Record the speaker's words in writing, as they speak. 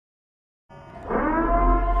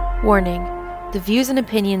Warning: the views and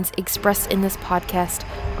opinions expressed in this podcast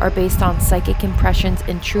are based on psychic impressions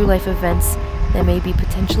and true life events that may be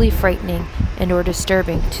potentially frightening and or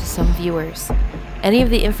disturbing to some viewers. Any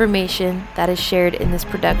of the information that is shared in this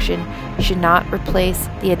production should not replace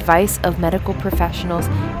the advice of medical professionals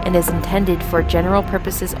and is intended for general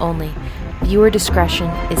purposes only. Viewer discretion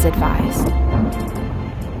is advised.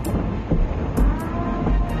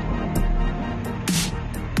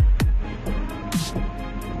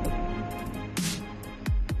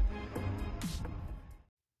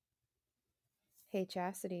 Hey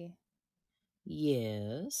Chastity,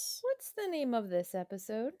 Yes. what's the name of this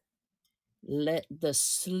episode? Let the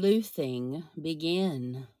sleuthing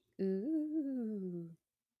begin. Ooh.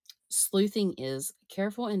 Sleuthing is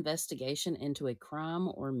careful investigation into a crime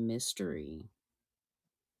or mystery.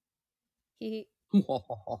 He dun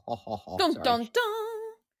Sorry. dun dun.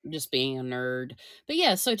 Just being a nerd. But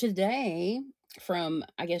yeah, so today, from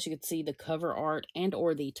I guess you could see the cover art and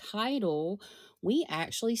or the title, we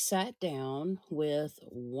actually sat down with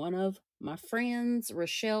one of my friends,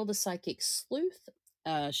 Rochelle the Psychic Sleuth.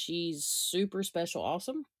 She's super special,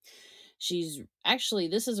 awesome. She's actually,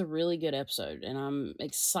 this is a really good episode, and I'm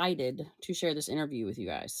excited to share this interview with you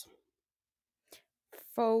guys.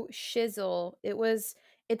 Faux shizzle.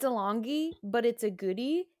 It's a longie, but it's a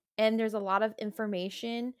goodie, and there's a lot of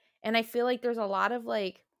information, and I feel like there's a lot of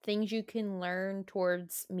like things you can learn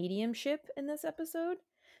towards mediumship in this episode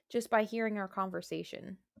just by hearing our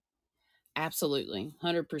conversation. Absolutely,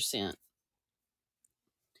 100%.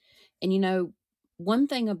 And you know, one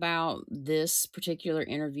thing about this particular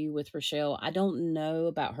interview with Rochelle, I don't know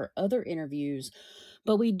about her other interviews,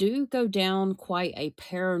 but we do go down quite a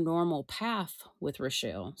paranormal path with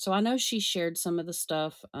Rochelle. So I know she shared some of the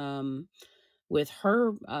stuff with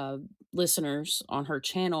her listeners on her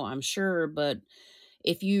channel, I'm sure, but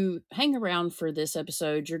if you hang around for this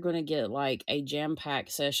episode, you're going to get like a jam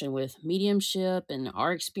packed session with mediumship and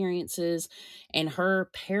our experiences and her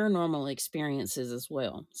paranormal experiences as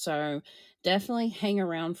well. So definitely hang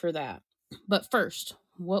around for that. But first,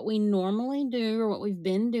 what we normally do or what we've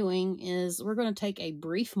been doing is we're going to take a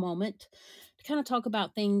brief moment to kind of talk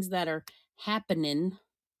about things that are happening.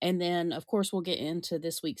 And then, of course, we'll get into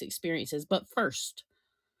this week's experiences. But first,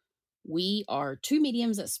 we are two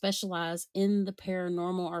mediums that specialize in the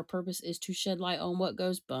paranormal. Our purpose is to shed light on what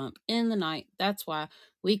goes bump in the night. That's why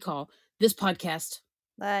we call this podcast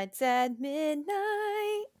Lights at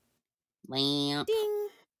midnight. Lamp. Ding.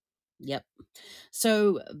 Yep.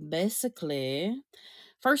 So basically,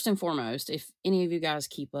 first and foremost, if any of you guys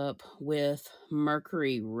keep up with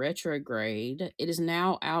Mercury retrograde, it is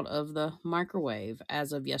now out of the microwave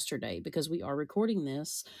as of yesterday because we are recording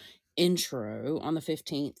this intro on the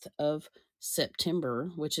 15th of September,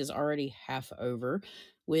 which is already half over,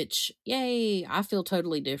 which, yay, I feel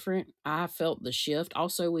totally different. I felt the shift.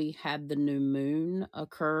 Also, we had the new moon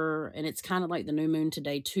occur, and it's kind of like the new moon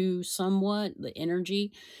today, too, somewhat, the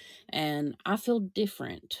energy, and I feel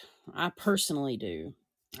different. I personally do.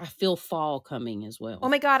 I feel fall coming as Oh well.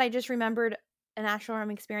 my god, I just remembered an astral realm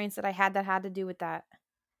experience that I had that had to do with that.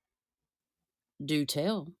 Do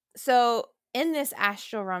tell. So, in this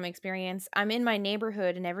astral realm experience, I'm in my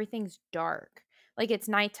neighborhood and everything's dark. Like it's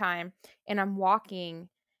nighttime and I'm walking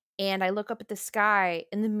and I look up at the sky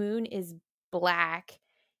and the moon is black,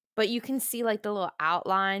 but you can see like the little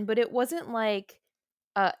outline, but it wasn't like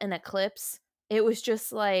an eclipse. It was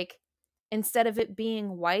just like instead of it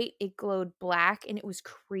being white, it glowed black and it was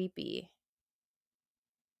creepy.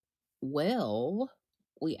 Well,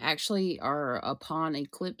 we actually are upon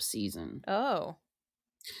eclipse season. Oh.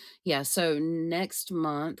 Yeah, so next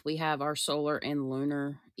month we have our solar and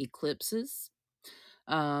lunar eclipses.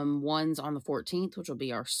 One's on the 14th, which will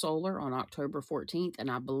be our solar on October 14th,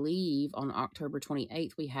 and I believe on October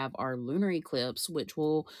 28th we have our lunar eclipse, which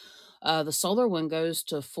will the solar one goes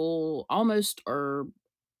to full almost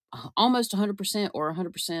 100% or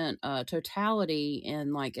 100% totality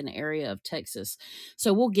in like an area of Texas.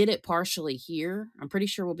 So we'll get it partially here. I'm pretty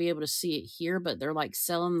sure we'll be able to see it here, but they're like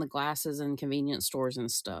selling the glasses in convenience stores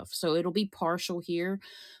and stuff. So it'll be partial here,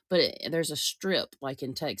 but there's a strip like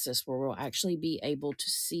in Texas where we'll actually be able to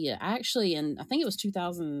see it. I actually, and I think it was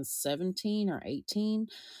 2017 or 18.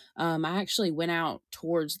 I actually went out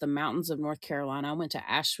towards the mountains of North Carolina. I went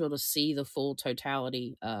to Asheville to see the full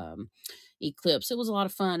totality eclipse. It was a lot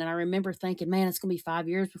of fun. And I remember thinking, man, it's going to be 5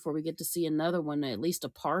 years before we get to see another one, at least a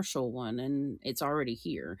partial one. And it's already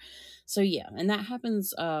here. So, yeah. And that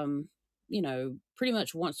happens, pretty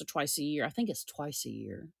much once or twice a year. I think it's twice a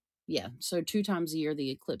year. Yeah. So, two times a year, the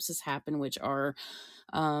eclipses happen, which are,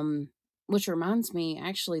 um, Which reminds me,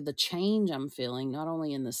 actually, the change I'm feeling, not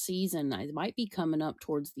only in the season, it might be coming up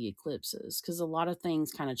towards the eclipses because a lot of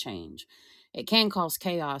things kind of change. It can cause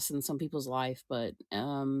chaos in some people's life, but a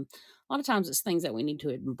lot of times it's things that we need to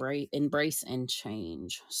embrace and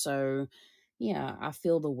change. So, yeah, I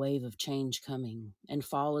feel the wave of change coming, and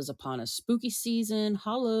fall is upon us. Spooky season,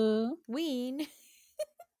 holla! Ween.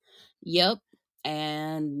 Yep.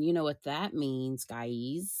 And you know what that means,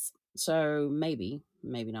 guys. So maybe,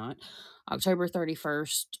 maybe not. October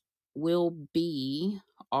 31st will be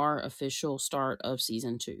our official start of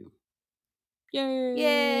season 2. Yay!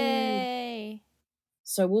 Yay.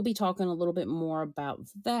 So we'll be talking a little bit more about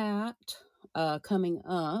that coming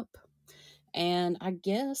up. And I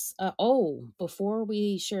guess, before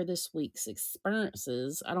we share this week's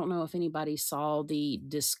experiences, I don't know if anybody saw the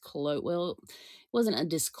disclose. Well, it wasn't a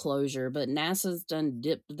disclosure, but NASA's done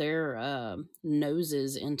dipped their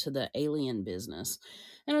noses into the alien business.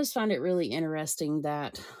 And I just find it really interesting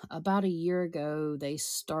that about a year ago, they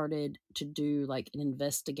started to do like an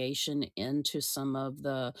investigation into some of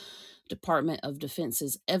the Department of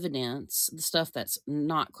Defense's evidence, the stuff that's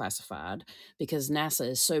not classified, because NASA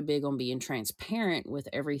is so big on being transparent with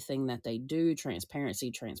everything that they do,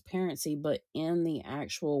 transparency, transparency. But in the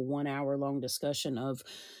actual 1 hour long discussion of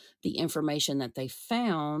the information that they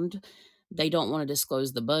found, they don't want to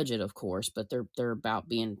disclose the budget, of course, but they're about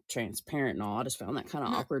being transparent and all. I just found that kind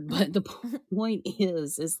of awkward. But the point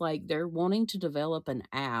is like they're wanting to develop an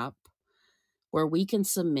app where we can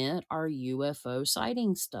submit our UFO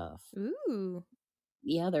sighting stuff. Ooh.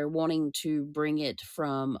 Yeah, they're wanting to bring it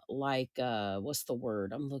from like what's the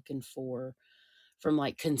word I'm looking for? From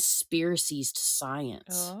like conspiracies to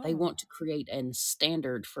science. They Oh. want to create a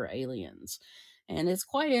standard for aliens. And it's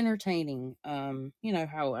quite entertaining. You know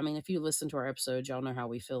how I mean if you listen to our episodes, y'all know how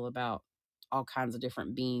we feel about all kinds of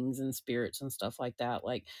different beings and spirits and stuff like that.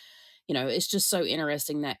 Like, it's just so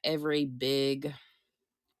interesting that every big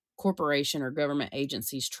corporation or government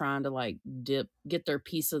agencies trying to like get their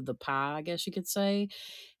piece of the pie, I guess you could say.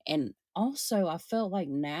 And also, I felt like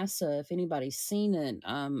NASA, if anybody's seen it,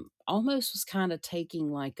 almost was kind of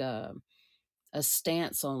taking like a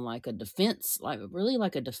stance on like a defense, like really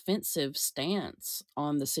like a defensive stance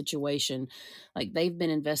on the situation. Like they've been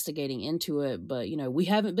investigating into it, but we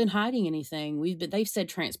haven't been hiding anything. They've said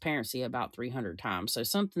transparency about 300 times, so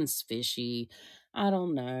something's fishy. I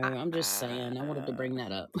don't know. I'm just saying. I wanted to Uh, bring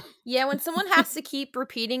that up. yeah, when someone has to keep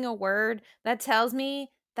repeating a word, that tells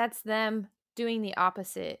me that's them doing the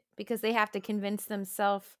opposite because they have to convince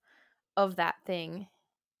themselves of that thing.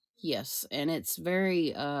 Yes, and it's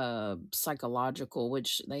very psychological,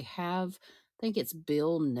 which they have. I think it's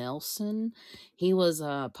Bill Nelson. He was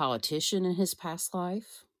a politician in his past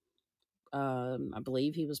life. I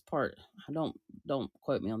believe he was part. I don't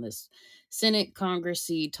quote me on this. Senate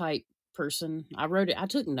Congressy type person. I wrote it. I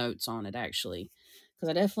took notes on it actually because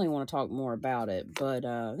I definitely want to talk more about it. But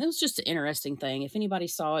it was just an interesting thing. If anybody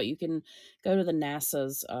saw it, you can go to the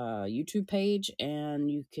NASA's YouTube page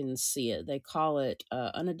and you can see it. They call it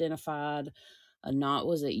unidentified. Not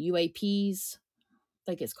was it UAPs?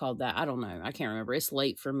 Think it's called that. I don't know. I can't remember. It's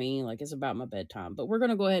late for me. Like it's about my bedtime. But we're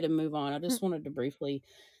going to go ahead and move on. I just wanted to briefly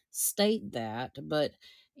state that. But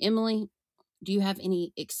Emily, do you have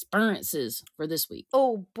any experiences for this week?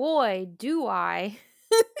 Oh boy, do I.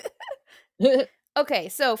 Okay,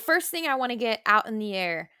 so first thing I wanna get out in the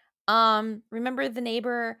air. Remember the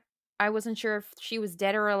neighbor, I wasn't sure if she was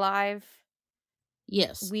dead or alive?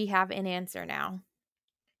 Yes. We have an answer now.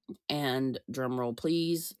 And drum roll,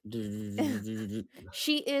 please.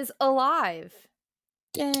 She is alive.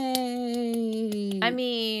 I Yay.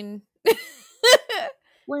 mean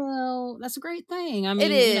Well, that's a great thing. I It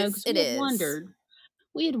mean, is, because it is.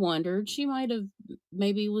 we had wondered she might have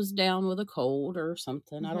maybe was down with a cold or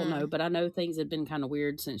something. I don't know, Mhm. but I know things had been kind of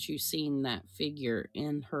weird since you seen that figure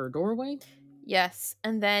in her doorway. Yes,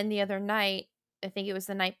 and then the other night, I think it was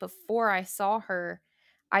the night before I saw her,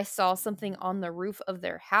 I saw something on the roof of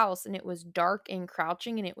their house, and it was dark and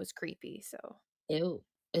crouching, and it was creepy, so Ew.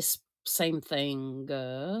 It's same thing.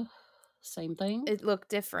 Same thing. it looked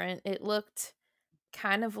different. It looked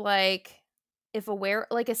kind of like if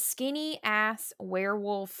like a skinny ass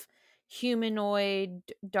werewolf humanoid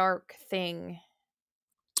dark thing.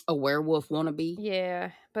 A werewolf wannabe.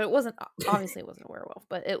 Yeah, but it wasn't obviously it wasn't a werewolf,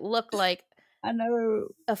 but it looked like I know.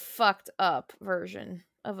 a fucked up version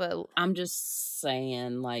of a I'm just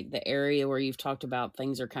saying, like the area where you've talked about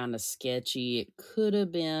things are kind of sketchy. It could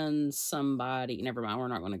have been somebody. Never mind. We're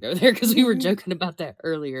not going to go there because we were joking about that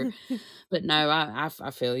earlier. But no, I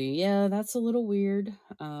feel you. Yeah, that's a little weird.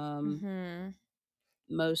 Mhm.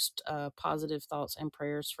 Most positive thoughts and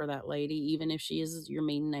prayers for that lady, even if she is your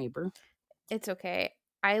mean neighbor. It's okay.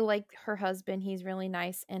 I like her husband, he's really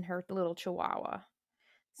nice, and her little chihuahua.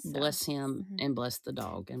 So, Bless him mhm. and bless the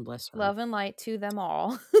dog and bless her. Love and light to them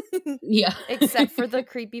all, Yeah. except for the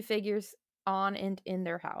creepy figures on and in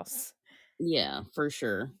their house. Yeah, for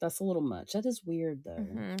sure. That's a little much. That is weird, though.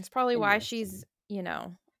 Mhm, it's probably why she's,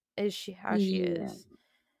 Interesting. is she how she Yeah. is.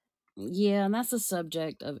 Yeah, and that's a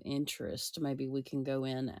subject of interest. Maybe we can go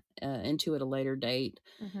into at a later date.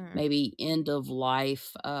 Mhm, Maybe end of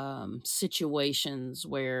life situations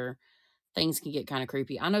where things can get kind of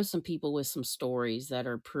creepy. I know some people with some stories that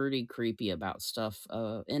are pretty creepy about stuff,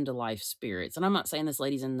 end of life spirits. And I'm not saying this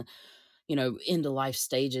lady's in the, end of life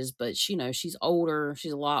stages, but she's older.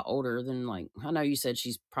 She's a lot older than, like, I know you said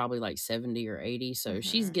she's probably like 70 or 80, so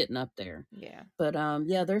she's mhm, getting up there. yeah. But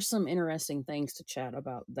yeah, there's some interesting things to chat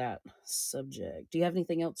about that subject. Do you have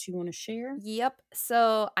anything else you want to share? Yep,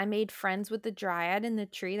 so I made friends with the dryad in the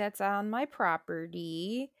tree that's on my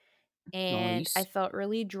property. And I Nice. felt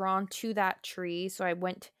really drawn to that tree, so I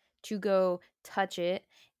went to go touch it,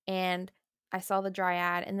 and I saw the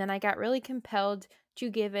dryad, and then I got really compelled to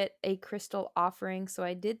give it a crystal offering, so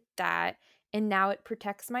I did that, and now it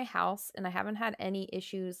protects my house, and I haven't had any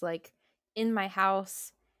issues, like, in my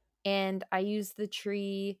house, and I use the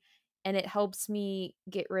tree, and it helps me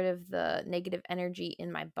get rid of the negative energy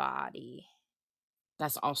in my body.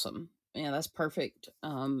 That's awesome. Yeah, that's perfect.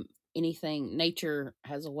 Anything nature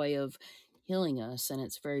has a way of healing us, and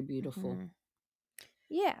it's very beautiful. Mhm.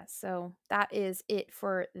 Yeah, so that is it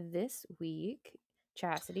for this week,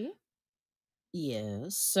 Chastity.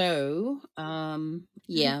 Yes. So,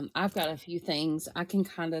 yeah, I've got a few things I can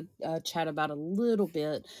kind of chat about a little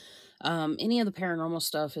bit. Any of the paranormal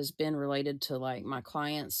stuff has been related to like my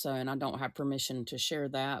clients, so and I don't have permission to share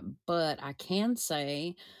that, but I can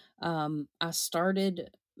say, I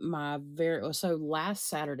started my very so last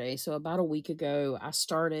Saturday, so about a week ago, I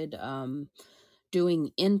started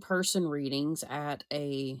doing in-person readings at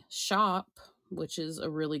a shop, which is a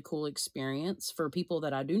really cool experience for people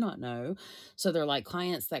that I do not know. So they're like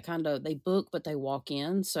clients that kind of they book but they walk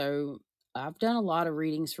in. So I've done a lot of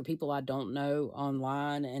readings for people I don't know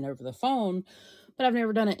online and over the phone, but I've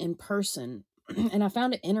never done it in person. And I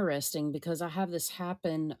found it interesting because I have this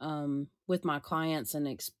happen with my clients and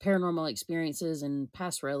paranormal experiences and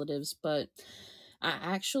past relatives. But I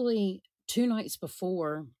actually, 2 nights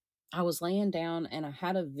before, I was laying down and I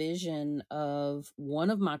had a vision of one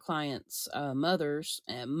of my clients' mother,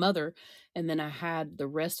 and then I had the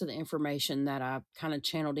rest of the information that I kind of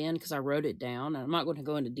channeled in because I wrote it down. And I'm not going to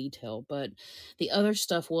go into detail, but the other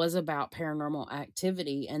stuff was about paranormal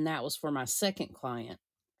activity, and that was for my second client.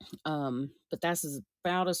 But that's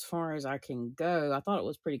about as far as I can go. I thought it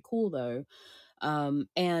was pretty cool though.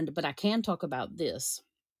 And but I can talk about this.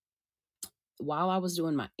 While I was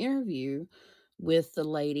doing my interview with the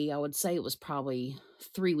lady, I would say it was probably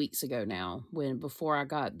 3 weeks ago now, when before I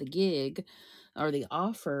got the gig or the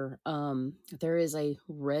offer, there is a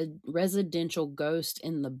residential ghost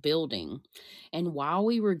in the building. And while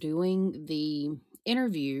we were doing the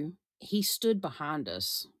interview, he stood behind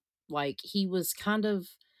us. Like he was kind of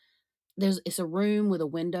it's a room with a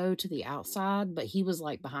window to the outside, but he was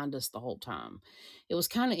like behind us the whole time. It was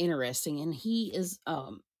kind of interesting. And he is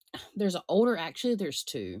there's an older actually there's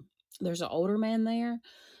two. There's an older man there,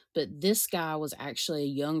 but this guy was actually a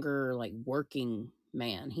younger, like working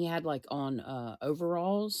man. He had like on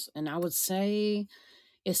overalls, and I would say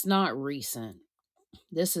it's not recent.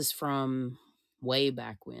 This is from way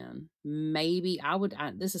back when. Maybe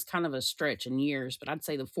this is kind of a stretch in years, but I'd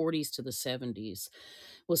say the 40s to the 70s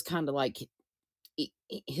was kind of like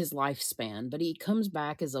his lifespan, but he comes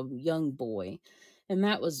back as a young boy. And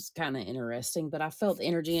that was kind of interesting, but I felt the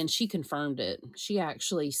energy and she confirmed it. She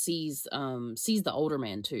actually sees the older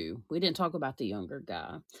man too. We didn't talk about the younger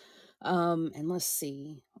guy. And let's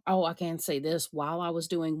see. Oh, I can say this. While I was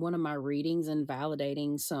doing one of my readings and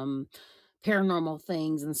validating some paranormal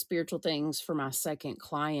things and spiritual things for my second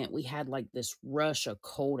client, we had like this rush of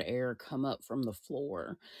cold air come up from the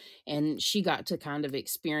floor. And she got to kind of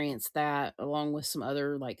experience that along with some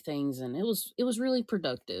other like things, and it was really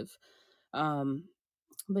productive. Um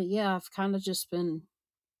but yeah, I've kind of just been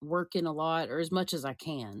working a lot or as much as I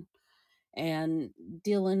can and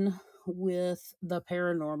dealing with the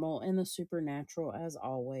paranormal and the supernatural as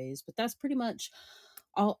always. But that's pretty much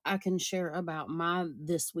all I can share about my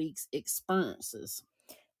this week's experiences.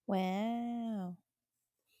 Wow.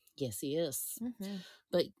 Yes, he is. Mhm.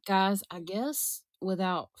 But guys, I guess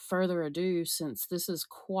without further ado, since this is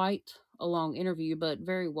quite a long interview, but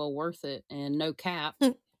very well worth it, and no cap,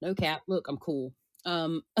 no cap. Look, I'm cool.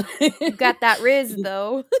 Um, You got that riz,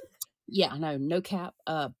 though. yeah, I know, no cap.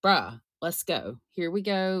 Bruh. let's go. Here we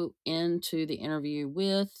go into the interview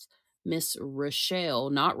with Miss Rochelle,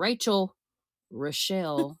 not Rachel,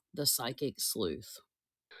 Rochelle, the psychic sleuth.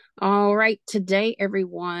 All right, today,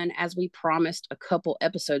 everyone, as we promised a couple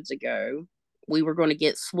episodes ago, we were going to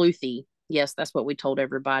get sleuthy. Yes, that's what we told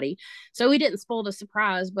everybody. So we didn't spoil the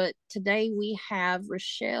surprise, but today we have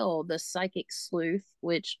Rochelle, the psychic sleuth,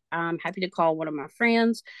 which I'm happy to call one of my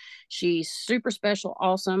friends. She's super special,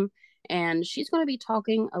 awesome, and she's going to be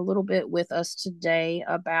talking a little bit with us today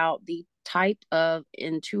about the type of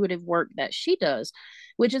intuitive work that she does,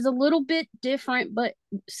 which is a little bit different, but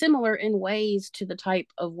similar in ways to the type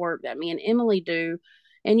of work that me and Emily do.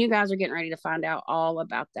 And you guys are getting ready to find out all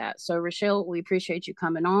about that. So, Rochelle, we appreciate you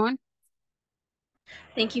coming on.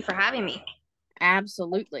 Thank you for having me.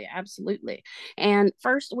 Absolutely, absolutely. And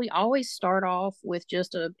first, we always start off with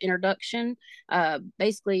just an introduction.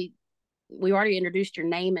 Basically, we already introduced your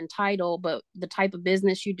name and title, but the type of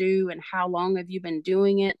business you do and how long have you been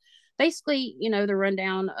doing it? Basically, the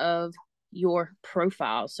rundown of your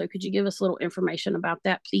profile. So, could you give us a little information about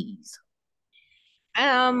that, please?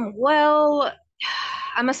 Well,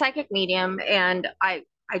 I'm a psychic medium, and I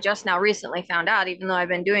just now recently found out, even though I've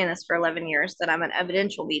been doing this for 11 years, that I'm an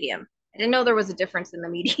evidential medium. I didn't know there was a difference in the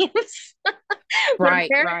mediums, but Right,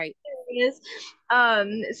 apparently right. there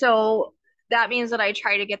is. So that means that I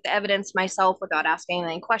try to get the evidence myself without asking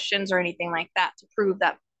any questions or anything like that to prove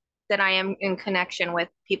that I am in connection with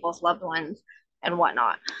people's loved ones and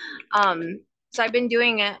whatnot. So I've been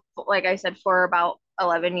doing it, like I said, for about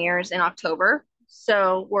 11 years in October.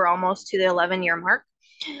 So we're almost to the 11-year mark.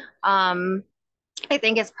 Um, I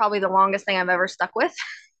think it's probably the longest thing I've ever stuck with.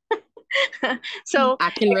 So I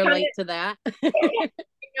can I kind relate of, to that.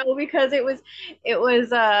 because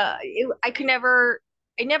I could never,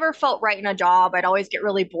 I never felt right in a job. I'd always get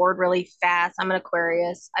really bored really fast. I'm an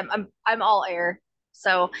Aquarius. I'm all air.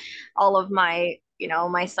 So all of my,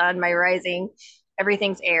 my sun, my rising,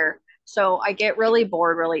 everything's air. So I get really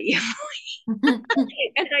bored really easily.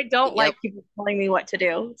 And I don't Yep. like people telling me what to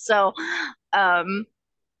do. So um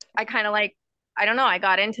I kind of like, I don't know, I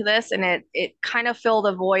got into this and it kind of filled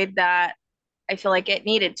a void that I feel like it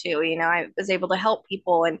needed to. I was able to help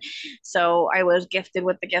people, and so I was gifted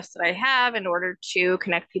with the gifts that I have in order to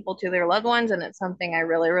connect people to their loved ones, and it's something I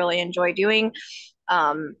really, really enjoy doing.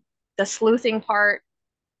 Um, the sleuthing part,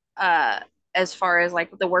 uh, as far as like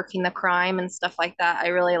the working the crime and stuff like that, I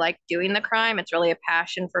really like doing the crime. It's really a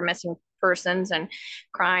passion for missing persons and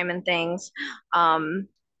crime and things. Um,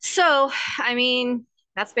 so, I mean,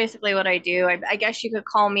 that's basically what I do. I guess you could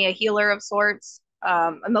call me a healer of sorts,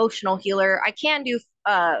 emotional healer. I can do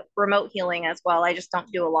remote healing as well. I just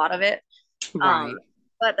don't do a lot of it. Um, Right.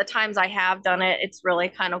 but the times I have done it, it's really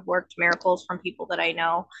kind of worked miracles from people that I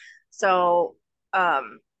know. So,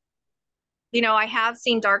 um, I have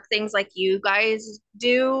seen dark things like you guys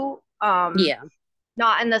do. Yeah.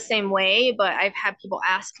 Not in the same way, but I've had people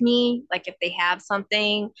ask me like if they have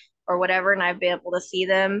something or whatever, and I've been able to see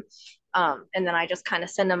them. And then I just kind of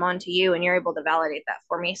send them on to you, and you're able to validate that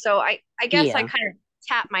for me. So I guess I Yeah. kind of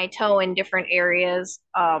tap my toe in different areas.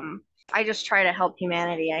 I just try to help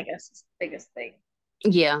humanity, I guess is the biggest thing.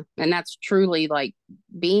 Yeah. And that's truly like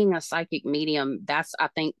being a psychic medium. That's, I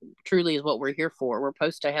think, truly is what we're here for. We're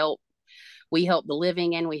supposed to help. We help the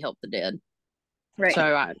living and we help the dead. Right.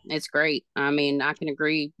 So it's great. I mean, I can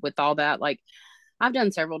agree with all that. Like, I've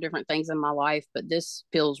done several different things in my life, but this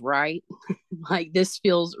feels right. Like, this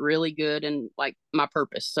feels really good and like my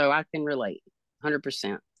purpose. So I can relate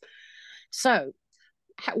 100%. So,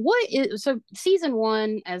 what is so season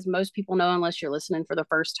one, as most people know, unless you're listening for the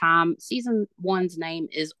first time, season one's name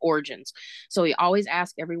is Origins. So we always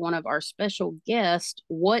ask every one of our special guests,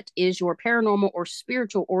 what is your paranormal or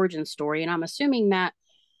spiritual origin story? And I'm assuming that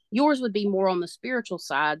yours would be more on the spiritual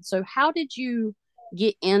side. So how did you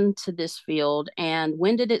get into this field, and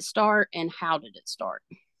when did it start, and how did it start?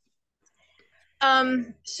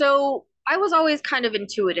 So I was always kind of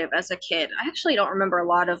intuitive as a kid. I actually don't remember a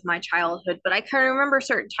lot of my childhood, but I kind of remember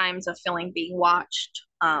certain times of feeling being watched,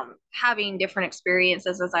 having different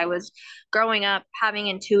experiences as I was growing up, having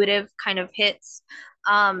intuitive kind of hits.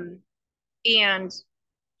 Um, and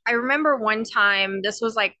I remember one time, this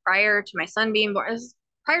was like prior to my son being born,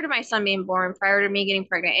 prior to my son being born, prior to me getting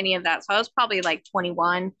pregnant, any of that. So I was probably like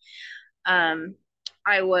 21. um,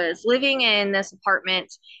 I was living in this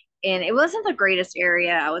apartment, and it wasn't the greatest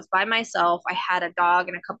area. I was by myself. I had a dog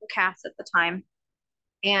and a couple cats at the time.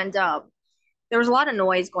 And there was a lot of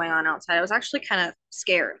noise going on outside. I was actually kind of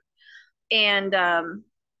scared. And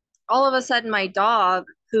all of a sudden, my dog,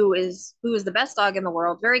 who is the best dog in the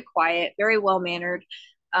world, very quiet, very well mannered,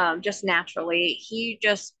 just naturally, he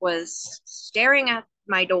just was staring at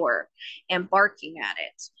my door and barking at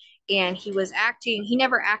it. And he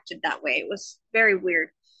never acted that way. It was very weird.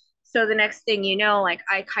 So the next thing you know, like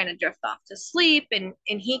I kind of drift off to sleep, and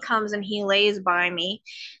he comes and he lays by me,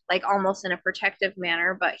 like almost in a protective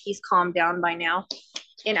manner, but he's calmed down by now.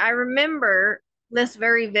 And I remember this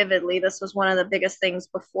very vividly. This was one of the biggest things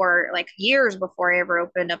before, like years before I ever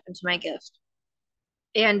opened up into my gift.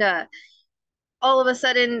 And all of a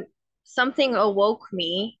sudden, something awoke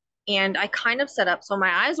me, and I kind of sat up. So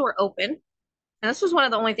my eyes were open. And this was one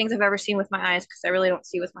of the only things I've ever seen with my eyes, because I really don't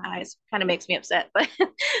see with my eyes. Kind of makes me upset. But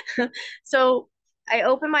so I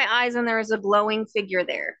opened my eyes, and there was a glowing figure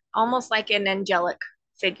there, almost like an angelic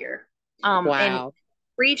figure. And Wow.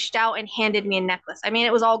 reached out and handed me a necklace. I mean,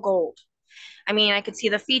 it was all gold. I mean, I could see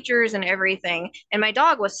the features and everything. And my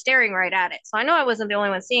dog was staring right at it. So I know I wasn't the only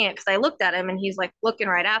one seeing it, because I looked at him and he's like looking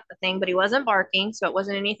right at the thing, but he wasn't barking. So it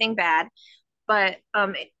wasn't anything bad. But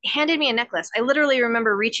it handed me a necklace. I literally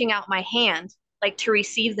remember reaching out my hand like to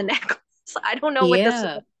receive the necklace. I don't know what this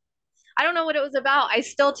Yeah. was. I don't know what it was about. I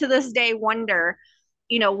still to this day wonder,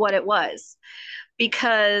 what it was,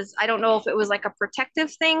 because I don't know if it was like a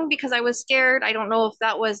protective thing because I was scared. I don't know if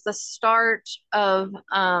that was the start of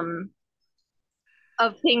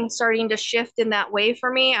things starting to shift in that way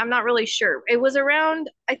for me. I'm not really sure. I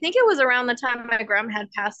think it was around the time my grandma had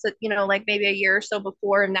passed it, like maybe a year or so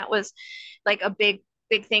before. And that was like a big,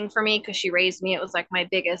 big thing for me because she raised me. It was like my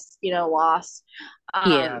biggest, loss.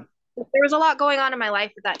 Yeah. There was a lot going on in my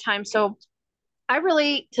life at that time. So I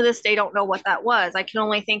really, to this day, don't know what that was. I can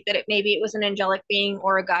only think that maybe it was an angelic being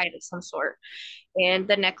or a guide of some sort. And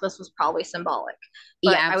the necklace was probably symbolic.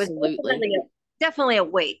 Yeah, But I was absolutely. definitely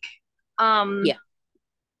awake. Um, Yeah.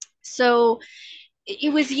 so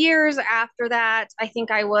it was years after that. I think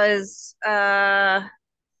I was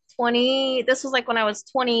 20. This was like when I was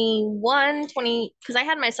 21, 20, because I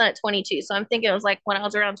had my son at 22. So I'm thinking it was like when I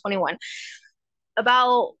was around 21.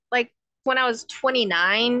 About like when I was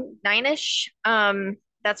 29, 9ish.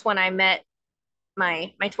 That's when I met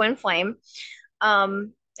my twin flame.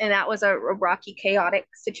 And that was a rocky, chaotic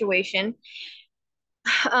situation.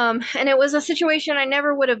 And it was a situation I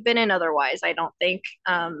never would have been in otherwise, I don't think.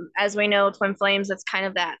 As we know, twin flames, it's kind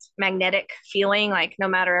of that magnetic feeling, like no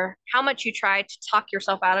matter how much you try to talk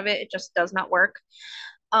yourself out of it, it just does not work.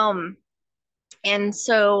 Um, and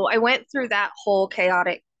so I went through that whole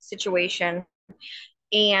chaotic situation,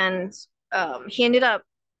 and he ended up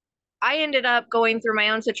I ended up going through my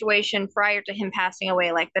own situation prior to him passing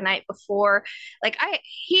away, like the night before. Like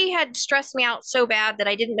he had stressed me out so bad that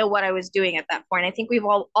I didn't know what I was doing at that point. I think we've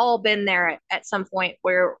all been there at some point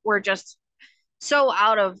where we're just so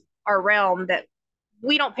out of our realm that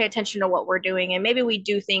we don't pay attention to what we're doing, and maybe we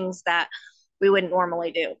do things that we wouldn't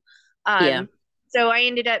normally do. Yeah. Um, so I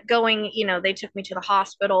ended up going, they took me to the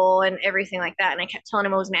hospital and everything like that. And I kept telling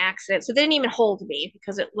them it was an accident. So they didn't even hold me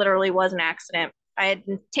because it literally was an accident. I had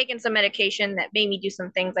taken some medication that made me do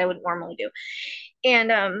some things I wouldn't normally do.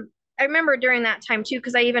 And I remember during that time too,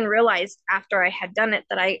 because I even realized after I had done it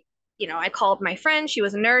that I called my friend. She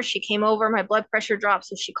was a nurse. She came over. My blood pressure dropped,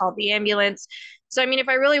 so she called the ambulance. So I mean, if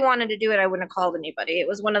I really wanted to do it, I wouldn't have called anybody. It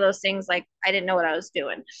was one of those things like I didn't know what I was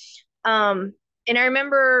doing. Um, and I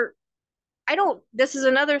remember I don't this is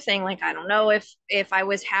another thing, like I don't know if I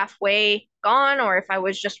was halfway gone or if I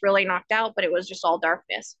was just really knocked out, but it was just all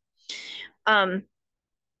darkness. Um,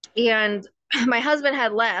 and my husband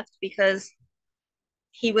had left because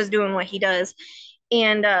he was doing what he does.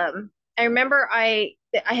 And I remember I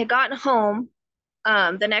had gotten home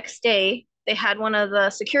the next day. They had one of the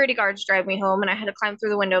security guards drive me home, and I had to climb through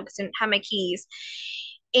the window because I didn't have my keys.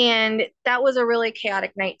 And that was a really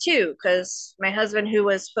chaotic night too, because my husband, who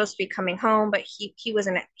was supposed to be coming home, but he was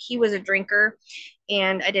a drinker,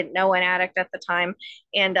 and I didn't know, an addict at the time,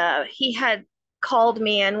 and he had called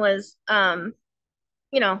me and was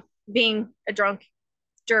you know being a drunk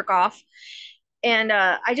jerk off, and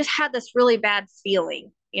I just had this really bad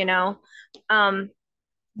feeling. Um,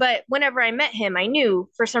 but whenever I met him, I knew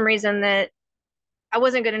for some reason that I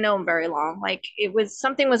wasn't going to know him very long. Like it was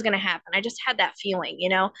something was going to happen. I just had that feeling.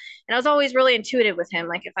 And I was always really intuitive with him.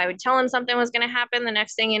 Like if I would tell him something was going to happen, the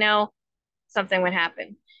next thing you know, something would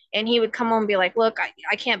happen. And he would come home and be like, look,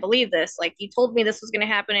 I can't believe this. Like you told me this was going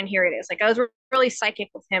to happen, and here it is. Like I was really psychic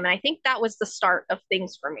with him. And I think that was the start of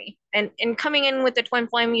things for me. And coming in with the twin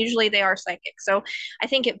flame, usually they are psychic. So I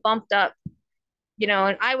think it bumped up,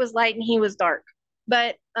 and I was light and he was dark.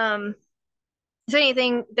 But if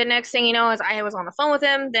anything, the next thing you know is I was on the phone with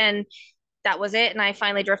him, then that was it. And I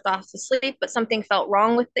finally drift off to sleep, but something felt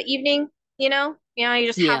wrong with the evening, you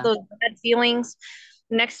just have Yeah. those bad feelings.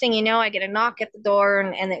 Next thing you know, I get a knock at the door,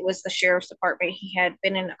 and it was the sheriff's department. He had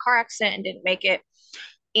been in a car accident and didn't make it.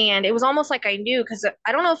 And it was almost like I knew, because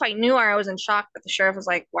I don't know if I knew or I was in shock, but the sheriff was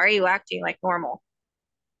like, "Why are you acting like normal?"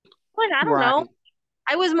 But I don't know. Right.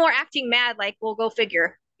 I was more acting mad, like, "Well, go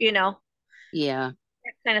figure," Yeah.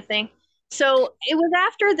 that kind of thing. So it was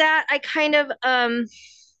after that I kind of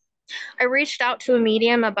I reached out to a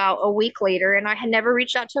medium about a week later, and I had never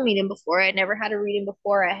reached out to a medium before. I had never had a reading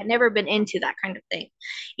before. I had never been into that kind of thing.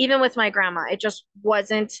 Even with my grandma, it just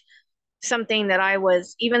wasn't something that I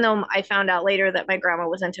was, even though I found out later that my grandma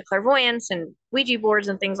was into clairvoyance and Ouija boards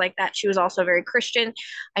and things like that, she was also very Christian.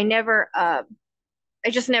 I never, I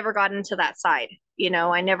just never got into that side.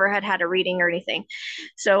 I never had a reading or anything.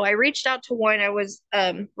 So I reached out to one, I was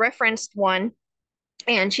referenced one,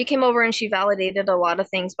 and she came over and she validated a lot of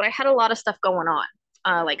things, but I had a lot of stuff going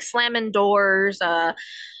on, like slamming doors,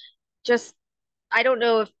 just I don't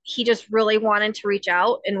know if he just really wanted to reach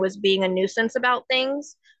out and was being a nuisance about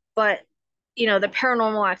things, but the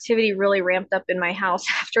paranormal activity really ramped up in my house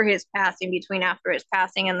after his passing, between after his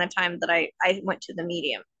passing and the time that I went to the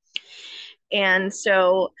medium. And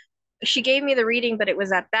so she gave me the reading, but it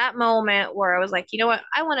was at that moment where I was like, you know what?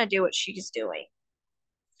 I want to do what she's doing.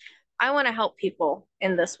 I want to help people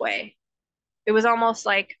in this way. It was almost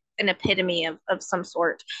like an epitome of some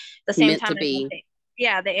sort. At the same Meant to time, be.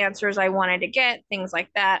 yeah, the answers I wanted to get, things like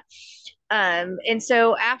that. And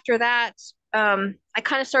so after that, I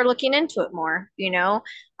kind of started looking into it more. I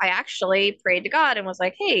actually prayed to God and was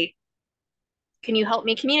like, "Hey, can you help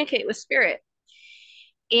me communicate with spirit?"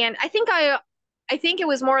 And I think it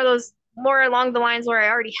was more of those, more along the lines where I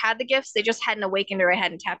already had the gifts, they just hadn't awakened or I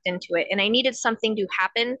hadn't tapped into it, and I needed something to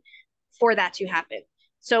happen for that to happen.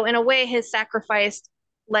 So in a way, his sacrifice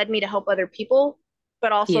led me to help other people,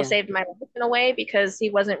 but also Yeah. saved my life in a way, because he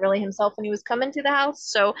wasn't really himself when he was coming to the house.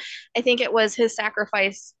 So I think it was his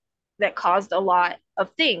sacrifice that caused a lot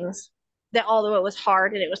of things, that although it was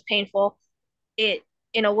hard and it was painful, it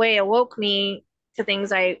in a way awoke me to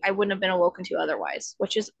things I wouldn't have been awoken to otherwise,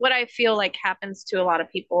 which is what I feel like happens to a lot of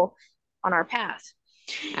people on our path.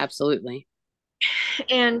 Absolutely.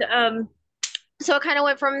 And so it kind of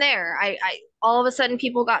went from there. I all of a sudden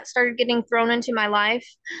people got started getting thrown into my life.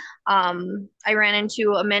 I ran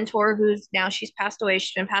into a mentor who's now, she's passed away.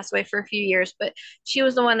 She's been passed away for a few years, but she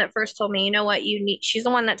was the one that first told me, you know what, you need. She's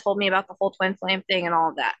the one that told me about the whole twin flame thing and all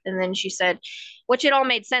of that. And then she said, which it all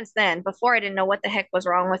made sense then. Before, I didn't know what the heck was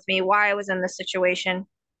wrong with me, why I was in this situation,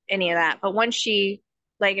 any of that. But once she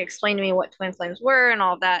like explained to me what twin flames were and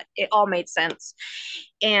all of that, it all made sense.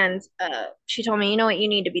 And she told me, you know what, you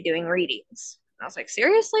need to be doing readings. I was like,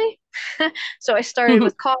 seriously? So I started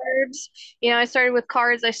with cards. I started with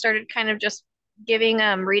cards. I started kind of just giving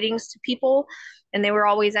readings to people, and they were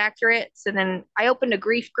always accurate. So then I opened a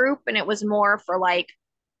grief group, and it was more for like,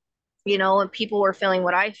 when people were feeling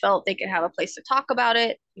what I felt, they could have a place to talk about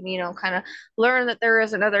it, kind of learn that there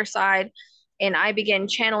is another side. And I began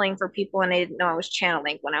channeling for people, and they didn't know I was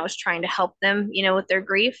channeling when I was trying to help them, with their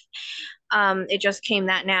grief. It just came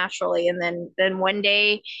that naturally. And then one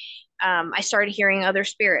day, I started hearing other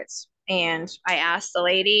spirits. And I asked the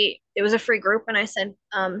lady, it was a free group, and I said,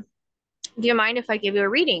 do you mind if I give you a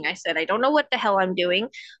reading? I said, I don't know what the hell I'm doing,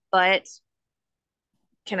 but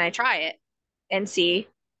can I try it and see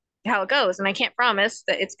how it goes? And I can't promise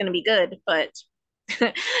that it's going to be good, but,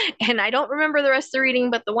 and I don't remember the rest of the reading,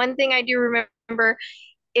 but the one thing I do remember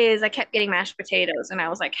is I kept getting mashed potatoes. And I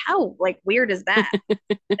was like, how like weird is that?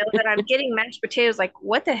 That I'm getting mashed potatoes. Like,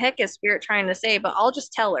 what the heck is spirit trying to say? But I'll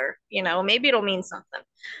just tell her, maybe it'll mean something.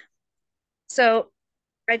 So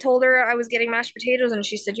I told her I was getting mashed potatoes, and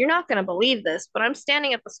she said, "You're not going to believe this, but I'm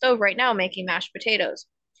standing at the stove right now making mashed potatoes."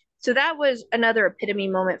 So that was another epitome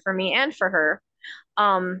moment for me and for her,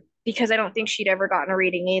 because I don't think she'd ever gotten a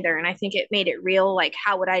reading either. And I think it made it real. Like,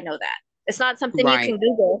 how would I know that? It's not something you Right. can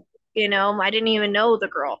Google. I didn't even know the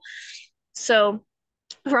girl. So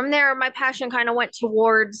from there, my passion kind of went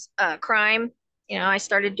towards crime. I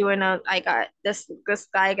started doing I got this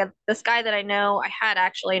guy that I know. I had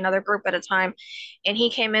actually another group at a time, and he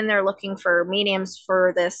came in there looking for mediums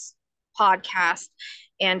for this podcast,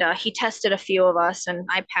 and he tested a few of us, and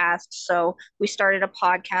I passed. So we started a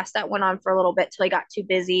podcast that went on for a little bit till I got too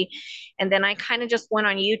busy, and then I kind of just went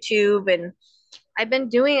on YouTube, and I've been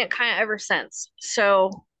doing it kind of ever since.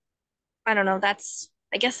 So I don't know.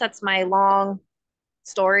 I guess that's my long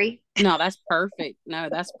story. No, that's perfect. No,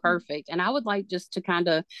 that's perfect. And I would like just to kind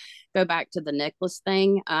of go back to the necklace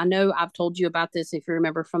thing. I know I've told you about this if you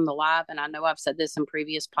remember from the live, and I know I've said this in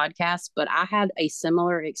previous podcasts, but I had a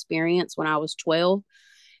similar experience when I was 12.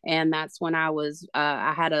 And that's when I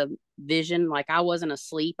had a vision. Like, I wasn't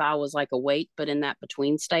asleep, I was like awake, but in that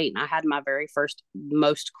between state. And I had my very first,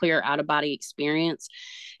 most clear out of body experience.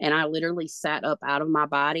 And I literally sat up out of my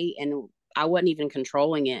body, and I wasn't even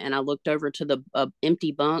controlling it. And I looked over to the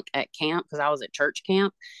empty bunk at camp, because I was at church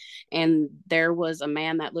camp, and there was a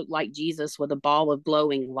man that looked like Jesus with a ball of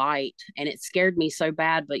glowing light. And it scared me so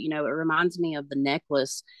bad, but it reminds me of the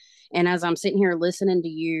necklace. And as I'm sitting here listening to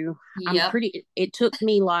you, Yep. it took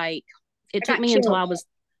me like, it I took got me until chills. I was,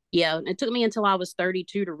 yeah, it took me until I was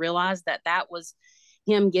 32 to realize that that was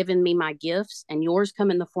him giving me my gifts, and yours come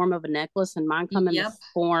in the form of a necklace and mine come in the Yep.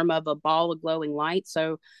 form of a ball of glowing light.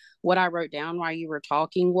 So what I wrote down while you were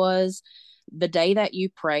talking was, the day that you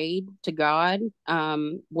prayed to God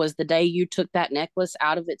was the day you took that necklace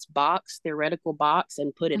out of its box, theoretical box,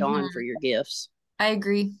 and put it on for Mhm. your gifts. I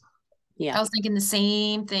agree. Yeah. I was thinking the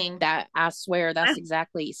same thing. That, I swear, that's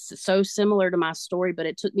exactly so similar to my story, but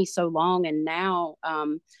it took me so long. And now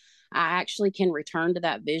I actually can return to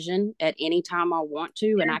that vision at any time I want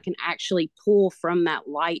to, and I can actually pull from that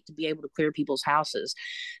light to be able to clear people's houses.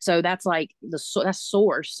 So that's like that's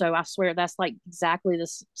source. So I swear that's like exactly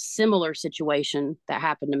this similar situation that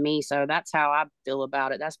happened to me. So that's how I feel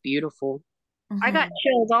about it. That's beautiful. I got Mhm.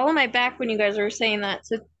 chills all on my back when you guys were saying that.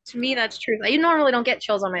 So to me, that's truth. I normally don't get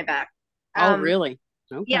chills on my back. Oh, Um, really?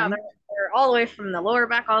 yeah, Okay. they're all the way from the lower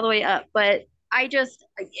back all the way up. But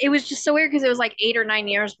it was just so weird because it was like 8 or 9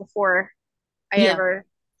 years before I Yeah. ever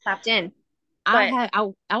tapped in. I But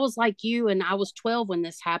had I was like you, and I was 12 when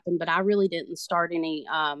this happened, but I really didn't start any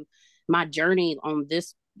my journey on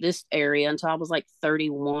this area until I was like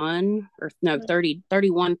 31, or no, 30,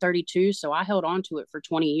 31, 32. So I held on to it for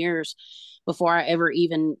 20 years before I ever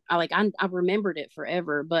even I remembered it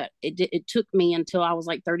forever, but it took me until I was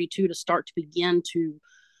like 32 to start to begin to,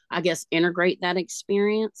 I guess, integrate that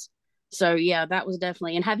experience. So yeah, that was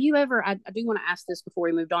definitely. And have you ever? I do want to ask this before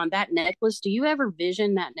we moved on. That necklace. Do you ever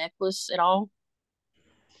vision that necklace at all?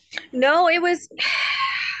 no, it was.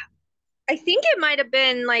 I think it might have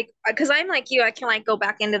been like because I'm like you, I can like go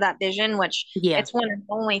back into that vision, which Yeah, it's one of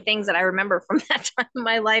the only things that I remember from that time in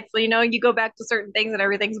my life. So, you go back to certain things and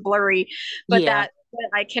everything's blurry, but yeah, that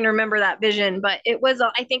I can remember that vision. But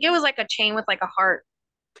I think it was like a chain with like a heart.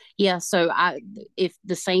 yeah. So if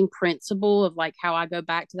the same principle of like how I go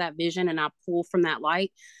back to that vision and I pull from that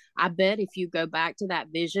light, I bet if you go back to that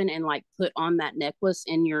vision and like put on that necklace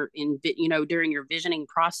during your visioning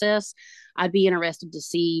process, I'd be interested to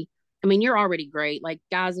see. I mean, you're already great. Like,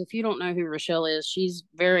 guys, if you don't know who Rochelle is, she's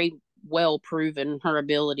very well proven her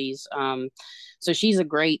abilities. So she's a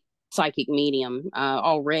great psychic medium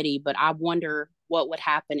already. But I wonder what would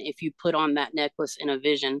happen if you put on that necklace in a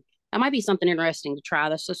vision. That might be something interesting to try.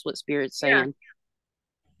 That's just what Spirit's Yeah, saying.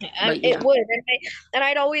 But it yeah, would. And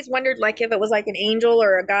I'd always wondered like if it was like an angel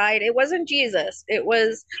or a guide. It wasn't Jesus. It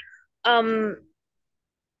was um.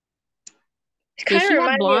 It did kind of she have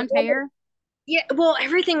reminded me of blonde hair? yeah. Well,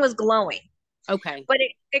 everything was glowing. Okay, But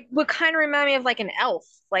it would kind of remind me of like an elf.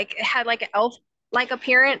 Like it had like an elf like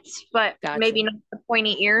appearance, but maybe gotcha, not the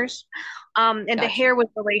pointy ears. And the gotcha. hair was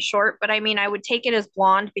really short, but I mean, I would take it as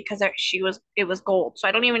blonde because it was gold. So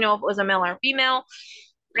I don't even know if it was a male or female.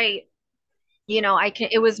 I,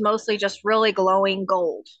 it was mostly just really glowing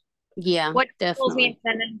gold. Yeah, What tells me definitely, it's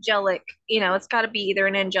an angelic, it's got to be either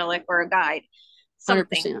an angelic or a guide, hundred something.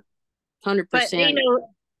 percent, hundred But percent.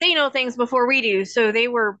 they know things before we do, so they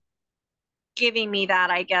were giving me that,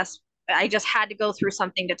 I guess. I just had to go through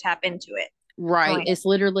something to tap into it. Right. Right. It's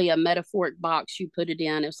literally a metaphoric box you put it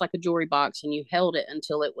in. It's like a jewelry box, and you held it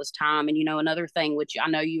until it was time. And another thing, which I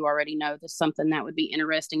know you already know, that's something that would be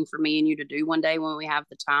interesting for me and you to do one day when we have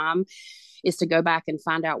the time, is to go back and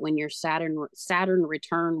find out when your Saturn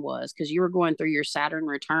return was, because you were going through your Saturn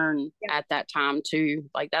return Yeah. at that time too.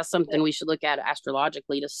 Like, that's something we should look at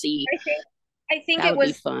astrologically to see. I think I think That it would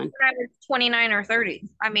be was fun. when I was 29 or 30.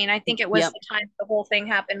 I mean, I think it was Yep, the time the whole thing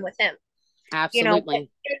happened with him. But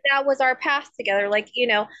absolutely. that was our path together. Like,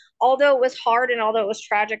 although it was hard and although it was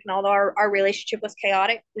tragic and although our relationship was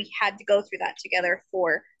chaotic, we had to go through that together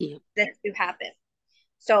for Yeah, this to happen.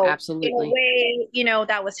 So in a absolutely. way,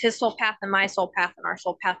 that was his soul path and my soul path and our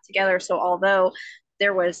soul path together. So although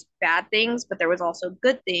there was bad things, but there was also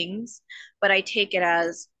good things, but I take it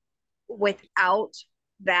as without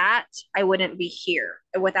that, I wouldn't be here.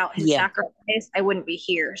 Without his Yeah, sacrifice, I wouldn't be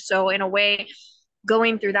here. So in a way,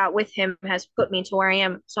 going through that with him has put me to where I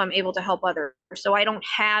am, so I'm able to help others. So I don't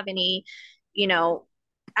have any, you know,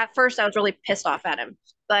 at first I was really pissed off at him,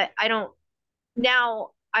 but I don't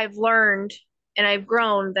now I've learned and I've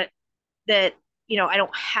grown that I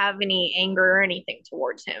don't have any anger or anything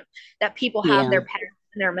towards him. That people have yeah, their past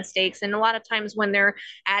their mistakes. And a lot of times when they're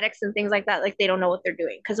addicts and things like that, like they don't know what they're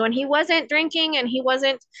doing. Because when he wasn't drinking and he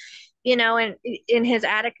wasn't, in his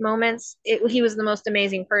addict moments, he was the most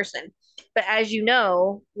amazing person. But as you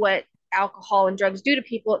know, what alcohol and drugs do to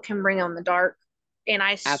people, it can bring on the dark. And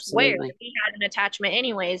I swear Absolutely. he had an attachment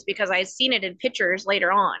anyways, because I've seen it in pictures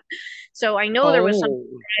later on. So I know there was something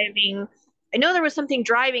Oh, driving. I know there was something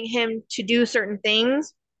driving him to do certain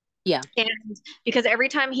things. yeah. And because every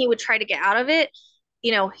time he would try to get out of it,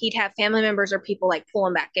 he'd have family members or people like pull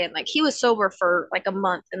him back in. Like he was sober for like a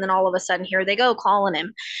month, and then all of a sudden here they go calling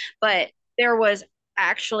him. But there was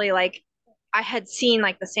actually like I had seen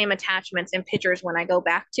like the same attachments in pictures when I go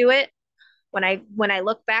back to it, when I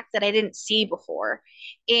look back, that I didn't see before.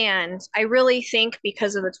 And I really think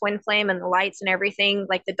because of the twin flame and the lights and everything,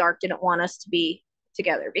 like the dark didn't want us to be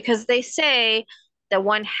together, because they say that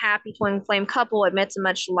one happy twin flame couple emits as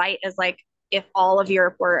much light as like if all of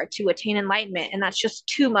Europe were to attain enlightenment, and that's just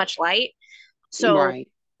too much light. So Right.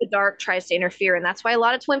 the dark tries to interfere, and that's why a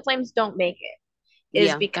lot of twin flames don't make it, is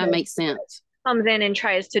Yeah, that because makes sense. it comes in and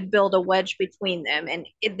tries to build a wedge between them, and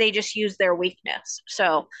they just use their weakness.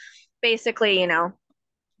 So basically, light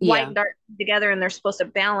Yeah. and dark together, and they're supposed to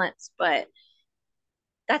balance. But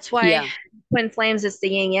that's why Yeah, twin flames is the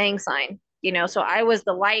yin yang sign. So I was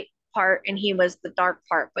the light part and he was the dark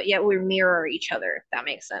part, but yet we mirror each other, if that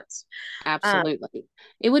makes sense. um absolutely.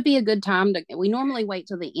 It would be a good time to, we normally wait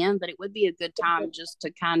till the end, but it would be a good time just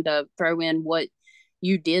to kind of throw in what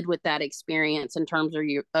you did with that experience in terms of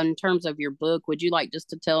your book. Would you like just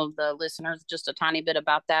to tell the listeners just a tiny bit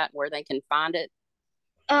about that, where they can find it?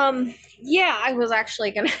 yeah, I was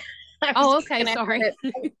actually gonna I was Oh, okay, gonna have sorry.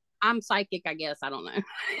 it. I'm psychic, I guess. I don't know.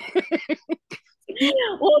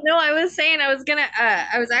 Well, no, I was saying I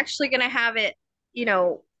was actually gonna have it,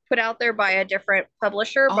 put out there by a different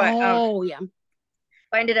publisher, but Oh, yeah.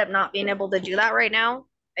 I ended up not being able to do that right now.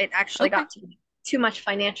 It actually Okay. got to be too much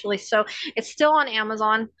financially. So it's still on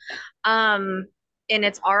Amazon. Um, and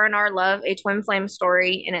it's R&R Love, a twin flame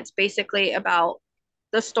story. And it's basically about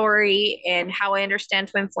the story and how I understand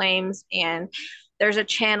twin flames. And there's a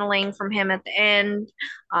channeling from him at the end.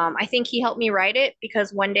 I think he helped me write it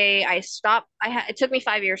because one day I stopped. It took me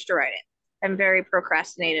 5 years to write it. I'm very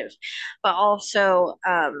procrastinative, but also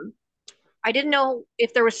I didn't know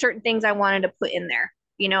if there were certain things I wanted to put in there.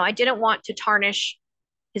 I didn't want to tarnish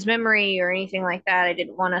his memory or anything like that. I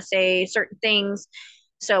didn't want to say certain things.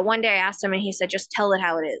 So one day I asked him and he said, just tell it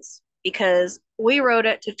how it is. Because we wrote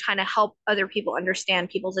it to kind of help other people understand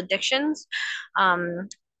people's addictions, um,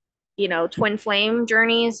 twin flame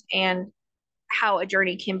journeys, and how a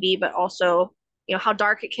journey can be, but also, how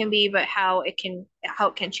dark it can be, but how it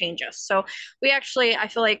can change us. So I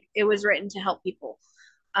feel like it was written to help people.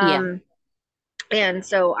 Yeah. Um, and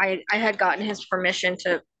so I had gotten his permission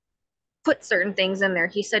to put certain things in there.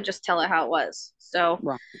 He said just tell it how it was. So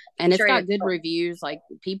Right. And it's it's ready got to good go. reviews. Like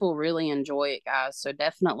people really enjoy it, guys. So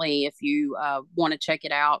definitely, if you want to check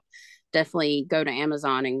it out, definitely go to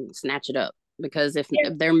Amazon and snatch it up. Because if Yeah,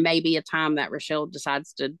 there may be a time that Rochelle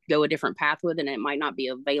decides to go a different path with, and it might not be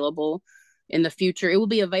available in the future. It will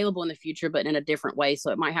be available in the future, but in a different way.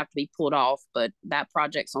 So it might have to be pulled off. But that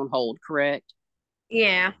project's on hold, correct?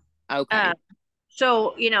 yeah. Uh, Okay.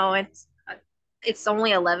 so it's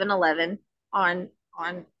only 11.11 on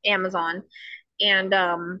Amazon, and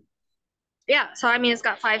yeah. So I mean, it's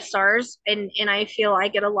got 5 stars, and I feel I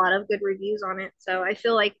get a lot of good reviews on it. So I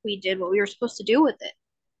feel like we did what we were supposed to do with it.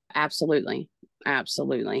 Absolutely.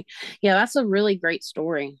 Absolutely. Yeah, that's a really great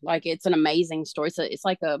story. Like it's an amazing story. So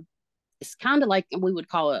it's kind of like we would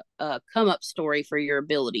call a come up story for your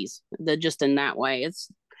abilities. Just in that way. It's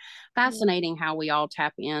fascinating how we all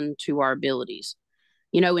tap into our abilities,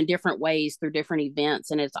 in different ways through different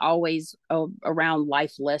events. And it's always around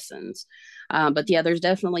life lessons. But yeah, there's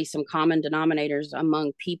definitely some common denominators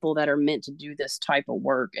among people that are meant to do this type of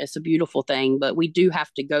work. It's a beautiful thing, but we do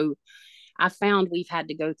have to go. I found we've had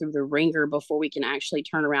to go through the ringer before we can actually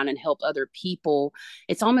turn around and help other people.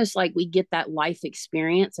 It's almost like we get that life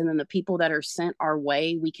experience, and then the people that are sent our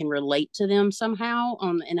way, we can relate to them somehow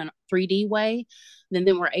in a 3D way. Then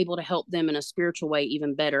we're able to help them in a spiritual way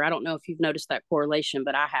even better. I don't know if you've noticed that correlation,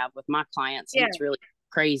 but I have with my clients, and Yeah. it's really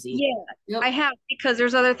crazy. Yeah, Yep. I have, because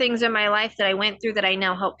there's other things in my life that I went through that I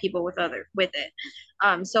now help people with it.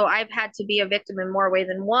 So I've had to be a victim in more ways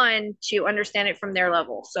than one to understand it from their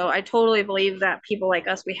level. So I totally believe that people like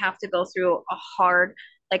us, we have to go through hard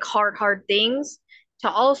things to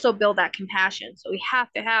also build that compassion. So we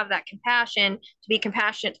have to have that compassion to be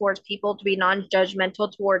compassionate towards people, to be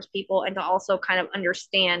non-judgmental towards people, and to also kind of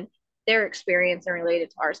understand their experience and relate it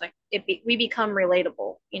to ours. Like we become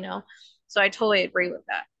relatable. So I totally agree with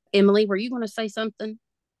that. Emily, were you going to say something?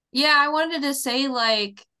 Yeah, I wanted to say,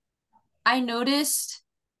 like, I noticed,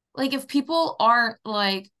 like, if people aren't,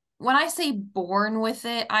 like, when I say born with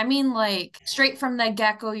it, I mean, like, straight from the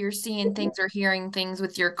get-go, you're seeing things or hearing things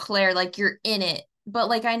with your clair, like, you're in it. But,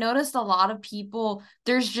 like, I noticed a lot of people,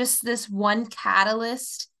 there's just this one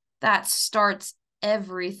catalyst that starts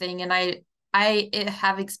everything. And I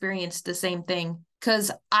have experienced the same thing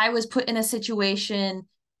because I was put in a situation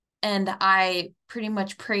and I pretty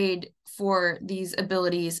much prayed for these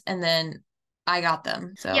abilities and then I got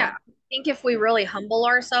them. Yeah, So, I think if we really humble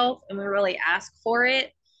ourselves and we really ask for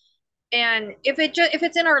it, and if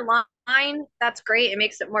it's in our line, that's great. It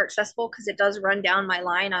makes it more accessible because it does run down my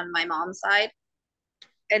line on my mom's side.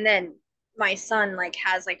 And then my son like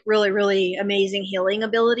has like really really amazing healing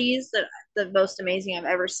abilities, that the most amazing I've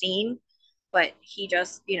ever seen. But he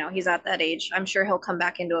just, he's at that age. I'm sure he'll come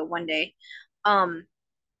back into it one day. Um,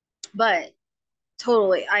 but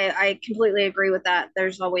totally, I completely agree with that.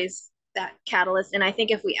 There's always that catalyst, and I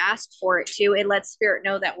think if we ask for it too, it lets spirit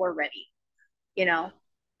know that we're ready. You know.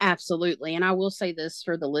 Absolutely. And I will say this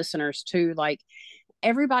for the listeners too, like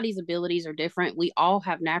everybody's abilities are different. We all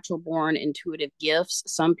have natural born intuitive gifts.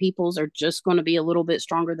 Some people's are just going to be a little bit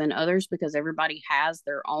stronger than others because everybody has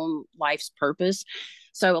their own life's purpose.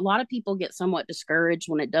 So a lot of people get somewhat discouraged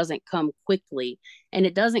when it doesn't come quickly, and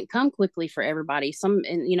it doesn't come quickly for everybody.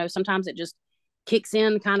 Sometimes it just kicks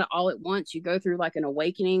in kind of all at once. You go through like an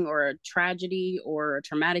awakening or a tragedy or a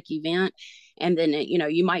traumatic event, and then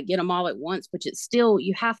you might get them all at once, but it's still,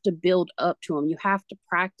 you have to build up to them. You have to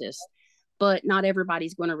practice, but not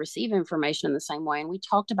everybody's going to receive information in the same way. And we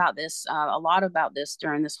talked about this a lot about this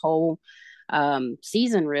during this whole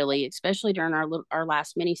season, really, especially during our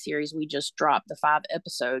last mini series. We just dropped the 5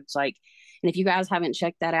 episodes. Like, and if you guys haven't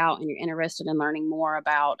checked that out and you're interested in learning more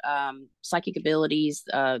about psychic abilities,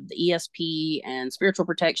 the ESP and spiritual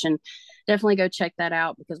protection, definitely go check that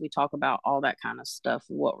out because we talk about all that kind of stuff,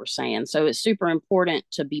 what we're saying. So it's super important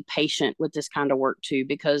to be patient with this kind of work too,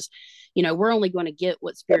 because we're only going to get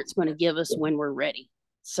what spirit's going to give us when we're ready.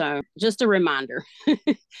 So just a reminder.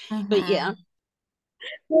 But yeah.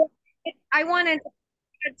 mhm. I wanted to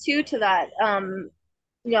add too to that.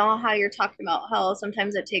 How you're talking about how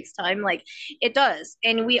sometimes it takes time. Like it does,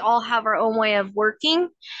 and we all have our own way of working.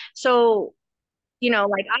 So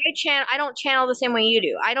like I don't channel the same way you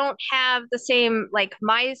do. I don't have the same, like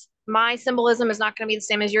my symbolism is not going to be the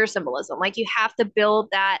same as your symbolism. Like you have to build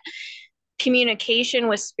that communication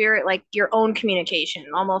with spirit, like your own communication,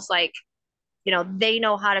 almost like they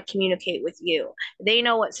know how to communicate with you. They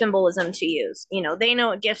know what symbolism to use. They know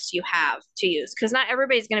what gifts you have to use, because not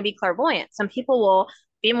everybody's going to be clairvoyant. Some people will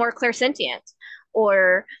be more clairsentient,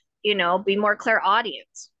 or be more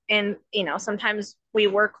clairaudience. And sometimes we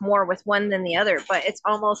work more with one than the other, but it's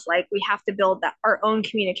almost like we have to build that our own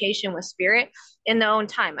communication with spirit in their own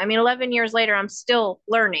time. I mean, 11 years later, I'm still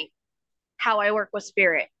learning how I work with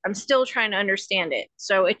spirit. I'm still trying to understand it.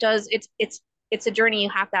 So it's a journey you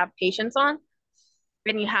have to have patience on,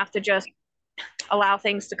 and you have to just allow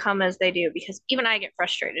things to come as they do, because even I get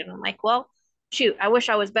frustrated. I'm like, well, shoot, I wish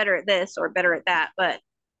I was better at this or better at that, but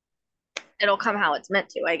it'll come how it's meant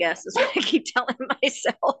to, I guess, is what I keep telling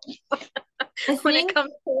myself. I When it think comes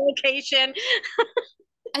to location.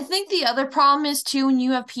 I think the other problem is too, when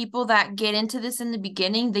you have people that get into this in the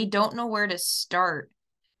beginning, they don't know where to start.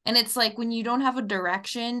 And it's like when you don't have a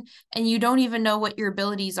direction and you don't even know what your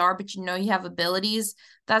abilities are, but you know you have abilities,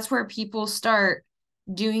 that's where people start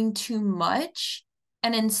doing too much.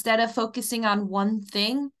 And instead of focusing on one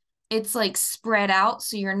thing, it's like spread out.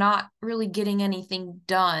 So you're not really getting anything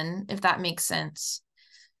done, if that makes sense.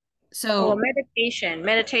 Well, So,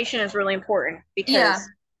 meditation is really important, yeah. because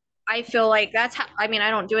I feel like that's how, I mean, I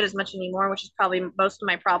don't do it as much anymore, which is probably most of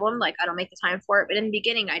my problem. Like I don't make the time for it. But in the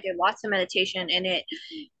beginning I did lots of meditation, and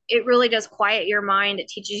it really does quiet your mind. It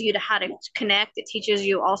teaches you to how to connect. It teaches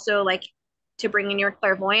you also like to bring in your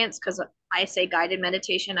clairvoyance, because I say guided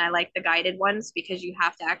meditation. I like the guided ones because you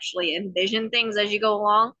have to actually envision things as you go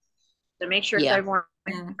along to make sure Yeah. clairvoyance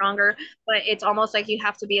is Mm. stronger. But it's almost like you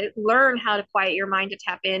have to learn how to quiet your mind to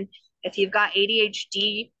tap in. If you've got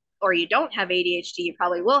ADHD, or you don't have ADHD, you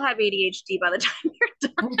probably will have ADHD by the time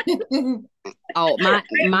you're done. Oh, my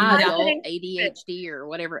Yeah. adult ADHD or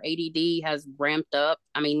whatever ADD has ramped up.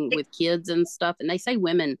 I mean, with kids and stuff, and they say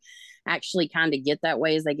women actually kind of get that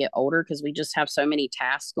way as they get older because we just have so many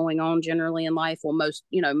tasks going on generally in life. Well, most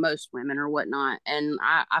women or whatnot, and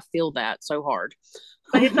I feel that so hard.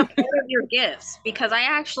 But it's a part of your gifts, because I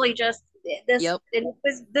actually just Yep.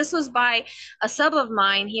 This was by a sub of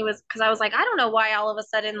mine. He was, because I was like, I don't know why all of a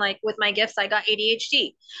sudden, like with my gifts, I got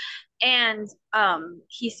ADHD. And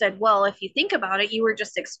he said, well, if you think about it, you were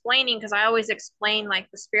just explaining, because I always explain like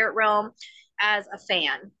the spirit realm as a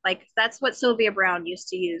fan. Like that's what Sylvia Brown used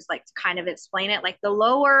to use, like to kind of explain it. Like the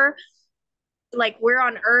lower, like we're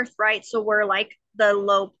on Earth, right? So we're like the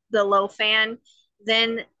low fan.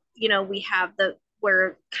 Then we have the,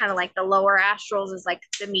 we're kind of like the lower astrals is like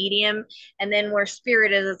the medium, and then where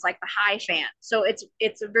spirit is, it's like the high fan. So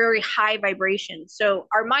it's a very high vibration. So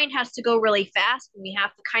our mind has to go really fast, and we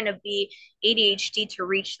have to kind of be ADHD to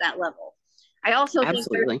reach that level. I also think there's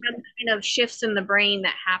Absolutely. some kind of shifts in the brain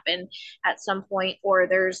that happen at some point, or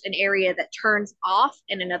there's an area that turns off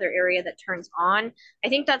and another area that turns on. I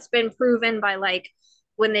think that's been proven by like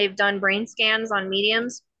when they've done brain scans on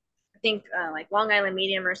mediums. I think like Long Island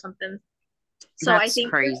Medium or something. So I That's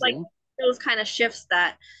think there's like crazy. those kind of shifts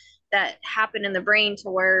that happen in the brain to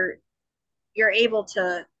where you're able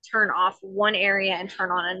to turn off one area and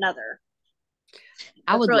turn on another.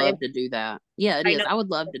 I That's would really, love to do that. Yeah, it I is. know, I would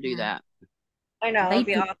love to do Yeah. that. I know, They it'd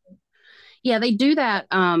be do. awesome. Yeah, they do that.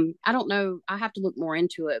 I don't know. I have to look more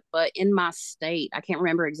into it, but in my state, I can't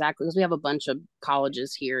remember exactly because we have a bunch of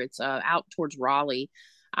colleges here. It's out towards Raleigh.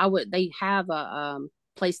 They have a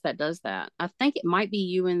place that does that. I think it might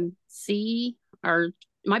be UNC or it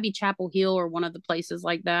might be Chapel Hill or one of the places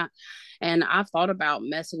like that. And I've thought about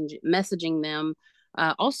messaging them.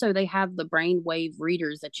 Also, they have the brainwave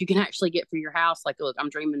readers that you can actually get for your house. Like, look, I'm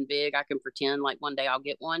dreaming big. I can pretend like one day I'll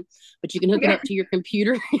get one, but you can hook it Yeah. up to your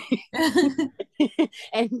computer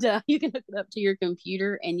and you can hook it up to your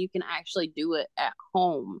computer and you can actually do it at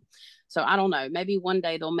home. So I don't know, maybe one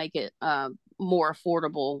day they'll make it more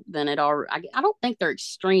affordable than it already. I don't think they're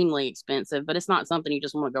extremely expensive, but it's not something you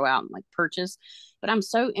just want to go out and like purchase. But I'm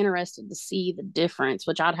so interested to see the difference,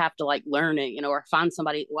 which I'd have to like learn it, or find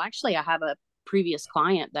somebody. Well, actually, I have a previous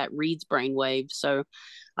client that reads brainwaves, so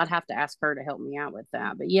I'd have to ask her to help me out with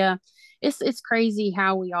that. But yeah, it's crazy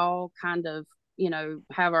how we all kind of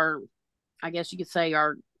have our, I guess you could say,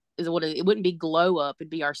 our is what it wouldn't be glow up,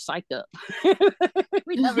 it'd be our psych up.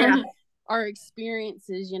 We'd have Yeah. our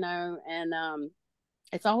experiences, and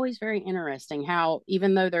it's always very interesting how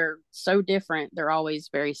even though they're so different, they're always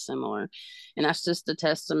very similar. And that's just a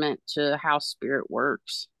testament to how spirit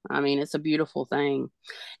works. I mean, it's a beautiful thing.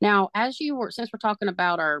 Now, since we're talking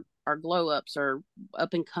about our glow ups or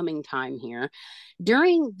up and coming time here,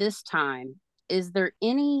 during this time, is there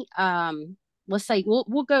any let's say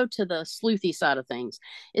we'll go to the sleuthy side of things.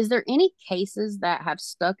 Is there any cases that have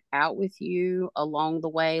stuck out with you along the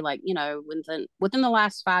way? Like, within the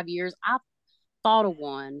last 5 years, I thought of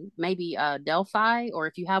one, maybe Delphi, or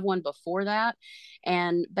if you have one before that.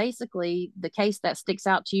 And basically, the case that sticks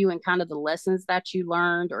out to you and kind of the lessons that you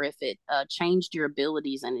learned, or if it changed your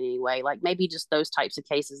abilities in any way, like maybe just those types of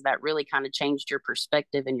cases that really kind of changed your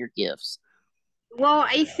perspective and your gifts. Well,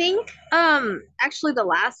 I think actually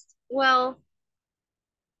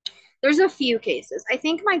there's a few cases. I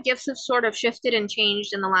think my gifts have sort of shifted and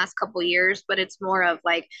changed in the last couple years, but it's more of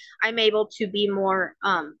like I'm able to be more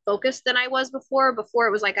focused than I was before. Before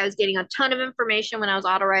it was like I was getting a ton of information when I was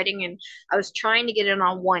auto writing, and I was trying to get it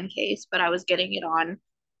on one case, but I was getting it on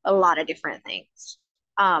a lot of different things.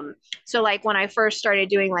 So like when I first started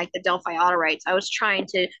doing like the Delphi auto writes, I was trying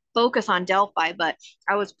to focus on Delphi, but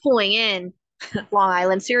I was pulling in Long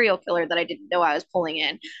Island serial killer that I didn't know I was pulling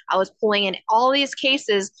in. I was pulling in all these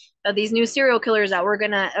cases of these new serial killers that were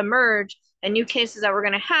going to emerge and new cases that were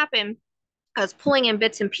going to happen. I was pulling in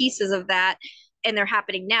bits and pieces of that, and they're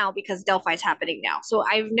happening now because Delphi's happening now. So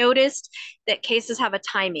I've noticed that cases have a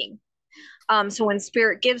timing. So when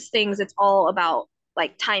spirit gives things, it's all about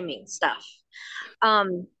like timing stuff.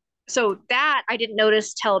 Um, so that I didn't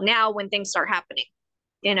notice till now when things start happening,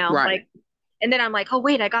 Right. like, and then I'm like, oh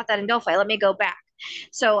wait, I got that in Delphi. Let me go back.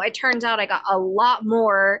 So it turns out I got a lot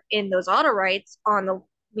more in those auto rights on the,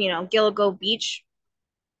 Gilligo Beach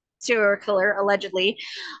serial killer allegedly,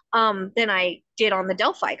 than I did on the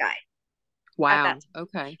Delphi guy at that Wow. time.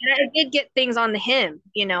 Okay. And I did get things on the him,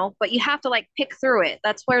 but you have to like pick through it.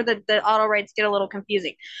 That's where the auto rights get a little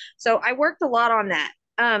confusing. So I worked a lot on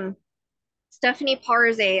that. Stephanie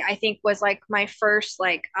Parze, I think, was like my first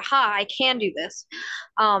like, aha, I can do this.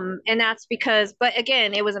 And that's because, but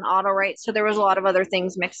again, it was an auto write, so there was a lot of other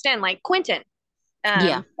things mixed in, like Quentin.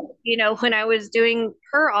 Yeah. Um, when I was doing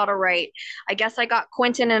her auto write, I guess I got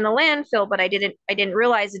Quentin in a landfill, but I didn't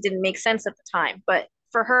realize it didn't make sense at the time. But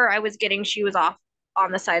for her, she was off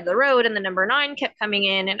on the side of the road, and the number 9 kept coming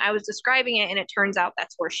in, and I was describing it, and it turns out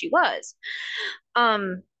that's where she was.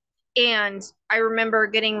 Um, and I remember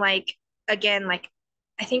getting like, again, like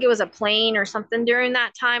I think it was a plane or something during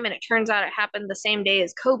that time, and it turns out it happened the same day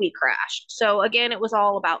as Kobe crashed. So again, it was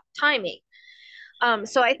all about timing.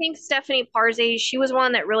 So I think Stephanie Parze, she was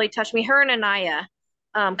one that really touched me. Her and Anaya,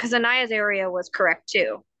 because Anaya's area was correct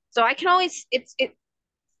too. So I can always it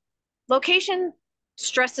location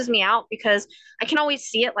stresses me out because I can always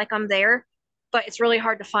see it like I'm there, but it's really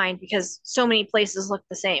hard to find because so many places look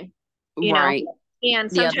the same, you know? Right.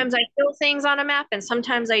 And Yeah. sometimes I feel things on a map and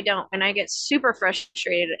sometimes I don't. And I get super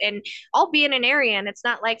frustrated. And I'll be in an area and it's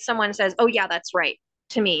not like someone says, oh, yeah, that's right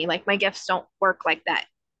to me. Like my gifts don't work like that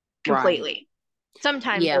Right. completely.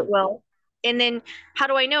 Sometimes Yeah. it will. And then how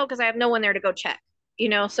do I know? Because I have no one there to go check, you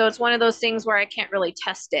know? So it's one of those things where I can't really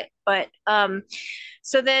test it. But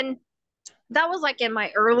so then that was like in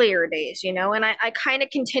my earlier days, you know, and I kind of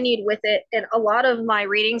continued with it. And a lot of my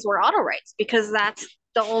readings were auto writes because that's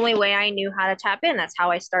the only way I knew how to tap in. That's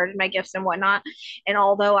how I started my gifts and whatnot. And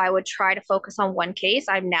although I would try to focus on one case,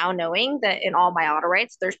 I'm now knowing that in all my auto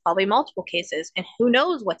writes, there's probably multiple cases and who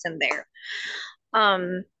knows what's in there.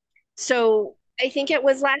 Um, so I think it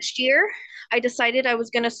was last year, I decided I was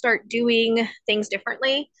going to start doing things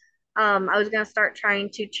differently. I was going to start trying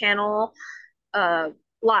to channel uh,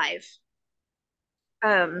 live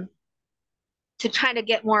um, to try to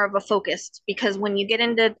get more of a focus because when you get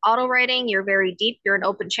into auto writing, you're very deep, you're an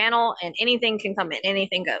open channel, and anything can come in,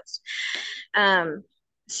 anything goes. Um,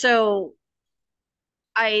 so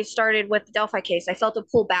I started with the Delphi case. I felt a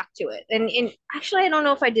pull back to it. And actually, I don't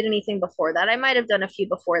know if I did anything before that. I might have done a few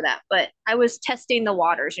before that, but I was testing the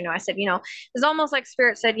waters. You know, I said, you know, it's almost like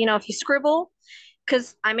Spirit said, you know, if you scribble,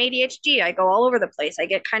 because I'm ADHD, I go all over the place. I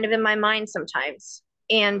get kind of in my mind sometimes.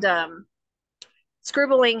 And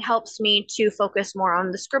scribbling helps me to focus more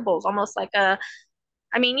on the scribbles, almost like a,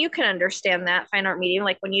 I mean, you can understand that fine art medium,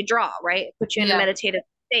 like when you draw, right? It puts you in a Yeah. meditative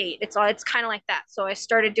state. It's kind of like that. So I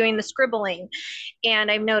started doing the scribbling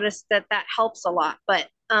and I've noticed that that helps a lot. But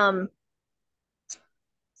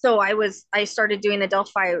so I started doing the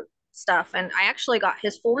Delphi stuff and I actually got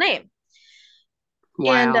his full name.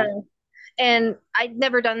 And Wow. and I'd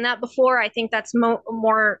never done that before. I think that's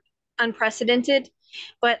more unprecedented.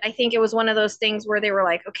 But I think it was one of those things where they were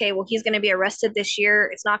like, okay, well, he's going to be arrested this year.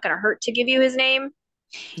 It's not going to hurt to give you his name.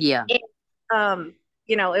 Yeah. And,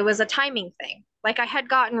 you know, it was a timing thing. Like I had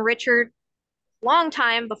gotten Richard long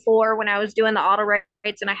time before when I was doing the auto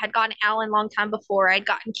rights, and I had gotten Alan long time before. I'd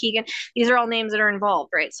gotten Keegan. These are all names that are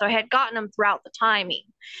involved, right? So I had gotten them throughout the timing.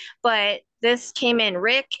 But this came in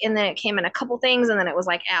Rick, and then it came in a couple things, and then it was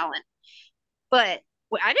like Alan. But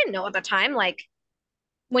I didn't know at the time, like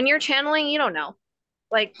when you're channeling, you don't know.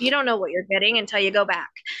 Like you don't know what you're getting until you go back.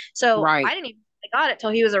 So I Right. didn't even I got it till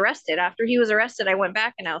he was arrested. After he was arrested, I went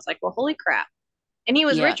back and I was like, well, holy crap. And he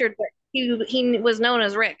was Yeah. Richard, but he was known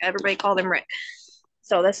as Rick. Everybody called him Rick.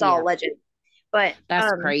 So that's all Yeah. legend. But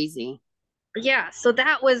That's crazy. yeah, so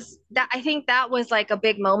that was that I think that was like a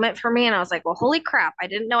big moment for me and I was like, well, holy crap, I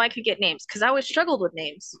didn't know I could get names because I always struggled with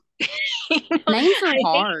names. You know, Names are I think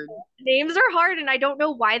hard. names are hard and I don't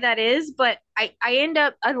know why that is, but I end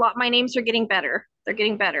up a lot my names are getting better. They're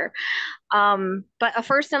getting better. But a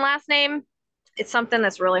first and last name, it's something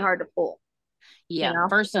that's really hard to pull, you Yeah, know?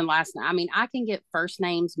 first and last name. I mean, I can get first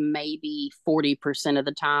names maybe 40% of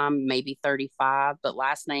the time, maybe 35, but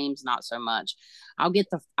last names not so much. I'll get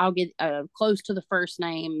close to the first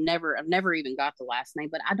name. I've never even got the last name,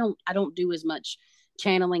 but I don't do as much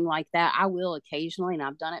channeling like that. I will occasionally, and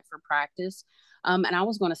I've done it for practice. And I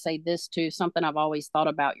was going to say this too, something I've always thought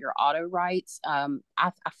about your auto rights. I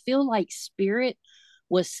feel like spirit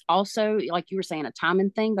was also, like you were saying, a timing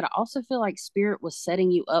thing, but I also feel like spirit was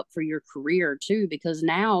setting you up for your career too, because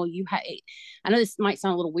now you have, I know this might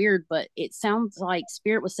sound a little weird, but it sounds like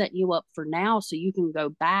spirit was setting you up for now so you can go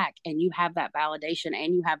back and you have that validation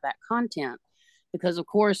and you have that content. Because of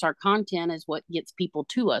course our content is what gets people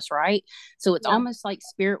to us, right? So it's Yeah. almost like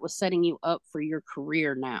spirit was setting you up for your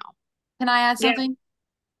career now. Can I add Yeah. something?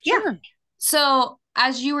 Yeah. Sure. So,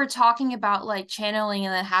 as you were talking about like channeling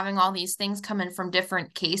and then having all these things coming from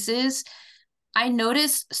different cases, I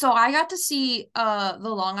noticed, so I got to see the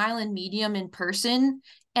Long Island medium in person,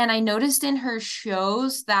 and I noticed in her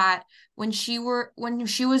shows that when she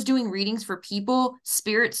was doing readings for people,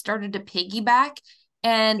 spirit started to piggyback,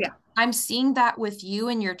 and Yeah. I'm seeing that with you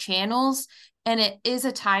and your channels, and it is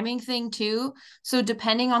a timing thing too. So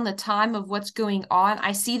depending on the time of what's going on,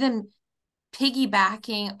 I see them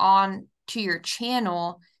piggybacking on to your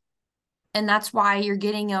channel, and that's why you're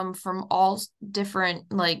getting them from all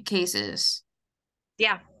different like cases.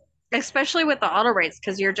 Yeah. Especially with the auto rates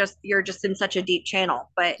because you're just in such a deep channel.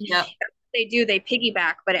 But Yep. they do, they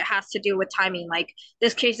piggyback, but it has to do with timing. Like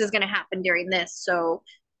this case is going to happen during this. So,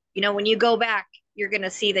 you know, when you go back, you're going to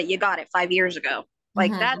see that you got it 5 years ago.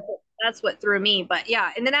 Like Hmm. that's what threw me. But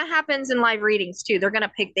yeah, and then that happens in live readings too. They're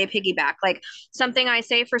gonna they piggyback. Like something I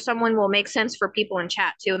say for someone will make sense for people in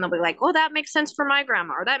chat too, and they'll be like, "Oh, that makes sense for my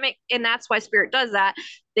grandma," or and that's why spirit does that.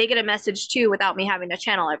 They get a message too without me having to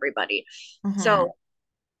channel everybody. Hmm. So,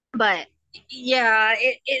 but yeah,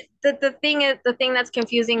 the thing that's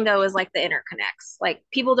confusing though is like the interconnects. Like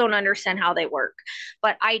people don't understand how they work,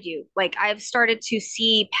 but I do. Like I've started to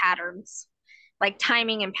see patterns, like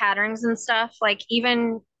timing and patterns and stuff. Like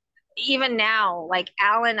even now, like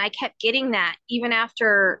Alan, I kept getting that even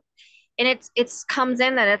after, and it's comes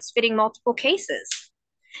in that it's fitting multiple cases.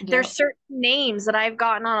 There's Yep. certain names that I've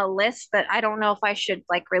gotten on a list that I don't know if I should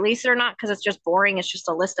like release it or not because it's just boring. It's just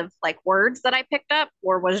a list of like words that I picked up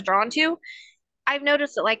or was drawn to. I've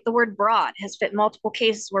noticed that like the word broad has fit multiple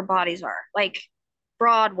cases where bodies are, like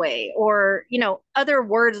Broadway or other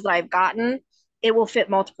words that I've gotten, it will fit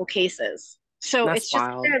multiple cases. So That's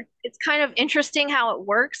wild. it's kind of interesting how it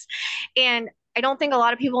works. And I don't think a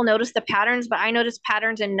lot of people notice the patterns, but I notice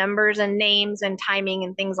patterns in numbers and names and timing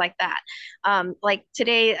and things like that. Like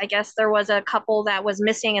today, I guess there was a couple that was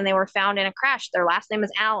missing and they were found in a crash. Their last name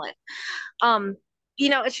is Allen. Um,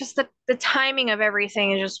 it's just the timing of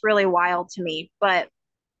everything is just really wild to me. But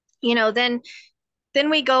then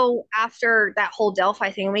we go after that whole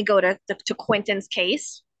Delphi thing and we go to Quentin's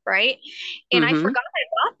case, right? And I Mm-hmm. forgot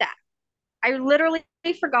I got that. I literally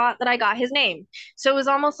forgot that I got his name. So it was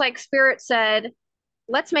almost like Spirit said,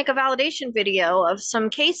 let's make a validation video of some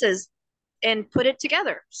cases and put it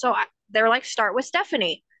together. So they're like, start with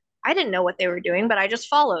Stephanie. I didn't know what they were doing, but I just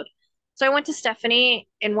followed. So I went to Stephanie,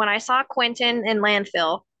 and when I saw Quentin in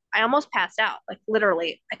landfill, I almost passed out. Like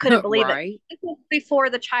literally, I couldn't believe it. Right. Before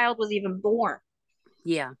the child was even born,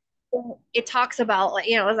 Yeah. it talks about like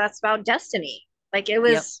that's about destiny. Like it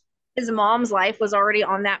Yep. was his mom's life was already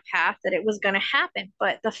on that path that it was going to happen.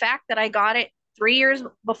 But the fact that I got it 3 years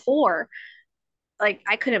before, like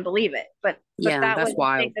I couldn't believe it. But Yeah, that was that's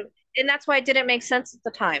wild. and that's why it didn't make sense at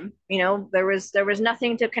the time. There was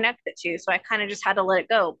nothing to connect it to, so I kind of just had to let it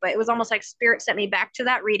go. But it was almost like spirit sent me back to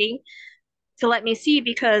that reading to let me see,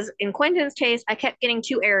 because in Quentin's case, I kept getting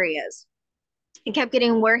two areas. I kept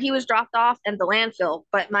getting where he was dropped off and the landfill,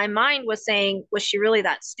 but my mind was saying, was she really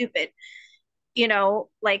that stupid?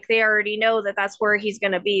 Like they already know that that's where he's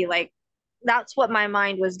going to be. Like that's what my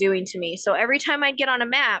mind was doing to me. So every time I'd get on a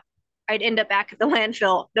map, I'd end up back at the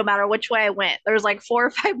landfill no matter which way I went. There was like 4 or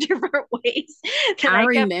 5 different ways that I I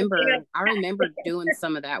kept picking remember up. I remember doing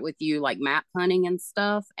some of that with you, like map hunting and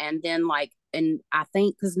stuff. And then like, and I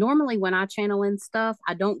think because normally when I channel in stuff,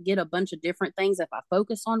 I don't get a bunch of different things if I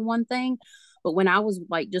focus on one thing. But when I was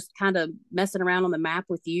like just kind of messing around on the map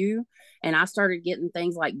with you, and I started getting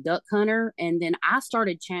things like duck hunter, and then I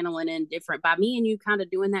started channeling in different by me and you kind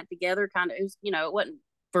of doing that together. Kind of, it was, it wasn't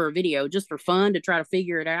for a video, just for fun to try to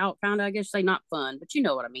figure it out. Kind of, I guess say not fun, but you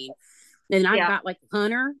know what I mean. And I Yeah. got like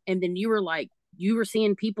hunter, and then you were like you were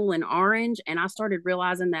seeing people in orange, and I started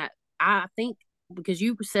realizing that I think because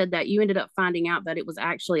you said that you ended up finding out that it was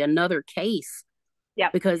actually another case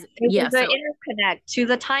Yep. because It yeah, was an so interconnect to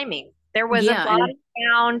the timing. There was a yeah, and body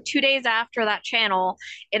found 2 days after that channel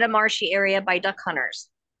in a marshy area by duck hunters.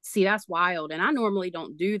 see that's wild, and I normally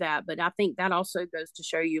don't do that, but I think that also goes to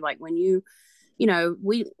show you like when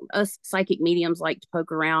we us psychic mediums like to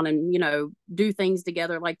poke around and do things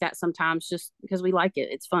together like that sometimes just because we like it,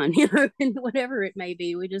 it's fun, and whatever it may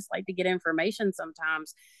be, we just like to get information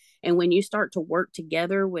sometimes. And when you start to work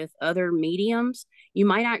together with other mediums, you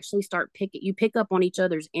might actually you pick up on each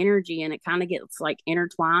other's energy, and it kind of gets like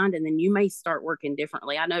intertwined, and then you may start working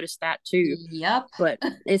differently. I noticed that too. Yep. But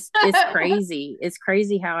it's crazy. It's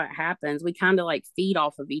crazy how it happens. We kind of like feed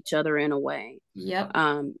off of each other in a way. Yep.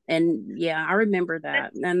 And yeah, I remember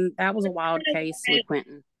that. And that was a That's wild kind of case with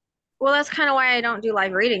Quentin. well, that's kind of why I don't do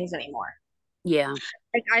live readings anymore. Yeah.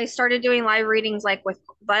 Like I started doing live readings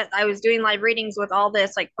but I was doing live readings with all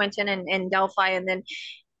this like Quentin and Delphi, and then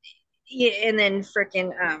yeah, and then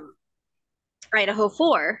freaking Idaho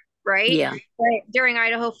 4, right? Yeah. But during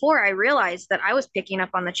Idaho 4, I realized that I was picking up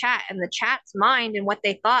on the chat, and the chat's mind and what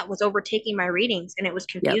they thought was overtaking my readings, and it was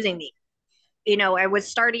Yep. confusing me. I was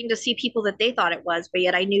starting to see people that they thought it was, but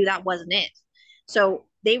yet I knew that wasn't it. So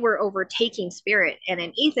they were overtaking spirit. And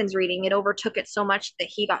in Ethan's reading, it overtook it so much that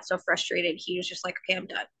he got so frustrated. He was just like, okay, I'm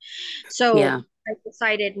done. So Yeah. I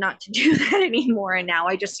decided not to do that anymore. And now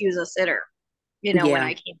I just use a sitter, when Yeah.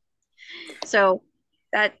 I can. So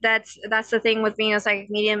that's the thing with being a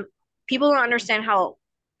psychic medium. People don't understand how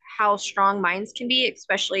strong minds can be,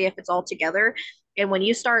 especially if it's all together. And when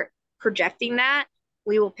you start projecting that,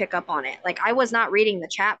 we will pick up on it. Like I was not reading the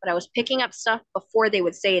chat, but I was picking up stuff before they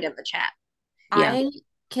would say it in the chat. Yeah. I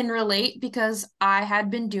can relate because I had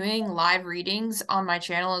been doing live readings on my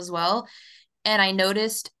channel as well. And I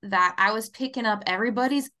noticed that I was picking up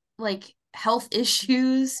everybody's like health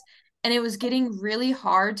issues and it was getting really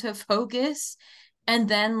hard to focus. And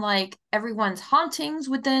then like everyone's hauntings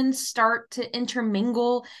would then start to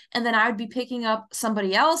intermingle and then I would be picking up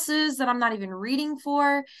somebody else's that I'm not even reading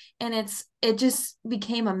for and it just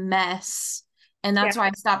became a mess. And Yeah. that's why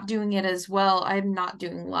I stopped doing it as well. I'm not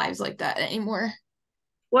doing lives like that anymore.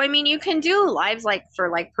 Well, I mean, you can do lives like for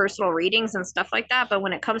like personal readings and stuff like that, but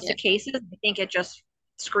when it comes Yeah. to cases, I think it just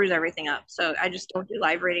screws everything up. So I just don't do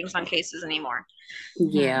live readings on cases anymore. Hmm.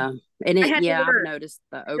 Yeah. And I it, had to yeah, I've learn. noticed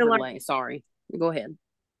the To learn. overlay. Sorry. Go ahead.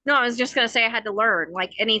 No, I was just gonna say I had to learn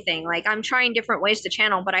like anything. Like I'm trying different ways to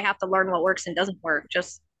channel, but I have to learn what works and doesn't work.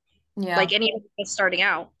 Just Yeah. like anyone just starting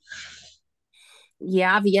out.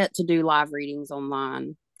 Yeah, I've yet to do live readings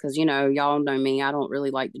online because, y'all know me. I don't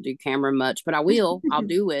really like to do camera much, but I will. I'll You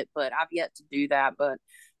do it, but I've yet to do that. But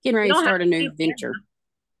getting ready to don't have start a to new do venture. camera.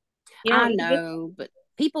 You know, I you just know, but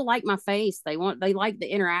people like my face. They like the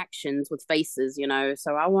interactions with faces,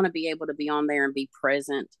 so I want to be able to be on there and be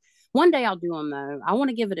present. One day I'll do them though. I want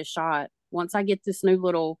to give it a shot. Once I get this new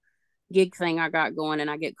little gig thing I got going and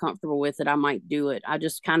I get comfortable with it, I might do it. I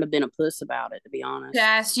just kind of been a puss about it, to be honest.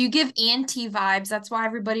 Yes, you give auntie vibes. That's why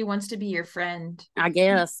everybody wants to be your friend. I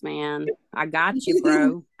guess, man. I got you,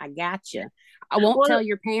 bro. I got you. I won't well, tell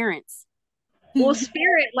your parents. well,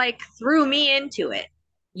 Spirit like threw me into it.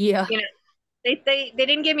 Yeah, You know, they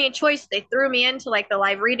didn't give me a choice. They threw me into like the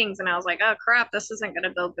live readings, and I was like, oh crap, this isn't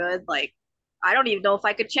gonna go good. Like, I don't even know if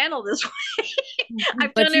I could channel this way.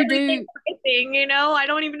 I've but done you everything do. right thing, I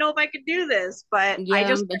don't even know if I could do this, but I Yeah,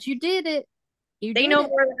 just but you did it. You they did know it.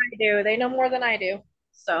 more than I do. They know more than I do.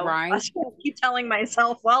 So Right. that's what I keep telling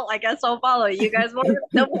myself. Well, I guess I'll follow you guys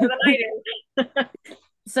know more than I do.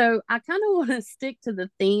 So I kind of want to stick to the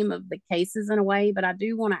theme of the cases in a way, but I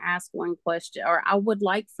do want to ask one question, or I would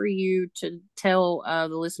like for you to tell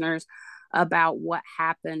the listeners about what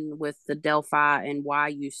happened with the Delphi and why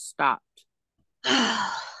you stopped.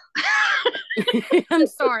 I'm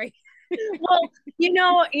sorry. Well,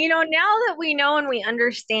 now that we know and we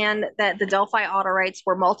understand that the Delphi Autorites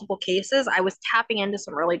were multiple cases, I was tapping into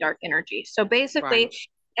some really dark energy. So Right. basically,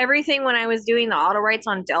 everything when I was doing the Autorites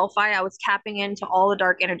on Delphi, I was tapping into all the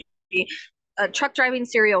dark energy. A truck driving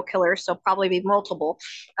serial killer, so probably be multiple.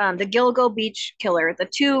 The Gilgo Beach killer,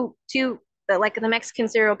 the like the Mexican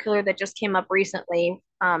serial killer that just came up recently.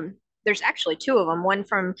 There's actually two of them, one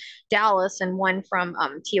from Dallas and one from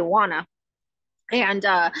Tijuana. And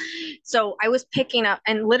so I was picking up,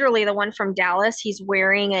 and literally the one from Dallas, he's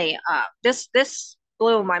wearing this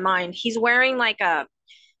blew my mind. He's wearing like a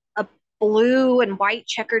blue and white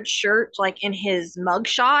checkered shirt, like in his mug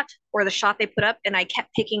shot or the shot they put up, and I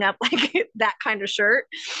kept picking up like that kind of shirt.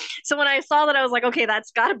 So when I saw that, I was like, okay,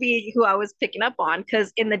 that's got to be who I was picking up on,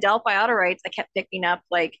 because in the Delphi Autorites, I kept picking up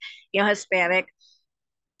like Hispanic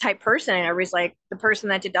type person, and everybody's like, the person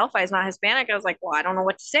that did Delphi is not Hispanic. I was like, well, I don't know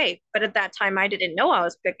what to say, but at that time I didn't know I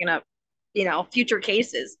was picking up future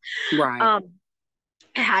cases. Right. um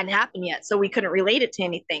it hadn't happened yet, so we couldn't relate it to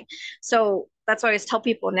anything. So that's why I always tell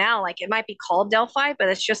people now, like, it might be called Delphi, but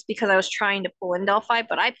it's just because I was trying to pull in Delphi,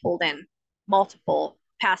 but I pulled in multiple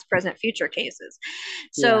past, present, future cases.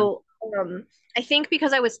 Yeah. So I think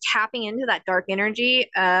because I was tapping into that dark energy,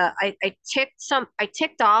 I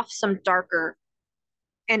ticked off some darker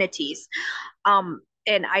entities.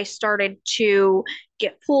 And I started to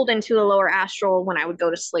get pulled into the lower astral when I would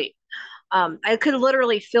go to sleep. I could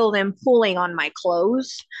literally feel them pulling on my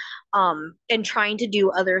clothes, and trying to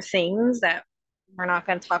do other things that we're not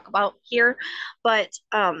going to talk about here. But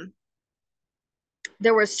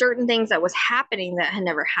there were certain things that was happening that had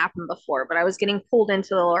never happened before, but I was getting pulled into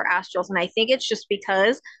the lower astrals. And I think it's just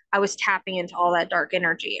because I was tapping into all that dark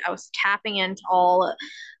energy. I was tapping into all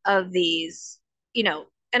of these,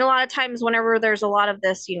 and a lot of times whenever there's a lot of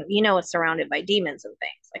this, it's surrounded by demons and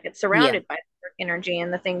things. Like, it's Yeah. surrounded by dark energy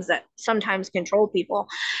and the things that sometimes control people.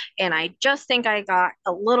 And I just think I got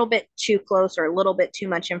a little bit too close or a little bit too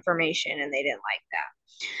much information, and they didn't like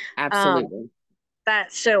that. Absolutely.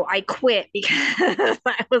 So I quit because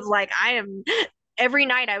I was like, every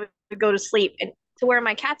night I would go to sleep, and to where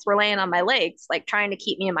my cats were laying on my legs, like trying to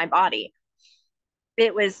keep me in my body.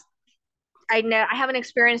 It was, I haven't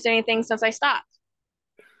experienced anything since I stopped.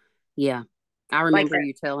 Yeah. I Like remember that.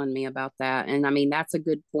 you telling me about that. And I mean, that's a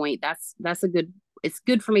good point. That's a good, it's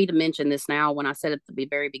good for me to mention this now when I said at the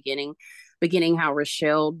very beginning how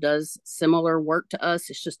Rochelle does similar work to us.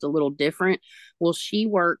 It's just a little different. Well, she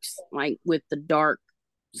works like with the dark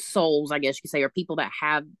souls, I guess you could say, or people that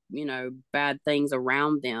have, bad things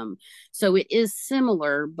around them. So it is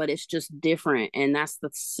similar, but it's just different. And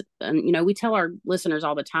and, we tell our listeners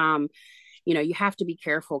all the time, you have to be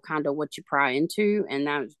careful kind of what you pry into. And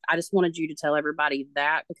I just wanted you to tell everybody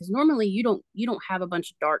that, because normally you don't have a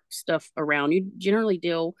bunch of dark stuff around. You generally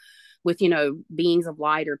deal with, beings of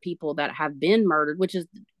light or people that have been murdered, which is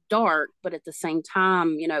dark, but at the same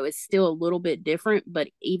time, it's still a little bit different. But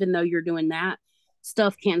even though you're doing that,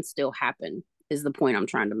 stuff can still happen, is the point I'm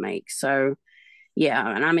trying to make. So yeah,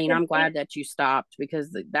 and I mean, I'm glad that you stopped,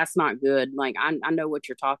 because that's not good. Like, I know what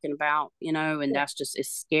you're talking about, and that's just, it's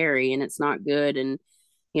scary and it's not good. And,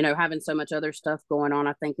 having so much other stuff going on,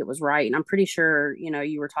 I think it was right. And I'm pretty sure,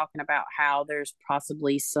 you were talking about how there's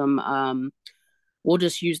possibly some, we'll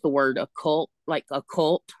just use the word occult, like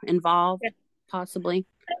occult involved, possibly.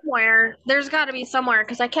 Somewhere there's got to be somewhere,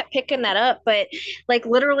 because I kept picking that up, but like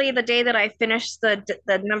literally the day that I finished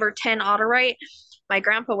the number 10 auto write, my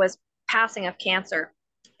grandpa was passing of cancer,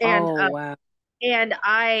 and Oh, wow.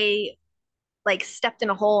 I like stepped in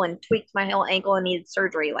a hole and tweaked my whole ankle and needed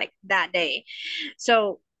surgery like that day.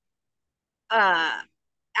 So uh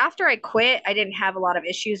after I quit, I didn't have a lot of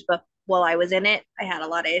issues, but while I was in it, I had a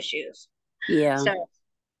lot of issues. Yeah. So,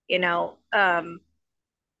 you know,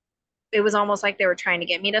 it was almost like they were trying to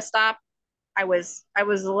get me to stop. I was a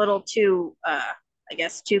little too I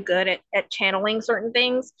guess too good at channeling certain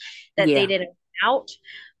things that they Yeah. didn't out.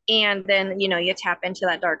 And then, you tap into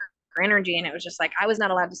that darker energy, and it was just like I was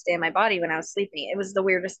not allowed to stay in my body when I was sleeping. It was the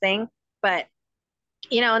weirdest thing. But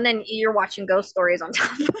and then you're watching ghost stories on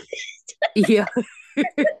top of Yeah. it.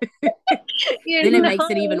 Then it Know, makes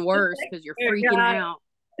it even it's worse like, because you're oh freaking God, out.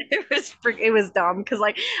 it was dumb, because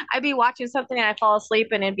like I'd be watching something and I fall asleep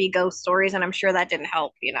and it'd be ghost stories, and I'm sure that didn't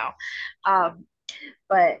help. Um,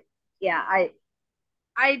 but yeah,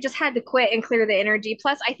 I just had to quit and clear the energy.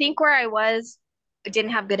 Plus, I think where I was, I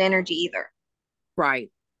didn't have good energy either.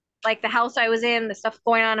 Right. Like the house I was in, the stuff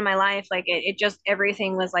going on in my life, like it just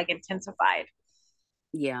everything was like intensified.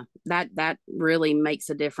 Yeah, that really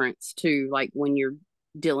makes a difference too, like when you're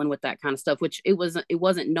dealing with that kind of stuff, which it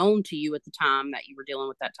wasn't known to you at the time that you were dealing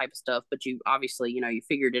with that type of stuff, but you obviously, you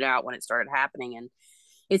figured it out when it started happening. And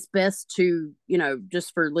it's best to,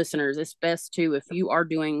 just for listeners, it's best to, if you are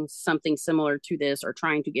doing something similar to this or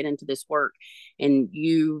trying to get into this work and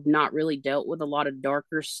you've not really dealt with a lot of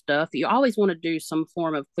darker stuff, you always want to do some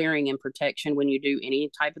form of clearing and protection when you do any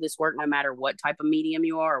type of this work, no matter what type of medium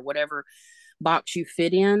you are or whatever box you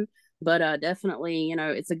fit in. But definitely,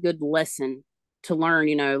 it's a good lesson to learn,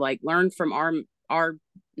 like learn from our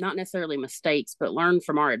not necessarily mistakes, but learn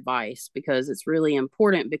from our advice, because it's really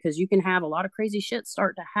important, because you can have a lot of crazy shit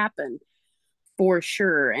start to happen for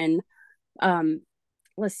sure. And um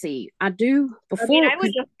let's see, I do I mean, before, I would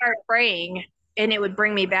because just start praying and it would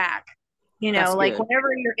bring me back. that's Like good. whenever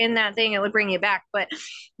you're in that thing, it would bring you back. But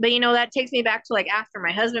that takes me back to like after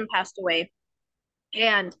my husband passed away,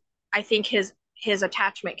 and I think his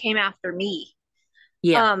attachment came after me.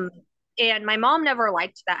 Yeah. Um, and my mom never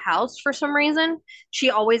liked that house for some reason. She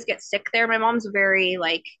always gets sick there. My mom's very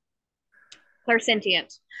like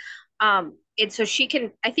clairsentient. And so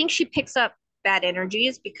I think she picks up bad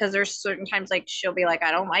energies, because there's certain times like she'll be like,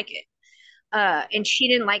 I don't like it. And she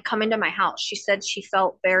didn't like coming to my house. She said she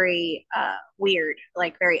felt very weird,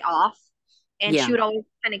 like very off. And she Yeah. would always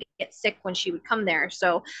kind of get sick when she would come there.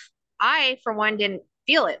 So I, for one, didn't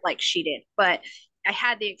feel it like she did, but I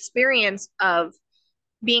had the experience of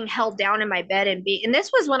being held down in my bed and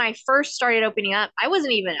this was when I first started opening up. I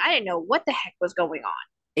didn't know what the heck was going on,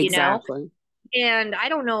 you know? Exactly. And I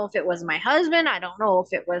don't know if it was my husband. I don't know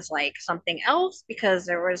if it was like something else, because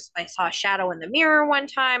I saw a shadow in the mirror one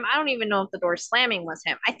time. I don't even know if the door slamming was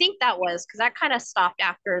him. I think that was, because that kind of stopped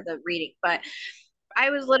after the reading. But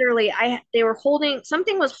I was literally, they were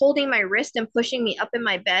something was holding my wrist and pushing me up in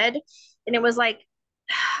my bed. And it was like,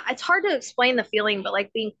 it's hard to explain the feeling, but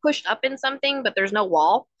like being pushed up in something, but there's no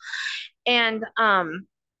wall. And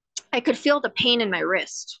I could feel the pain in my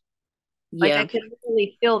wrist. Like I Yeah. could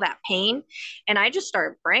really feel that pain, and I just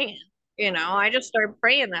started praying. I just started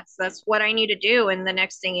praying. That's what I need to do. And the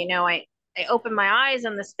next thing you know, I opened my eyes,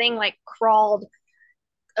 and this thing like crawled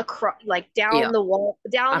across, like Yeah. down the wall, I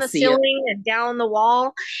down the see it. ceiling, and down the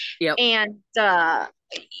wall. Yep. And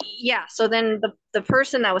yeah, so then the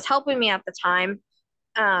person that was helping me at the time,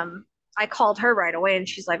 I called her right away, and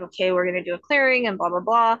she's like, okay, we're gonna do a clearing and blah blah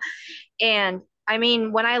blah. And I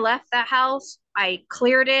mean, when I left that house, I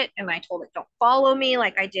cleared it and I told it, don't follow me.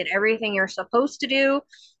 Like I did everything you're supposed to do,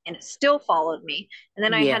 and it still followed me. And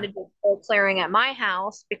then I had Yeah. to do full clearing at my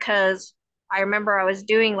house, because I remember I was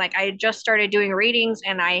doing, like, I had just started doing readings,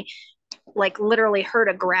 and I like literally heard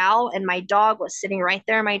a growl, and my dog was sitting right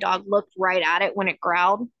there. My dog looked right at it when it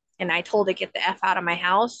growled, and I told it, get the F out of my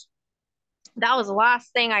house. That was the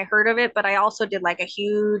last thing I heard of it, but I also did like a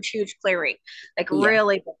huge clearing, like Yeah.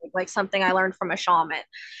 really big, like something I learned from a shaman.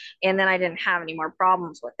 And then I didn't have any more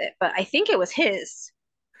problems with it. But I think it was his.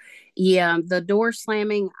 Yeah, the door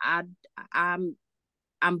slamming, I'm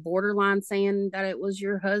I'm borderline saying that it was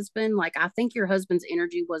your husband. Like, I think your husband's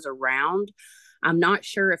energy was around. I'm not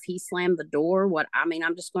sure if he slammed the door. What I mean,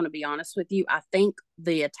 I'm just going to be honest with you. I think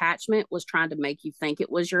the attachment was trying to make you think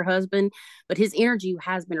it was your husband, but his energy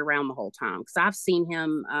has been around the whole time because I've seen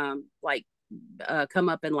him like come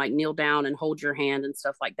up and like kneel down and hold your hand and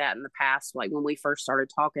stuff like that in the past, like when we first started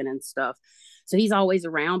talking and stuff. So he's always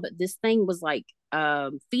around, but this thing was like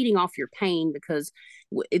feeding off your pain because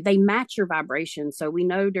they match your vibration. So we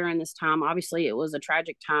know during this time, obviously it was a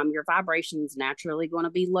tragic time, your vibration's naturally going to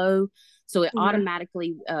be low. So it Mhm.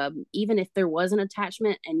 automatically, even if there was an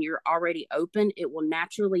attachment and you're already open, it will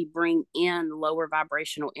naturally bring in lower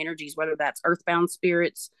vibrational energies, whether that's earthbound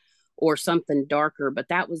spirits or something darker. But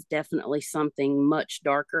that was definitely something much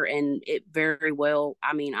darker. And it very well,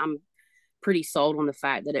 I mean, I'm pretty sold on the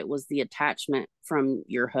fact that it was the attachment from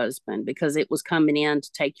your husband because it was coming in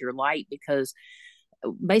to take your light. Because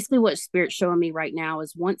basically what spirit's showing me right now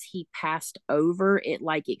is once he passed over, it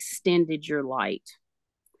like extended your light.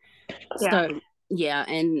 Yeah. So yeah,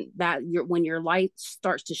 and that when your light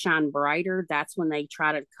starts to shine brighter, that's when they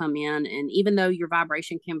try to come in. And even though your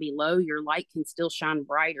vibration can be low, your light can still shine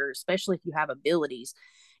brighter, especially if you have abilities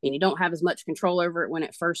and you don't have as much control over it when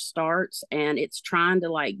it first starts. And it's trying to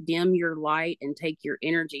like dim your light and take your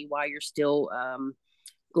energy while you're still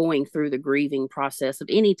going through the grieving process of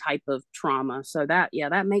any type of trauma. So that, yeah,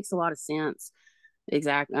 that makes a lot of sense.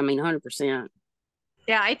 Exactly. I mean, 100%.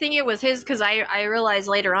 Yeah, I think it was his because I realized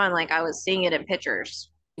later on, like I was seeing it in pictures.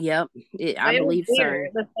 Yep. I But it was believe weird.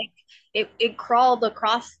 so. It was like it crawled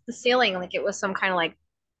across the ceiling like it was some kind of like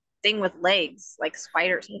thing with legs, like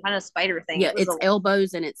spider, some kind of spider thing. Yeah, It was a its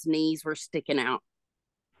elbows and its knees were sticking out.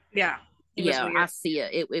 yeah, it was Yeah, I weird. see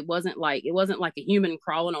it. It wasn't like a human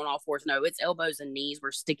crawling on all fours. No, its elbows and knees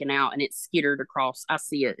were sticking out and it skittered across. I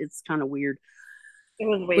see it. It's kind of weird. It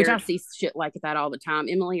was Which I weird. see shit like that all the time.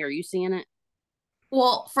 Emily, are you seeing it?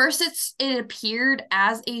 Well, first it appeared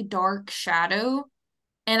as a dark shadow,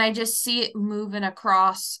 and I just see it moving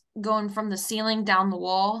across, going from the ceiling down the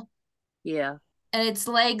wall. Yeah. And its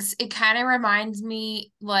legs, it kind of reminds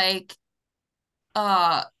me like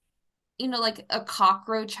uh like a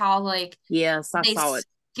cockroach, how like Yes, I they saw it.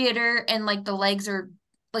 skitter and like the legs are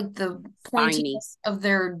like the Spiny. pointiness of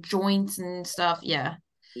their joints and stuff. Yeah.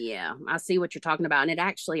 Yeah, I see what you're talking about. And it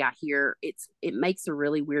actually I hear it makes a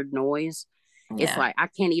really weird noise. It's Yeah. like I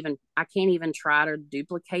can't even try to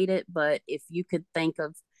duplicate it, but if you could think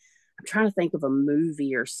of I'm trying to think of a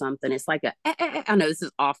movie or something. It's like a I know this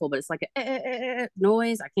is awful, but it's like a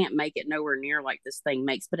noise. I can't make it nowhere near like this thing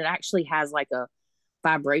makes, but it actually has like a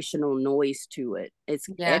vibrational noise to it. It's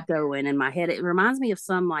Yeah. echoing in my head. It reminds me of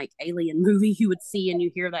some like alien movie you would see and you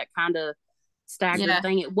hear that kind of staggered Yeah.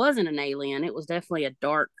 thing. It wasn't an alien. It was definitely a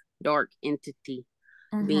dark entity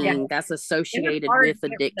Yeah, Mm-hmm. being that's it was associated hard with to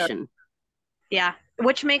get rid of. addiction. Yeah,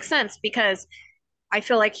 which makes sense because I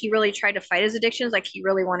feel like he really tried to fight his addictions. Like he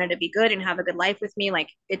really wanted to be good and have a good life with me. Like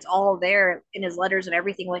it's all there in his letters and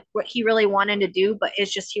everything. Like what he really wanted to do, but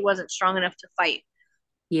it's just he wasn't strong enough to fight.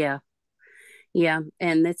 Yeah. Yeah.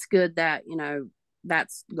 And it's good that,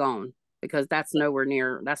 that's gone because that's nowhere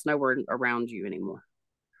around you anymore.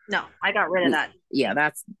 No, I got rid of that. Yeah,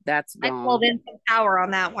 that's I called gone. in some power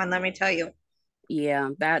on that one. Let me tell you. Yeah,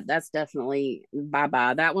 that's definitely bye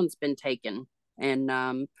bye. That one's been taken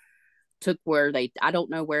and took where they I don't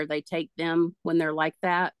know where they take them when they're like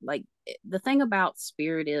that. Like the thing about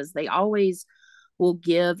spirit is they always will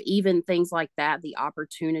give even things like that the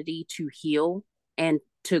opportunity to heal and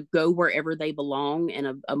to go wherever they belong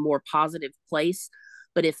in a more positive place.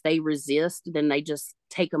 But if they resist, then they just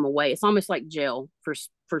take them away. It's almost like jail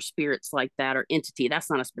for spirits like that or entity. That's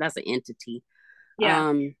an entity.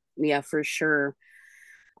 Yeah. Yeah, for sure.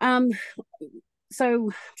 Um, so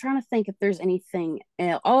I'm trying to think if there's anything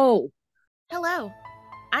else. Oh, Hello,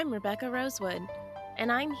 I'm Rebecca Rosewood,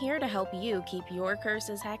 and I'm here to help you keep your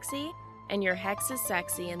curses hexy and your hexes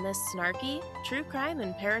sexy in this snarky, true crime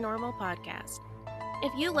and paranormal podcast.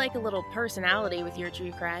 If you like a little personality with your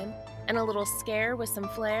true crime and a little scare with some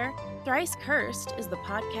flair, Thrice Cursed is the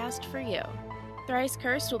podcast for you. Thrice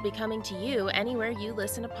Cursed will be coming to you anywhere you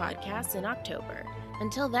listen to podcasts in October.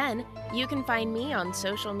 Until then, you can find me on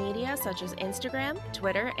social media such as Instagram,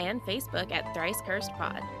 Twitter, and Facebook at Thrice Cursed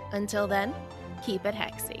Pod. Until then, keep it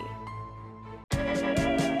hexy.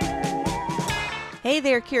 Hey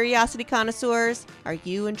there, curiosity connoisseurs! Are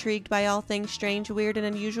you intrigued by all things strange, weird, and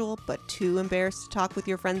unusual, but too embarrassed to talk with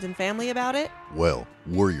your friends and family about it? Well,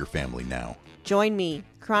 we're your family now. Join me,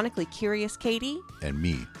 chronically curious Katie, And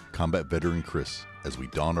me, combat veteran Chris, as we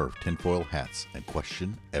don our tinfoil hats and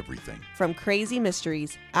question everything. from crazy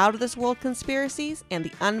mysteries, out of this world conspiracies, and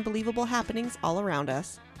the unbelievable happenings all around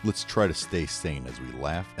us. Let's try to stay sane as we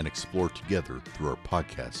laugh and explore together through our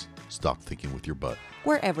podcast, Stop Thinking with Your Butt.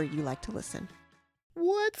 Wherever you like to listen.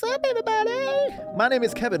 What's up, everybody? My name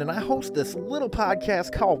is Kevin, and I host this little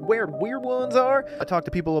podcast called Where Weird Ones Are. I talk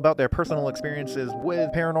to people about their personal experiences with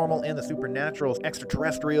paranormal and the supernatural,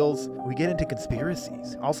 extraterrestrials. We get into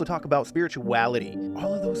conspiracies. Also talk about spirituality.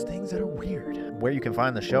 All of those things that are weird. Where you can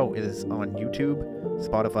find the show is on YouTube,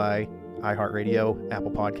 Spotify, iHeartRadio,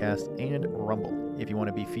 Apple Podcasts, and Rumble. If you want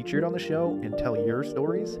to be featured on the show and tell your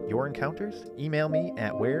stories, your encounters, email me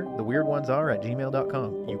at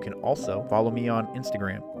wheretheweirdonesare@gmail.com. You can also follow me on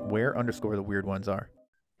Instagram, where_theweirdonesare.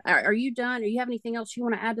 Are you done? Or you have anything else you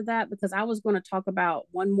want to add to that? Because I was going to talk about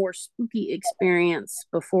one more spooky experience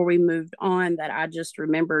before we moved on that I just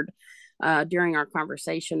remembered during our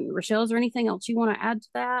conversation. Rochelle, is there anything else you want to add to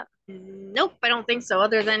that? Nope, I don't think so.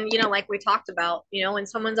 Other than, like we talked about, when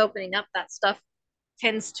someone's opening up, that stuff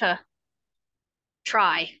tends to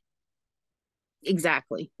try.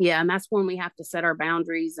 Exactly. Yeah. And that's when we have to set our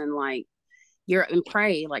boundaries and and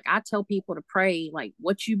pray. Like I tell people to pray, like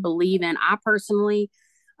what you believe in. I personally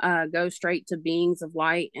go straight to beings of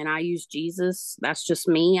light and I use Jesus. That's just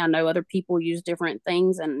me. I know other people use different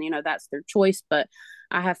things and, that's their choice, but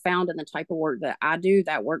I have found in the type of work that I do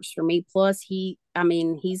that works for me. Plus he's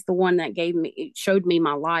the one that showed me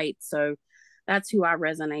my light. So that's who I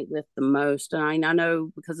resonate with the most. And I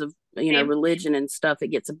know because of, religion and stuff, it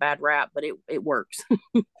gets a bad rap, but it works.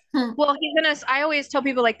 Well, I always tell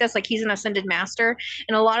people like this, like he's an ascended master,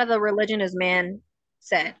 and a lot of the religion is man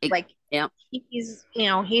said. Yeah. He's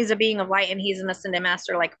a being of light and he's an ascended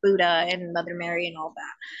master like Buddha and Mother Mary and all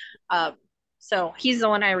that. So he's the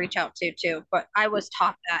one I reach out to too. But I was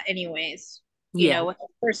taught that anyways. With the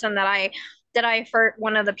person that I for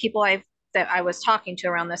one of the people that I was talking to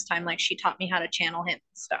around this time, like she taught me how to channel him and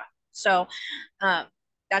stuff. So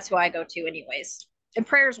that's who I go to anyways. And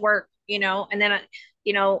prayers work, and then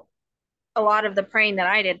a lot of the praying that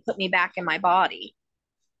I did put me back in my body.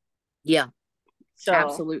 Yeah. So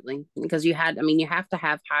absolutely. Because you have to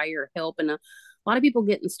have higher help. And a lot of people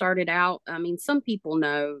getting started out, some people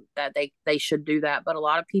know that they should do that, but a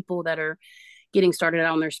lot of people that are getting started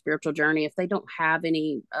out on their spiritual journey, if they don't have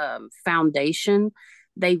any foundation,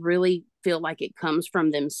 they really feel like it comes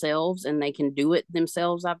from themselves and they can do it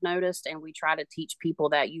themselves, I've noticed. And we try to teach people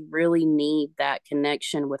that you really need that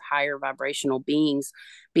connection with higher vibrational beings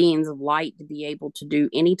of light to be able to do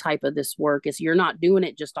any type of this work. Is you're not doing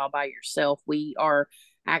it just all by yourself. We are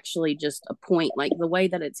actually just a point. Like the way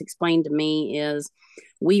that it's explained to me is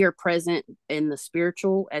we are present in the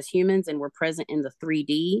spiritual as humans and we're present in the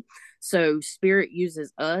 3D. So spirit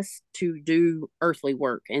uses us to do earthly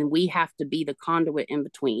work and we have to be the conduit in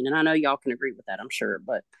between. And I know y'all can agree with that, I'm sure,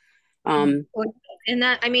 but and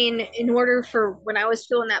that, in order for when I was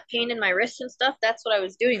feeling that pain in my wrist and stuff, that's what I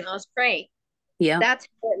was doing. I was praying. Yeah. That's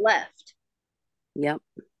how it left. Yep.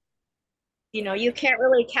 You can't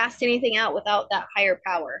really cast anything out without that higher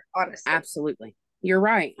power, honestly. Absolutely. You're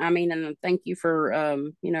right. And thank you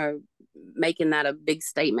for, making that a big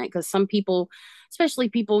statement, because some people, especially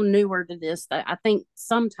people newer to this, I think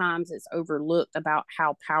sometimes it's overlooked about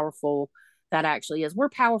how powerful that actually is. We're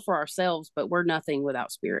powerful ourselves, but we're nothing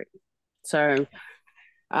without spirit. So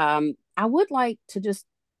I would like to just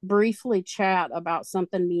briefly chat about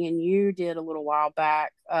something me and you did a little while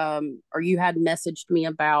back, or you had messaged me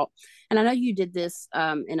about, and I know you did this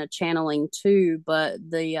in a channeling too, but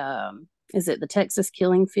is it the Texas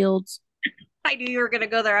killing fields? I knew you were going to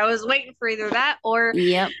go there. I was waiting for either that or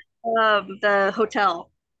the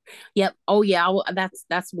hotel. Yep. Oh yeah.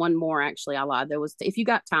 That's one more actually. I lied. There was, if you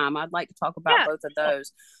got time, I'd like to talk about both of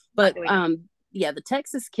those. But the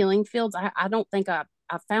Texas killing fields. I don't think I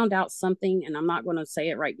found out something, and I'm not going to say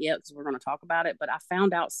it right yet because we're going to talk about it. But I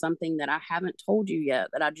found out something that I haven't told you yet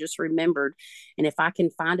that I just remembered, and if I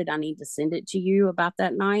can find it, I need to send it to you about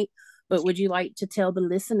that night. But would you like to tell the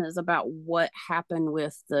listeners about what happened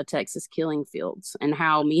with the Texas killing fields and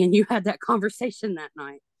how me and you had that conversation that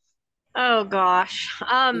night? Oh gosh.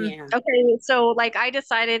 Okay, so I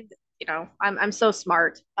decided, I'm so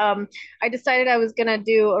smart. I decided I was gonna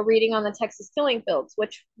do a reading on the Texas killing fields,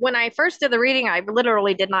 which when I first did the reading, I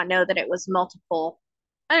literally did not know that it was multiple.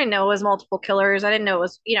 I didn't know it was multiple killers. I didn't know it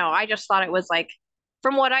was, I just thought it was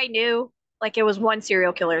from what I knew, it was one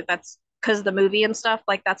serial killer. That's because the movie and stuff,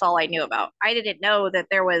 like that's all I knew about. I didn't know that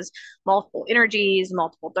there was multiple energies,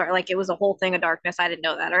 multiple dark, like it was a whole thing of darkness. I didn't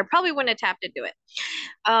know that, or I probably wouldn't have tapped into it.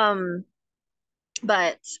 Um,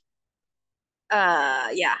 but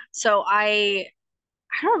yeah. So I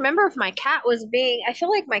don't remember if my cat was being, I feel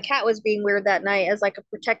like my cat was being weird that night as like a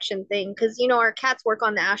protection thing. Cause you know, our cats work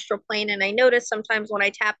on the astral plane. And I notice sometimes when I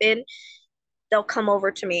tap in, they'll come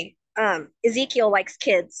over to me. Ezekiel likes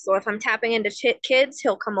kids. So if I'm tapping into kids,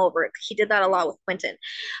 he'll come over. He did that a lot with Quentin.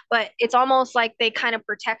 But it's almost like they kind of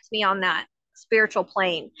protect me on that spiritual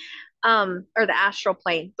plane, or the astral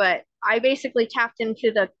plane. But I basically tapped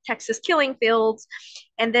into the Texas killing fields.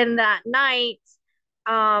 And then that night,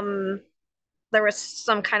 um, there was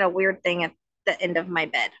some kind of weird thing at the end of my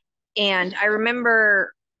bed. And I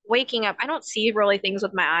remember waking up. I don't see really things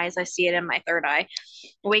with my eyes, I see it in my third eye.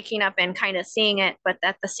 Waking up and kind of seeing it. But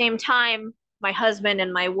at the same time, my husband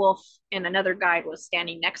and my wolf and another guide was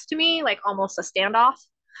standing next to me, like almost a standoff.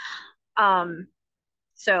 Um,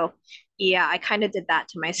 so yeah, I kind of did that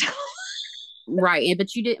to myself. Right.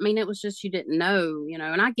 But you didn't, I mean, it was just, you didn't know,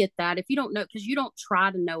 and I get that. If you don't know, because you don't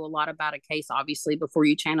try to know a lot about a case, obviously, before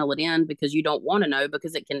you channel it in, because you don't want to know,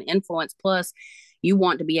 because it can influence. Plus, you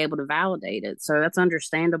want to be able to validate it. So that's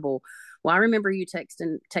understandable. Well, I remember you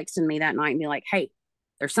texting me that night and be like, hey,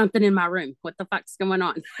 there's something in my room. What the fuck's going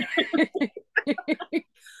on?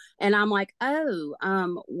 And I'm like,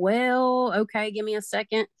 oh, well, okay, give me a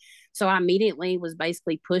second. So I immediately was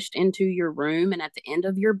basically pushed into your room, and at the end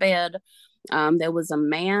of your bed, there was a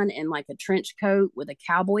man in like a trench coat with a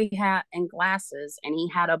cowboy hat and glasses, and he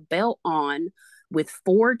had a belt on with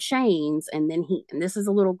 4 chains. And then and this is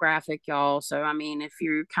a little graphic, y'all. So, I mean, if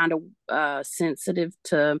you're kind of sensitive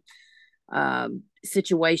to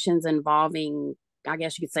situations involving, I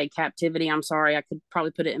guess you could say, captivity, I'm sorry, I could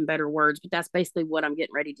probably put it in better words, but that's basically what I'm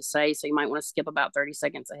getting ready to say. So you might want to skip about 30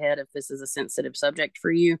 seconds ahead if this is a sensitive subject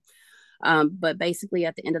for you. But basically,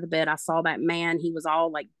 at the end of the bed, I saw that man. He was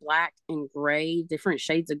all like black and gray, different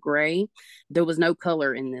shades of gray. There was no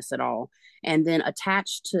color in this at all. And then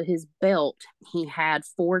attached to his belt, he had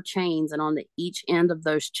 4 chains, and on each end of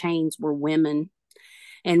those chains were women.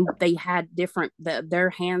 And they had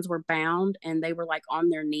their hands were bound, and they were like on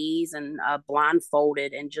their knees and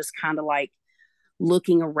blindfolded, and just kind of like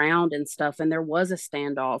looking around and stuff. And there was a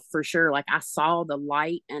standoff for sure. Like I saw the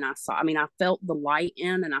light, and I felt the light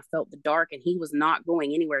in, and I felt the dark, and he was not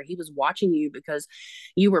going anywhere. He was watching you because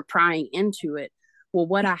you were prying into it. Well,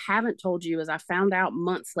 what I haven't told you is I found out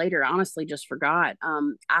months later, I honestly just forgot.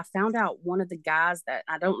 I found out one of the guys, that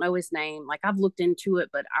I don't know his name. Like I've looked into it,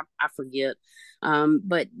 but I forget.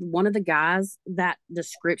 But one of the guys, that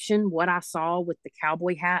description, what I saw with the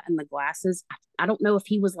cowboy hat and the glasses, I don't know if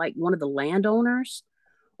he was like one of the landowners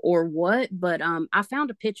or what, but I found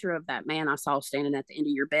a picture of that man I saw standing at the end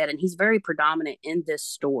of your bed, and he's very predominant in this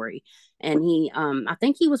story. And I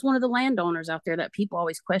think he was one of the landowners out there that people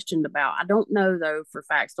always questioned about. I don't know though for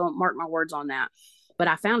facts. Don't mark my words on that. But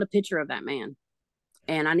I found a picture of that man,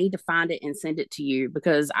 and I need to find it and send it to you,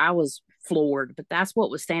 because I was floored. But that's what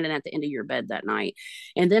was standing at the end of your bed that night.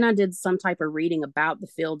 And then I did some type of reading about the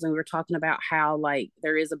fields, and we were talking about how like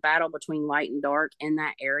there is a battle between light and dark in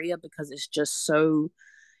that area, because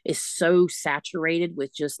it's so saturated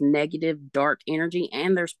with just negative dark energy,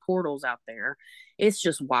 and there's portals out there. It's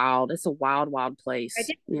just wild. It's a wild I place,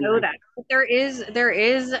 didn't know that. But there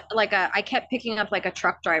is like I kept picking up like a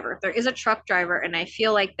truck driver. There is a truck driver, and I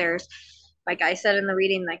feel like there's, like I said in the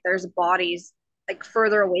reading, like there's bodies like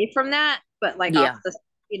further away from that, but like off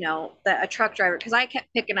Yeah, the, a truck driver, because I kept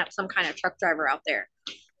picking up some kind of truck driver out there.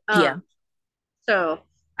 yeah. Um, so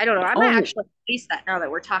I don't know. I might Oh, actually release that now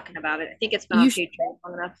that we're talking about it. I think it's been you on sh- Patreon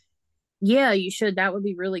long enough. yeah, you should. That would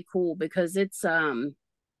be really cool, because it's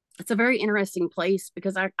a very interesting place,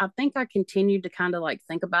 because I think I continued to kind of like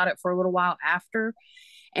think about it for a little while after.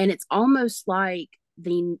 And it's almost like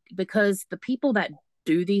because the people that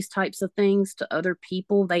do these types of things to other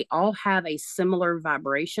people, they all have a similar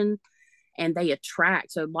vibration, and they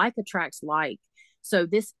attract. So like attracts like. So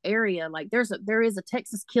this area, like there is a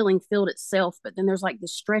Texas killing field itself, but then there's like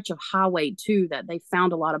this stretch of highway too that they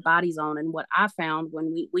found a lot of bodies on. And what I found,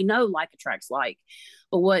 when we know like attracts like,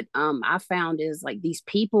 but what I found is like these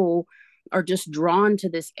people are just drawn to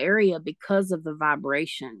this area because of the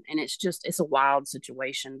vibration. And it's a wild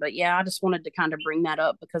situation. But yeah, I just wanted to kind of bring that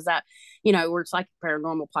up, because that, we're it's like a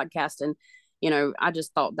paranormal podcast, and I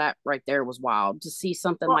just thought that right there was wild to see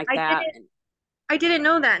something Well, like that. And I didn't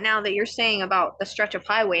know that now that you're saying about the stretch of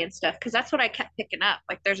highway and stuff, because that's what I kept picking up.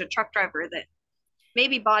 Like there's a truck driver that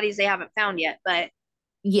maybe bodies they haven't found yet, but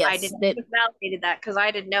I Yes, didn't that. validated that because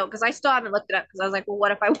I didn't know, because I still haven't looked it up, because I was like, well,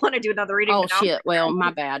 what if I want to do another reading? Oh But now I'm shit. Well, my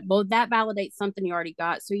like, bad. Well, that validates something you already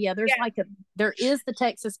got. So yeah, yeah, there is the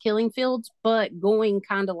Texas killing fields, but going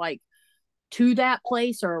kind of like to that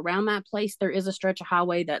place or around that place, there is a stretch of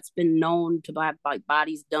highway that's been known to have like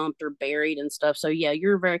bodies dumped or buried and stuff. So yeah,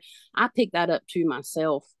 I picked that up to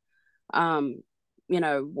myself, um,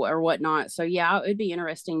 or whatnot. So yeah, it'd be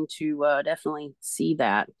interesting to definitely see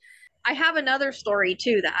that. I have another story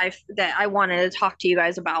too that I wanted to talk to you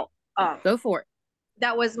guys about. Go for it.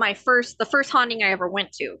 That was the first haunting I ever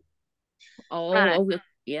went to. Uh, Oh,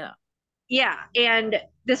 yeah. yeah, and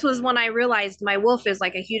this was when I realized my wolf is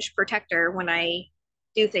like a huge protector when I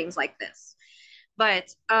do things like this. But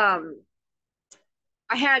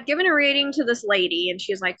I had given a reading to this lady, and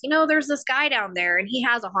she's like, there's this guy down there, and he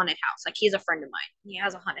has a haunted house. Like, he's a friend of mine. He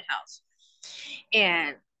has a haunted house.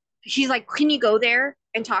 And she's like, can you go there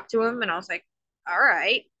and talk to him? And I was like, all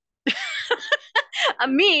right.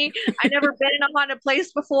 Me, I never been in a haunted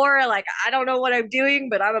place before. Like, I don't know what I'm doing,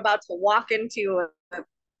 but I'm about to walk into a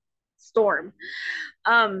storm.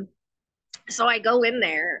 Um, so I go in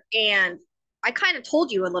there, and I kind of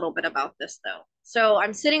told you a little bit about this though. So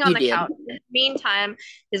I'm sitting on You the did. couch. In the meantime,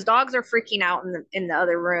 his dogs are freaking out in the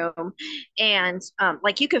other room, and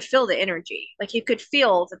like you could feel the energy. Like you could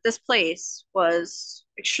feel that this place was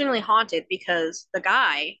extremely haunted because the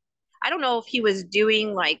guy, I don't know if he was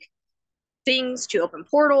doing like things to open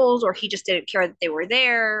portals, or he just didn't care that they were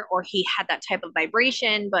there, or he had that type of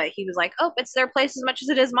vibration, but he was like, oh, it's their place as much as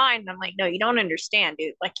it is mine. And I'm like, no, you don't understand,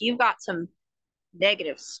 dude. Like, you've got some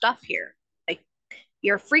negative stuff here. Like,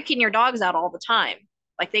 you're freaking your dogs out all the time.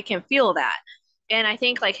 Like, they can feel that. And I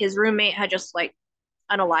think like his roommate had just like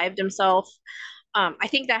unalived himself. I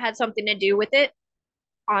think that had something to do with it,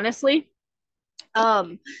 honestly.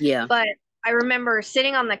 um Yeah. but I remember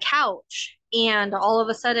sitting on the couch, and all of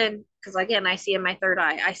a sudden, because again, I see in my third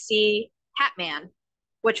eye, I see Hat Man,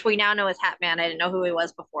 which we now know as Hat Man. I didn't know who he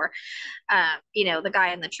was before. The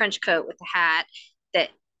guy in the trench coat with the hat that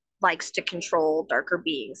likes to control darker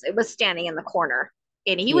beings. It was standing in the corner,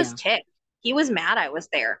 and he was Yeah. ticked. He was mad I was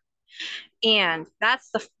there. And that's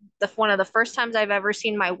the one of the first times I've ever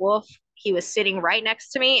seen my wolf. He was sitting right next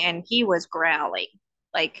to me, and he was growling.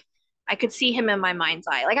 Like, I could see him in my mind's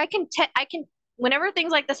eye. Like, I can whenever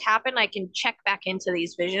things like this happen, I can check back into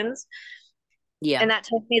these visions, Yeah. and that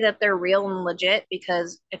tells me that they're real and legit,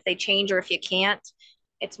 because if they change or if you can't,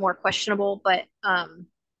 it's more questionable. But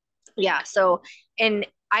yeah, so, and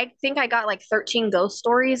I think I got like 13 ghost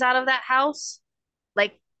stories out of that house,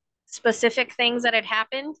 like specific things that had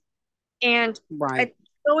happened. And Right. I,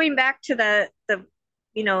 going back to the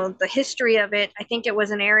history of it, I think it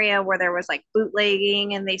was an area where there was like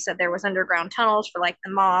bootlegging, and they said there was underground tunnels for like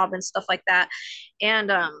the mob and stuff like that.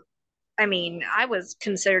 And I mean, I was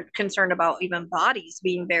considered concerned about even bodies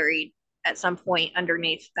being buried at some point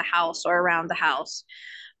underneath the house or around the house.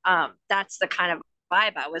 That's the kind of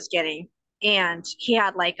vibe I was getting. And he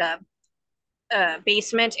had like a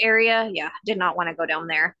basement area. Yeah, did not want to go down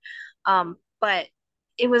there. But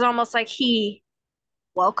it was almost like he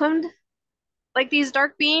welcomed like these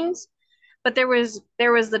dark beings, but there was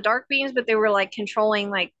the dark beings, but they were like controlling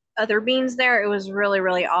like other beings there. It was really,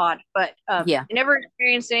 really odd. But Yeah. I never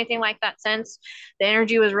experienced anything like that since. The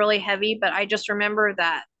energy was really heavy, but I just remember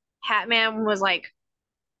that Hat Man was like,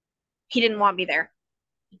 he didn't want me there.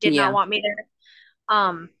 He did not Yeah. want me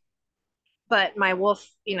there. But my wolf,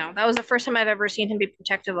 that was the first time I've ever seen him be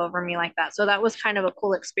protective over me like that. So that was kind of a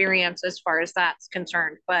cool experience as far as that's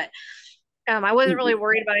concerned. But I wasn't really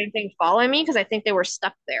worried about anything following me, because I think they were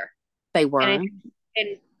stuck there. They And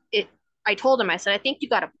were. I told him, I said, I think you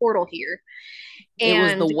got a portal here. It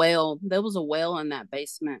was the And well. There was a well in that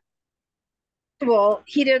basement. well,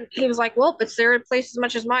 he didn't. He was like, well, it's their place as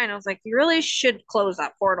much as mine. I was like, you really should close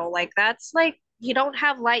that portal. Like, that's like, you don't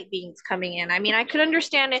have light beings coming in. I mean, I could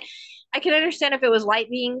understand it. I could understand if it was light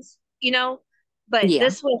beings, but Yeah.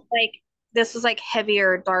 this was like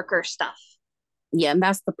heavier, darker stuff. Yeah, and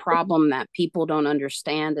that's the problem that people don't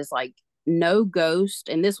understand is like no ghost,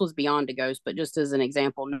 and this was beyond a ghost, but just as an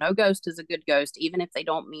example, no ghost is a good ghost, even if they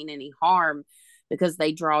don't mean any harm, because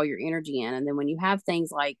they draw your energy in. And then when you have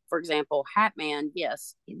things like, for example, Hat Man,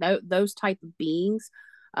 yes, those type of beings,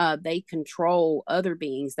 they control other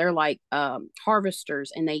beings. They're like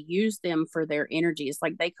harvesters, and they use them for their energy. It's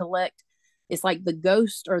like they collect. It's like the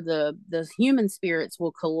ghost or the human spirits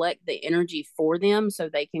will collect the energy for them so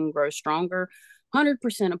they can grow stronger.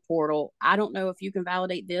 100% a portal. I don't know if you can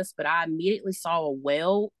validate this, but I immediately saw a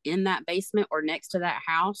well in that basement or next to that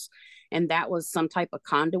house. And that was some type of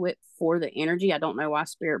conduit for the energy. I don't know why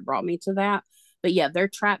spirit brought me to that, But yeah, they're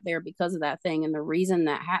trapped there because of that thing. And the reason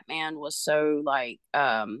that Hat Man was so like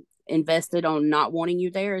invested on not wanting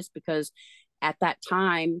you there is because at that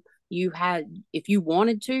time you had, if you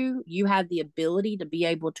wanted to, you had the ability to be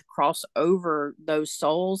able to cross over those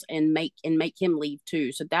souls and make him leave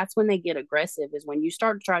too. So that's when they get aggressive, is when you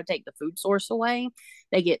start to try to take the food source away,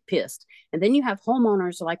 they get pissed. And then you have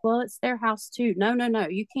homeowners like, well, it's their house too. No, no, no,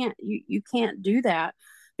 you can't do that,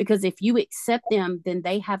 because if you accept them, then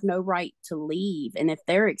they have no right to leave. And if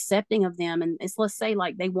they're accepting of them, and it's, let's say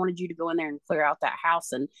like they wanted you to go in there and clear out that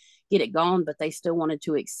house and get it gone, but they still wanted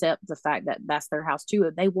to accept the fact that that's their house too,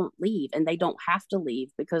 they won't leave, and they don't have to leave,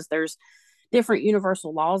 because there's different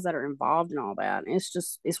universal laws that are involved in all that. And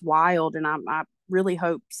it's wild. And I really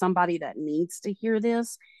hope somebody that needs to hear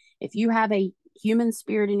this, if you have a human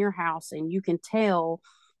spirit in your house and you can tell,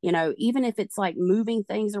 even if it's like moving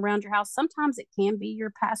things around your house, sometimes it can be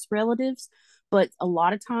your past relatives, but a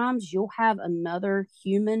lot of times you'll have another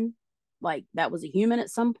human, like that was a human at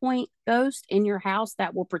some point, ghost in your house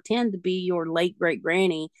that will pretend to be your late great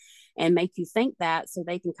granny and make you think that, so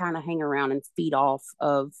they can kind of hang around and feed off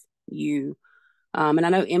of you. And I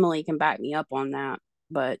know Emily can back me up on that,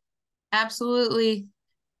 but Absolutely.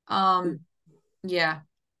 Yeah,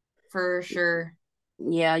 for sure.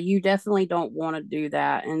 yeah, you definitely don't want to do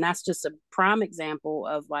that. And that's just a prime example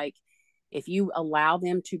of like, if you allow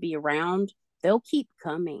them to be around, they'll keep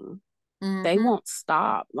coming. They Mm-hmm. won't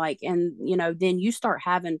stop. Like, and then you start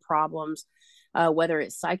having problems, whether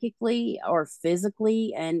it's psychically or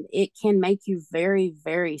physically, and it can make you very,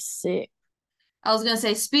 very sick. I was gonna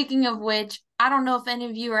say, speaking of which, I don't know if any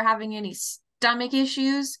of you are having any stomach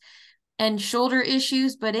issues and shoulder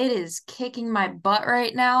issues, but it is kicking my butt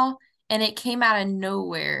right now, and it came out of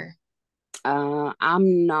nowhere.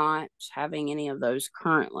 I'm not having any of those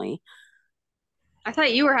currently. I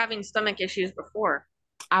thought you were having stomach issues before.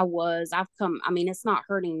 I've come, I mean, it's not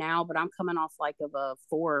hurting now, but I'm coming off like of a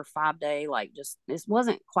 4 or 5 day, like just, this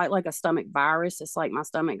wasn't quite like a stomach virus. It's like my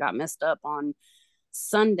stomach got messed up on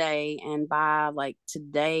Sunday, and by like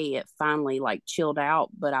today, it finally like chilled out,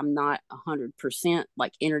 but I'm not 100%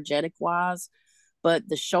 like energetic wise. But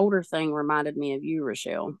the shoulder thing reminded me of you,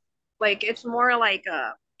 Rochelle. Like it's more like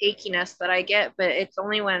a achiness that I get, but it's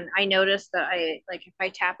only when I notice that I like if I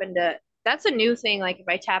tap into that's a new thing. Like if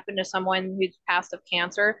I tap into someone who's passed of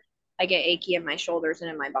cancer, I get achy in my shoulders and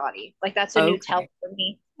in my body. Like that's a new tell Okay. for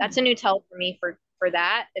me. That's a new tell for me for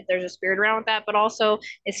that. If there's a spirit around with that, but also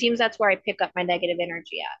it seems that's where I pick up my negative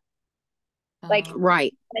energy at. Like Um,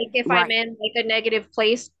 Right. if I'm Right. in like a negative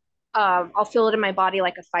place, I'll feel it in my body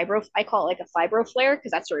like a fibro. I call it like a fibro flare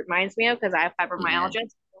because that's what it reminds me of because I have Yeah. fibromyalgia.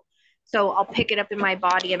 So I'll pick it up in my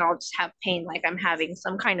body and I'll just have pain like I'm having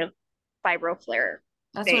some kind of fibro flare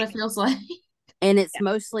that's what thing. it feels like. And it's Yeah.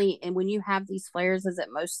 mostly, and when you have these flares, is it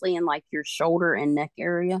mostly in like your shoulder and neck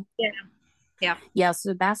area? Yeah. Yeah. Yeah,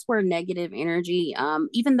 so that's where negative energy,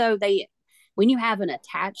 even though when you have an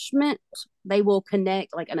attachment, they will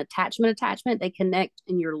connect, like an attachment, they connect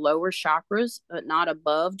in your lower chakras, but not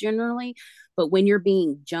above generally. But when you're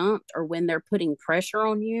being jumped or when they're putting pressure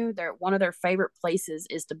on you, one of their favorite places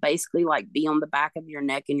is to basically like be on the back of your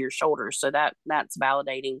neck and your shoulders. So that's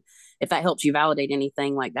validating. If that helps you validate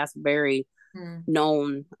anything, like that's very Hmm.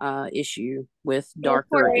 known issue with That's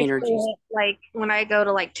where darker I energies. feel it, like when I go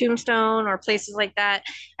to like Tombstone or places like that,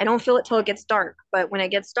 I don't feel it till it gets dark. But when it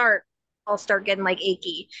gets dark, I'll start getting like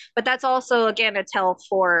achy. But that's also again a tell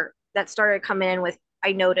for that started coming in with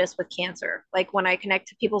I notice with cancer. Like when I connect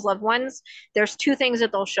to people's loved ones, there's two things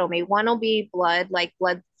that they'll show me. One will be blood, like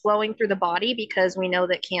blood flowing through the body because we know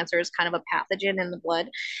that cancer is kind of a pathogen in the blood.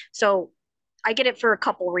 So I get it for a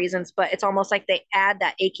couple reasons, but it's almost like they add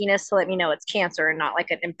that achiness to let me know it's cancer and not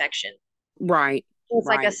like an infection. Right, It's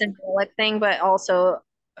like a right. symbolic thing, but also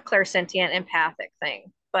a clairsentient empathic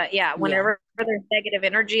thing. But yeah, Yeah. whenever there's negative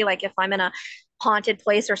energy, like if I'm in a haunted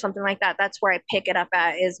place or something like that, that's where I pick it up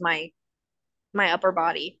at is my upper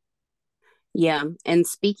body. Yeah. And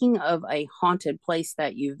speaking of a haunted place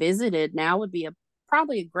that you visited, now would be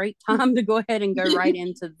probably a great time to go ahead and go right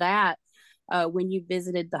into that. When you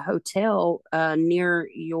visited the hotel near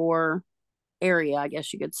your area, I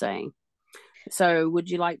guess you could say. So, would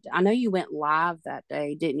you like I know you went live that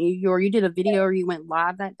day, didn't you? Or you did a video or you went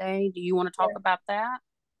live that day. Do you want to talk about that?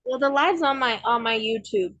 Well, the live's on my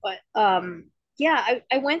YouTube, but yeah,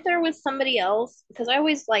 I went there with somebody else because I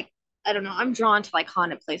always like I don't know, I'm drawn to like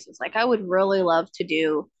haunted places. Like I would really love to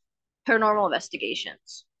do paranormal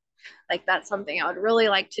investigations. Like that's something I would really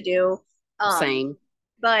like to do. Um, Same.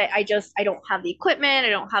 but I don't have the equipment, I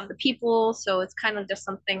don't have the people, so it's kind of just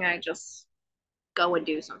something I just go and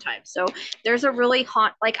do sometimes. So there's a really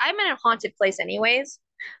haunt like I'm in a haunted place anyways.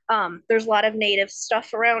 There's a lot of native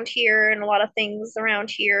stuff around here and a lot of things around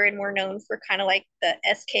here, and we're known for kind of like the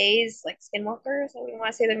SKs, like skinwalkers. I don't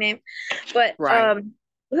want to say their name, but Right.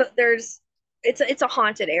 there's it's a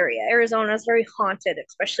haunted area. Arizona is very haunted,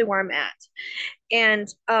 especially where I'm at. And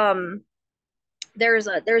there's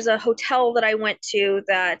a hotel that I went to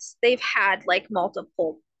that they've had like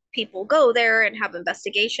multiple people go there and have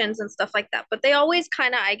investigations and stuff like that, but they always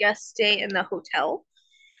kind of, I guess, stay in the hotel.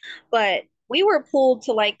 But we were pulled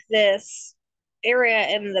to like this area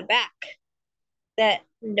in the back that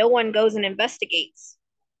no one goes and investigates,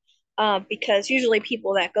 because usually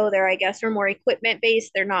people that go there, I guess, are more equipment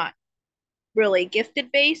based. They're not really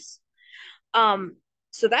gifted based. Um,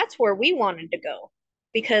 so that's where we wanted to go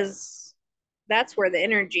because that's where the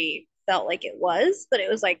energy felt like it was, but it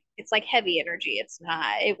was like it's like heavy energy.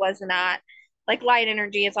 It was not like light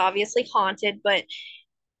energy. It's obviously haunted, but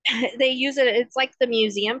they use it. It's like the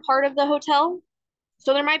museum part of the hotel.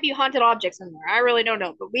 So there might be haunted objects in there. I really don't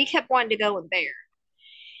know, but we kept wanting to go in there.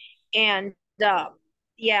 And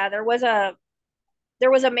yeah, there was a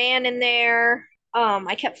man in there.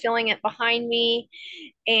 I kept feeling it behind me,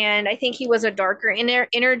 and I think he was a darker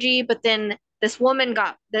energy. But then this woman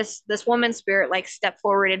spirit like stepped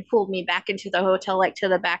forward and pulled me back into the hotel, like to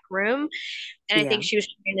the back room. And I Yeah. think she was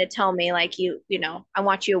trying to tell me like I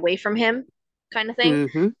want you away from him, kind of thing.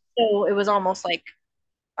 Mm-hmm. So it was almost like,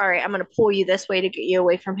 all right, I'm going to pull you this way to get you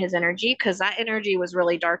away from his energy, because that energy was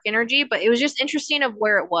really dark energy. But it was just interesting of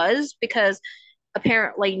where it was, because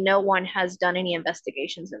apparently no one has done any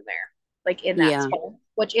investigations in there, like in that Yeah. spot.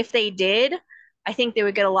 Which if they did, I think they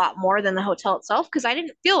would get a lot more than the hotel itself, because I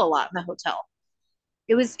didn't feel a lot in the hotel.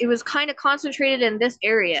 It was kind of concentrated in this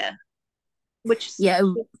area, which Yeah,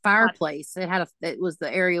 fireplace. It was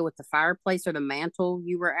the area with the fireplace or the mantle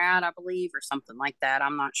you were at, I believe, or something like that.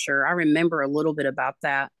 I'm not sure. I remember a little bit about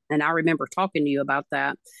that, and I remember talking to you about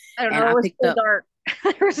that. I don't And know. It I was picked so up. dark.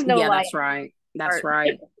 There was no Yeah, light. that's right. That's Dark.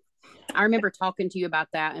 right. I remember talking to you about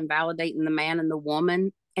that and validating the man and the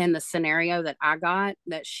woman. And the scenario that I got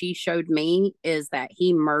that she showed me is that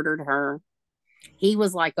he murdered her. He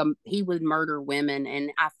was like he would murder women,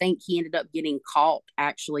 and I think he ended up getting caught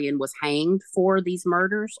actually and was hanged for these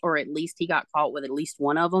murders, or at least he got caught with at least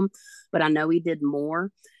one of them. But I know he did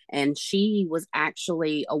more. And she was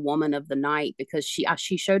actually a woman of the night because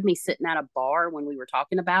she showed me sitting at a bar when we were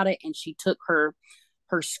talking about it, and she took her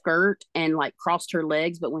skirt and like crossed her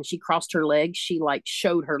legs, but when she crossed her legs she like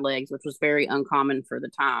showed her legs, which was very uncommon for the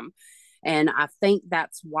time. And I think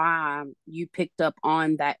that's why you picked up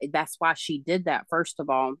on that. That's why she did that, first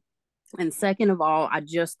of all. And second of all, I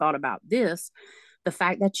just thought about this. The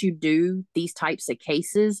fact that you do these types of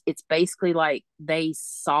cases, it's basically like they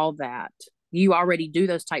saw that. You already do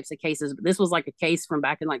those types of cases, but this was like a case from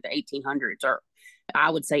back in like the 1800s, or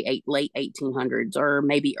I would say late 1800s, or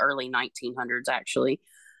maybe early 1900s, actually.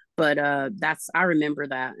 But that's, I remember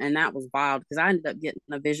that. And that was wild because I ended up getting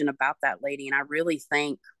a vision about that lady. And I really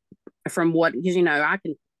think from what, because I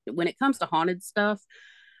can, when it comes to haunted stuff,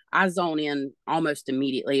 I zone in almost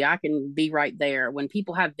immediately. I can be right there. When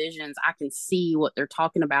people have visions, I can see what they're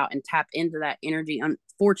talking about and tap into that energy.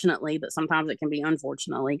 Unfortunately, but sometimes it can be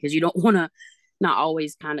unfortunately, because you don't want to, not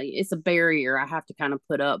always, kind of, it's a barrier I have to kind of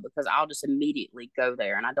put up because I'll just immediately go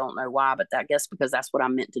there. And I don't know why, but I guess because that's what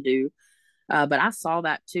I'm meant to do. But I saw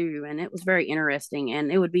that too, and it was very interesting.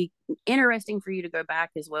 And it would be interesting for you to go back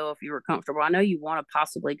as well if you were comfortable. I know you want to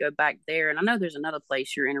possibly go back there, and I know there's another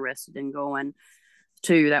place you're interested in going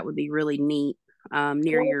too. That would be really neat,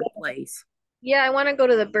 near your place. Yeah, I want to go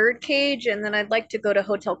to the Birdcage, and then I'd like to go to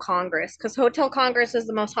Hotel Congress, because Hotel Congress is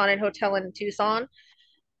the most haunted hotel in Tucson.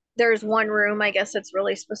 There's one room, I guess, it's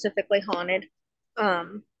really specifically haunted.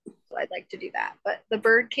 So I'd like to do that. But the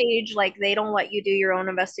Birdcage, like, they don't let you do your own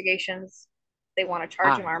investigations. They want to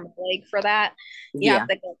charge Ah, an arm and a leg for that. You have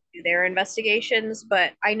yeah. to go do their investigations.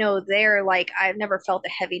 But I know they're like, I've never felt a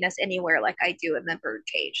heaviness anywhere like I do in the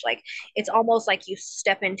Birdcage. Like, it's almost like you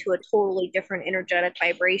step into a totally different energetic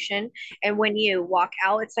vibration. And when you walk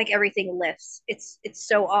out, it's like everything lifts. It's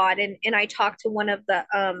so odd. And I talked to one of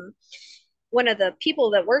the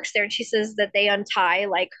people that works there, and she says that they untie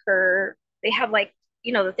like they have like,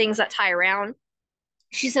 the things that tie around.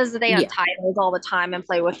 She says that they Yeah. untie those all the time and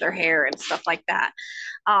play with their hair and stuff like that.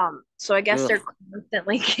 So I guess Ugh. they're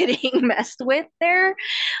constantly getting messed with there.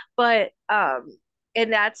 But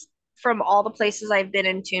and that's from all the places I've been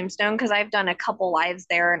in Tombstone, because I've done a couple lives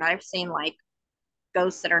there, and I've seen like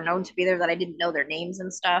ghosts that are known to be there that I didn't know their names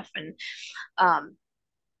and stuff. And um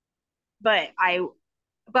but I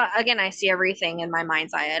but again, I see everything in my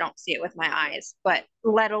mind's eye. I don't see it with my eyes, but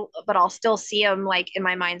I'll still see them like in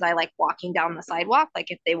my mind's eye, like walking down the sidewalk,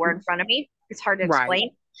 like if they were in front of me. it's hard to Right.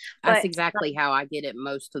 explain. That's But exactly how I get it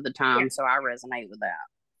most of the yeah, time. So I resonate with that.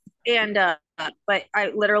 and but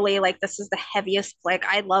I literally like this is the heaviest. Like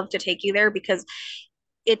I'd love to take you there because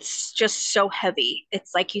it's just so heavy.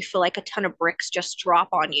 It's like you feel like a ton of bricks just drop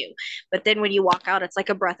on you. But then when you walk out, it's like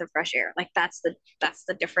a breath of fresh air. Like that's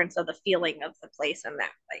the difference of the feeling of the place and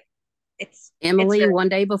that like it's Emily, very. one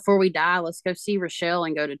day before we die, let's go see Rochelle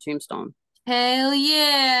and go to Tombstone. Hell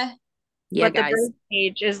yeah. Yeah, But the guys. bird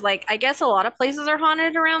cage is like I guess a lot of places are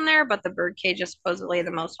haunted around there, but the bird cage is supposedly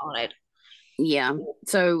the most haunted. Yeah.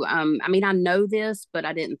 So, I mean, I know this, but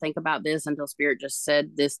I didn't think about this until Spirit just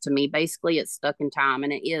said this to me. Basically, it's stuck in time,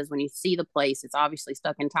 and it is. When you see the place, it's obviously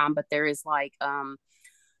stuck in time, but there is like,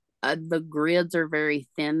 the grids are very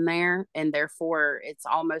thin there, and therefore it's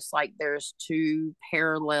almost like there's two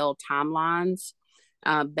parallel timelines,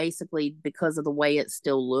 basically because of the way it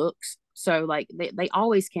still looks. So like they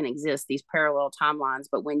always can exist, these parallel timelines,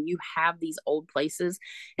 but when you have these old places,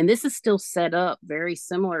 and this is still set up very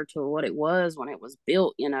similar to what it was when it was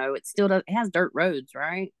built, it still does, it has dirt roads,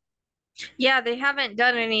 right? Yeah, they haven't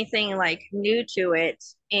done anything like new to it,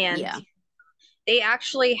 and Yeah. they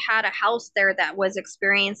actually had a house there that was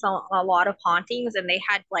experiencing a lot of hauntings, and they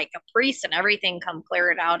had like a priest and everything come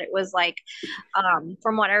clear it out. It was like,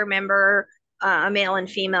 from what I remember, a male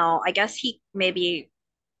and female. I guess he maybe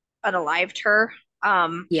unalived her.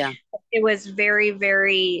 Um, Yeah. it was very,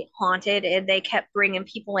 very haunted, and they kept bringing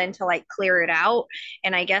people in to like clear it out.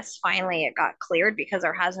 And I guess finally it got cleared because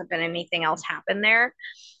there hasn't been anything else happen there.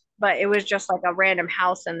 But it was just like a random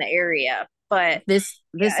house in the area. But This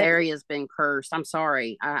yeah, area has been cursed. I'm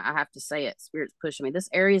sorry, I have to say it. Spirit's pushing me. This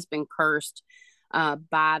area has been cursed,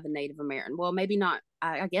 by the Native American. Well, maybe not.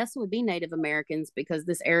 I guess it would be Native Americans because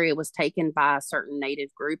this area was taken by a certain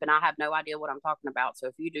Native group, and I have no idea what I'm talking about. So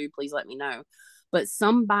if you do, please let me know. But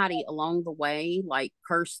somebody along the way, like,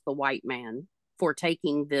 cursed the white man for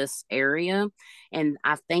taking this area, and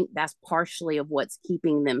I think that's partially of what's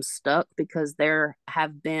keeping them stuck because there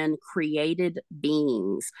have been created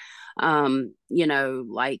beings,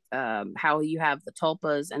 like, how you have the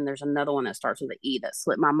tulpas, and there's another one that starts with an E that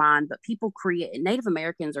slipped my mind. But people create, Native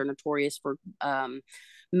Americans are notorious for,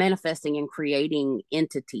 manifesting and creating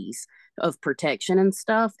entities of protection and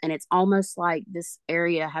stuff. And it's almost like this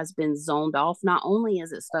area has been zoned off. Not only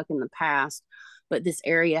is it stuck in the past, but this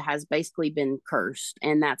area has basically been cursed.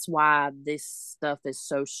 And that's why this stuff is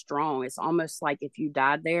so strong. It's almost like if you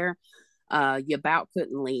died there, you about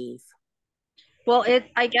couldn't leave. well,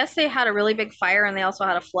 I guess they had a really big fire and they also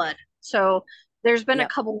had a flood. So there's been a Yep.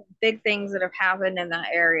 couple big things that have happened in that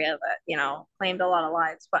area that, claimed a lot of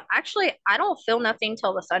lives. But actually, I don't feel nothing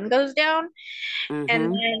till the sun goes down. And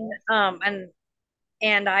Mm-hmm. then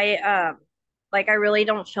and I like I really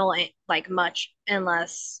don't feel it like much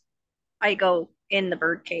unless I go in the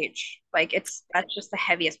bird cage. Like that's just the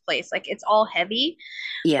heaviest place. Like it's all heavy,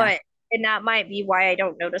 Yeah. but and that might be why I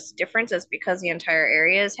don't notice differences because the entire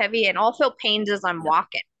area is heavy and I'll feel pains as I'm Yep.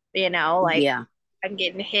 walking, like Yeah. I'm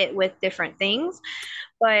getting hit with different things.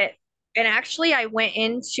 But and actually I went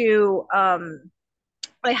into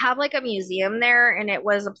I have like a museum there and it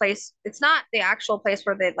was a place, it's not the actual place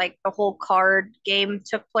where the whole card game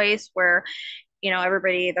took place where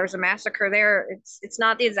everybody there's a massacre there. It's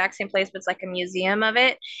not the exact same place, but it's like a museum of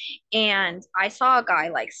it. And I saw a guy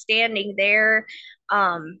like standing there,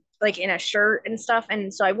 like in a shirt and stuff.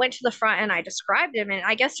 And so I went to the front and I described him. And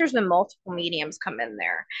I guess there's been multiple mediums come in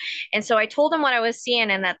there. And so I told him what I was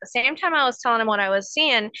seeing. And at the same time I was telling him what I was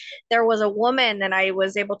seeing, there was a woman that I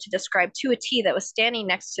was able to describe to a T that was standing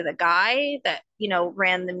next to the guy that,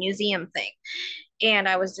 ran the museum thing. And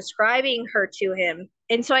I was describing her to him.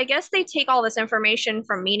 And so I guess they take all this information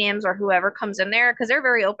from mediums or whoever comes in there because they're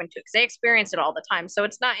very open to it because they experience it all the time. So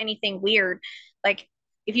it's not anything weird. Like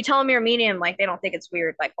if you tell them you're a medium, like they don't think it's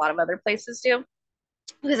weird like a lot of other places do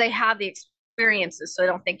because they have the experiences, so they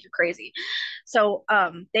don't think you're crazy. So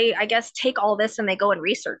they I guess take all this and they go and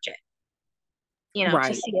research it, to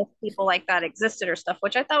Right. see if people like that existed or stuff,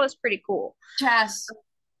 which I thought was pretty cool. Jess,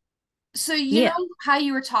 so you Yeah. know how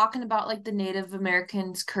you were talking about like the Native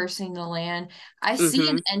Americans cursing the land? I see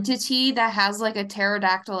an Mm-hmm. entity that has like a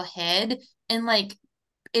pterodactyl head and like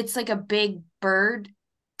it's like a big bird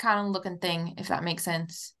kind of looking thing, if that makes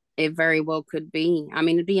sense. It very well could be. I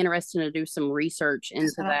mean, it'd be interesting to do some research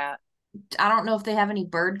 'Cause into that. I don't know if they have any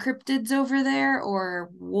bird cryptids over there or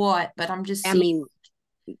what, but I'm just I seeing. mean,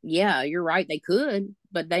 yeah, you're right. They could,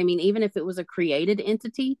 but they, I mean, even if it was a created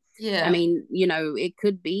entity, I Yeah. mean, it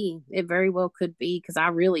could be. It very well could be because I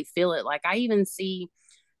really feel it. Like I even see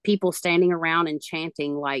people standing around and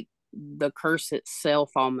chanting like the curse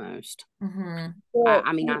itself almost. Mm-hmm. I, Well,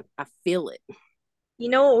 I mean, I feel it. You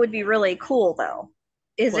know what would be really cool though?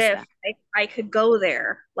 Is What's if that? I could go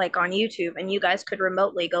there like on YouTube and you guys could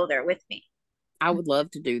remotely go there with me. I would love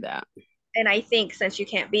to do that. And I think since you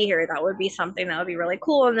can't be here, that would be something that would be really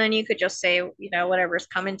cool. And then you could just say, whatever's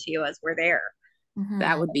coming to you as we're there.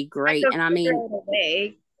 That Mhm. would be I great. could And I figure mean, out a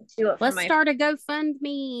way to do it for let's my. start a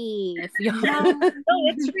GoFundMe if y'all. Yeah. No,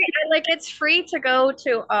 it's free. Like it's free to go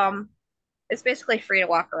to. It's basically free to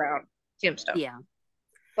walk around Tombstone. Yeah,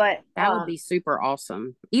 But that would be super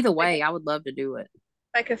awesome. Either way, I would love to do it.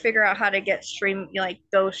 I could figure out how to get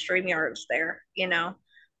those stream yards there. Yeah.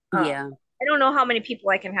 I don't know how many people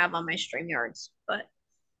I can have on my stream yards, but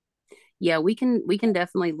Yeah, we can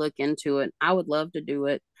definitely look into it. I would love to do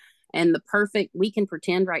it. And we can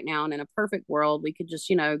pretend right now, and in a perfect world, we could just,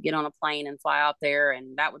 get on a plane and fly out there,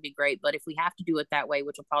 and that would be great. But if we have to do it that way,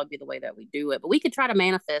 which will probably be the way that we do it, but we could try to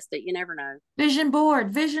manifest it. You never know. Vision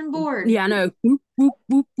board, vision board. Yeah, I know. Whoop, whoop,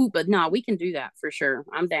 whoop, whoop. But no, we can do that for sure.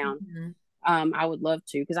 I'm down. Mhm. I would love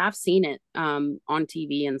to because I've seen it on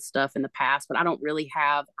TV and stuff in the past, but I don't really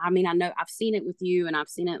have. I mean, I know I've seen it with you, and I've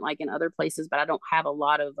seen it like in other places, but I don't have a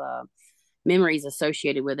lot of memories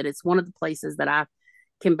associated with it. It's one of the places that I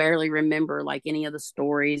can barely remember like any of the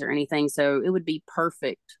stories or anything. So it would be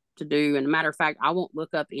perfect to do. And a matter of fact, I won't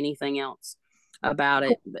look up anything else about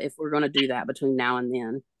it if we're going to do that between now and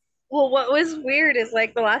then. well, what was weird is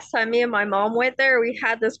like the last time me and my mom went there, we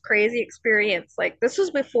had this crazy experience. Like this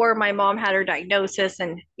was before my mom had her diagnosis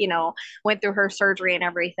and, went through her surgery and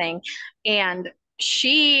everything. And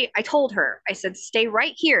I told her, I said, stay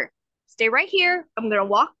right here. Stay right here. I'm going to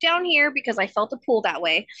walk down here because I felt a pull that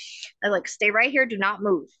way. I like, stay right here. Do not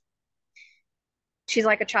move. She's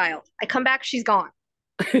like a child. I come back, she's gone.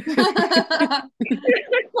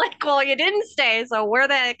 Like, well, you didn't stay, so where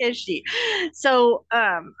the heck is she? So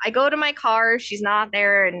I go to my car, she's not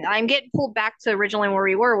there, and I'm getting pulled back to originally where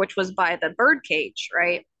we were, which was by the bird cage,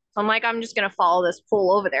 right? So I'm like, I'm just gonna follow this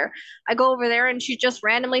pool over there. I go over there and she's just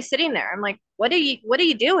randomly sitting there. I'm like, what are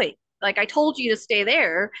you doing? Like I told you to stay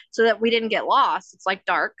there so that we didn't get lost. It's like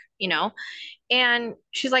dark. And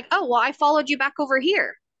she's like, oh well, I followed you back over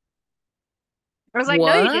here. I was like,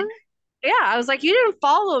 no, you What? didn't. Yeah, I was like, you didn't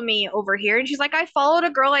follow me over here. And she's like, I followed a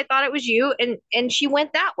girl. I thought it was you, and she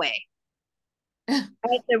went that way. I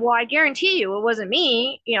said, well, I guarantee you it wasn't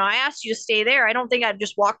me. I asked you to stay there. I don't think I'd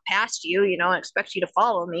just walk past you, and expect you to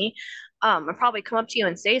follow me. I'd probably come up to you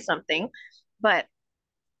and say something, but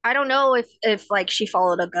I don't know if like she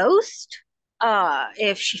followed a ghost,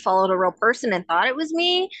 if she followed a real person and thought it was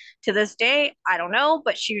me. To this day, I don't know,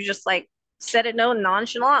 but she was just like said it no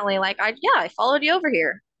nonchalantly, like I followed you over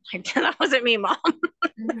here. Like that wasn't me, mom.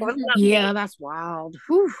 That was not Yeah, me. that's wild.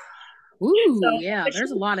 Whew. So, Ooh, yeah, but, she, there's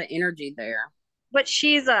a lot of energy there. but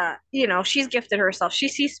she's she's gifted herself. She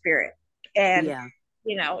sees spirit, and Yeah.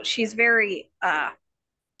 she's very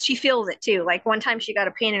she feels it too. Like one time she got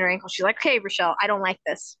a pain in her ankle. She's like, "Okay, Rochelle, I don't like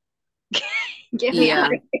this. Get me out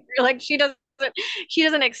Yeah. of here." Like she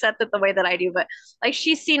doesn't accept it the way that I do, but like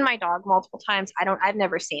she's seen my dog multiple times. I've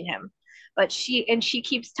never seen him. But she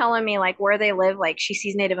keeps telling me like where they live, like she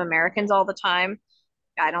sees Native Americans all the time.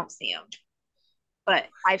 I don't see them. But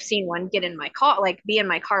I've seen one get in my car, like be in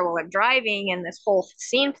my car while I'm driving and this whole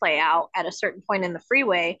scene play out at a certain point in the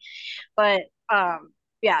freeway. But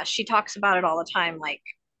yeah, she talks about it all the time. Like,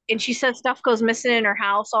 and she says stuff goes missing in her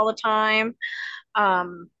house all the time.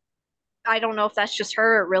 Um, I don't know if that's just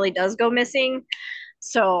her. It really does go missing.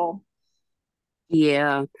 So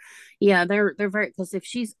Yeah. Yeah, they're very because if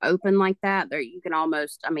she's open like that, there you can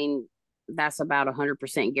almost, I mean, that's about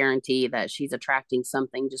 100% guarantee that she's attracting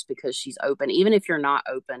something just because she's open. Even if you're not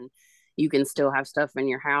open, you can still have stuff in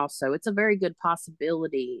your house. So it's a very good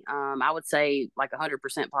possibility. I would say like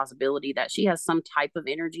 100% possibility that she has some type of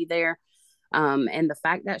energy there. And the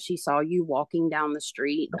fact that she saw you walking down the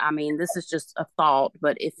street, I mean, this is just a thought,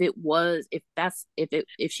 but if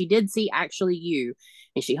she did see actually you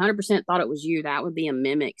and she 100% thought it was you, that would be a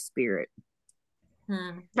mimic spirit.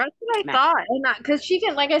 that's what I Matt. thought. And because she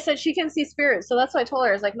can, like I said, she can see spirits. So that's what I told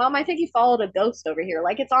her. I was like, Mom, I think you followed a ghost over here.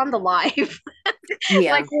 Like it's on the live.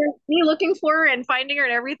 Yeah. Like me looking for her and finding her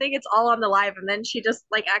and everything, it's all on the live. And then she just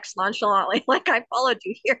like acts nonchalantly, like I followed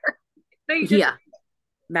you here. No, you didn't. Yeah.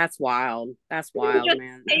 That's wild. That's You wild, just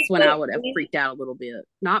man. That's take when I it. would have freaked out a little bit.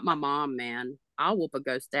 Not my mom, man. I'll whoop a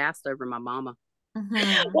ghost ass over my mama.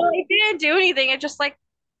 Well, it didn't do anything. It just like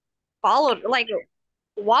followed, like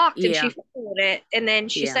walked, and she Yeah. followed it, and then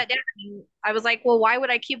she Yeah. sat down. And I was like, well, why would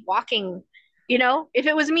I keep walking? If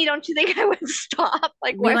it was me, don't you think I would stop?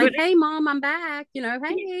 Like, Be why like, would hey, mom, I'm back.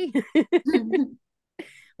 Hey.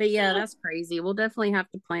 But yeah, that's crazy. We'll definitely have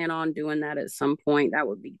to plan on doing that at some point. That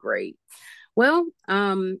would be great. Well,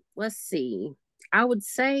 let's see. I would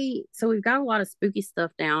say so. We've got a lot of spooky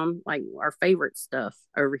stuff down, like our favorite stuff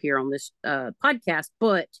over here on this podcast.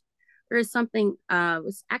 But there is something.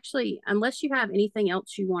 Was actually, unless you have anything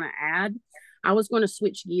else you want to add, I was going to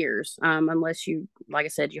switch gears. Unless you, like I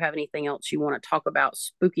said, you have anything else you want to talk about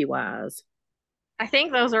spooky wise. I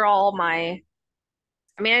think those are all my,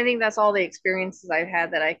 I mean, I think that's all the experiences I've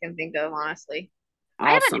had that I can think of, honestly.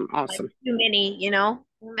 I haven't Awesome, had like awesome. too many, you know?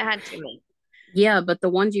 I haven't had too many. Yeah, but the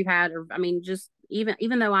ones you had are, I mean, just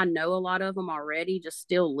even though I know a lot of them already, just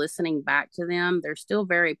still listening back to them, they're still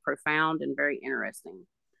very profound and very interesting.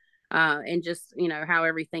 And just, how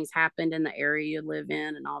everything's happened in the area you live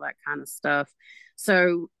in and all that kind of stuff.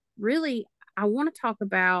 So, really, I want to talk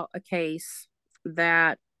about a case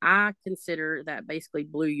that I consider that basically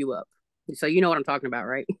blew you up. So, you know what I'm talking about,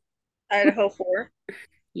 right? Idaho 4.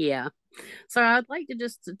 Yeah. So, I'd like to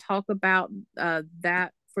just to talk about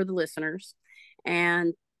that for the listeners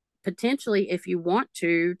and potentially, if you want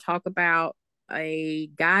to, talk about a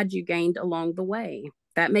guide you gained along the way.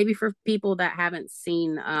 That maybe for people that haven't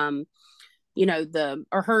seen the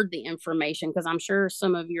or heard the information, because I'm sure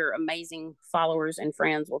some of your amazing followers and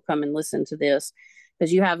friends will come and listen to this,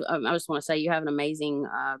 because you have I just want to say you have an amazing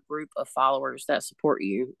group of followers that support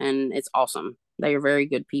you, and it's awesome. They are very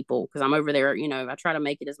good people, because I'm over there, I try to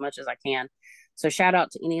make it as much as I can. So shout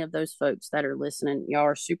out to any of those folks that are listening. Y'all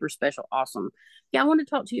are super special, awesome. Yeah, I want to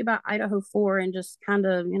talk to you about Idaho 4 and just kind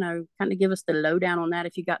of give us the lowdown on that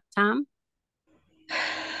if you got time.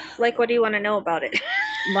 Like, what do you want to know about it?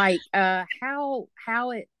 Like how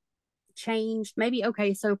it changed, maybe.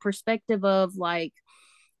 Okay, so perspective of, like,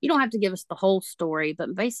 you don't have to give us the whole story,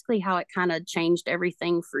 but basically how it kind of changed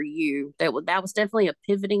everything for you. That was definitely a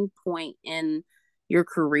pivoting point in your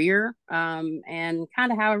career, and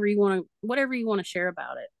kind of however you want to, whatever you want to share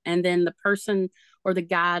about it, and then the person or the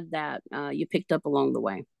guide that you picked up along the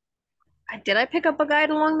way. Did I pick up a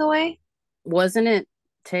guide along the way? Wasn't it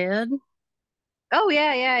Ted? Oh,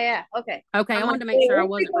 yeah, yeah, yeah. Okay. Okay, I I'm like, wanted to make wait, sure I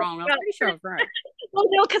what are we wasn't talking wrong. I was about? pretty sure I was right. Well,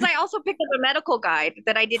 no, because I also picked up a medical guide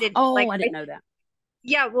that I didn't like. Oh, I didn't know that.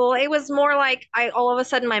 Yeah, well, it was more like I all of a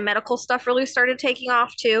sudden my medical stuff really started taking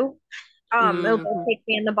off too. It would like, Hmm. take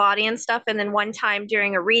me in the body and stuff. And then one time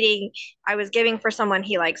during a reading I was giving for someone,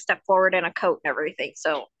 he like stepped forward in a coat and everything.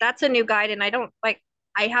 So that's a new guide, and I don't like.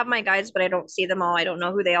 I have my guides, but I don't see them all. I don't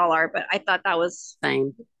know who they all are, but I thought that was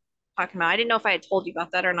Same. talking about. I didn't know if I had told you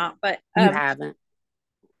about that or not, but You haven't.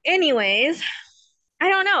 anyways, I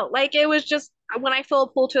don't know. Like it was just when I feel a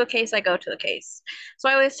pull to a case, I go to a case. So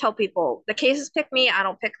I always tell people the cases pick me. I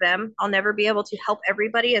don't pick them. I'll never be able to help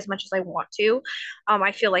everybody as much as I want to.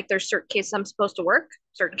 I feel like there's certain cases I'm supposed to work,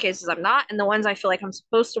 certain cases I'm not, and the ones I feel like I'm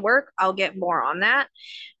supposed to work, I'll get more on that.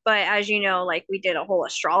 But as you know, like we did a whole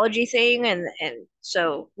astrology thing, and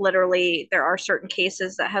so literally there are certain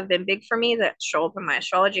cases that have been big for me that show up in my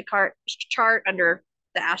astrology chart under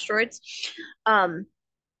the asteroids. Um,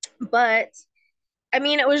 but I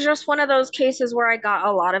mean, it was just one of those cases where I got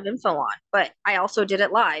a lot of info on, but I also did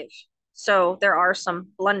it live. So there are some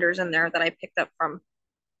blunders in there that I picked up from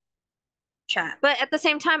chat. But at the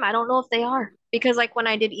same time, I don't know if they are. Because like when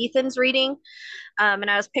I did Ethan's reading, and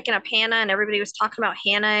I was picking up Hannah and everybody was talking about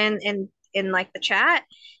Hannah in like the chat,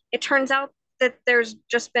 it turns out that there's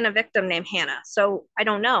just been a victim named Hannah. So I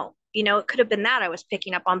don't know. You know, it could have been that I was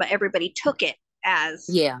picking up on, but everybody took it as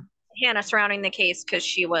Yeah. Hannah surrounding the case because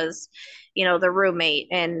she was, the roommate,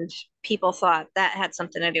 and people thought that had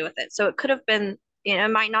something to do with it. So it could have been, it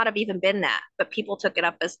might not have even been that, but people took it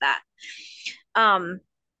up as that. Um,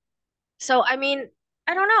 so I mean,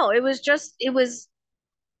 I don't know. It was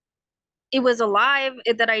a live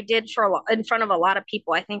that I did in front of a lot of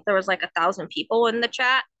people. I think there was like 1,000 people in the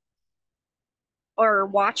chat or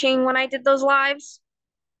watching when I did those lives.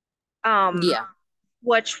 Yeah.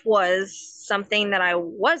 Which was something that I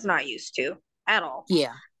was not used to at all.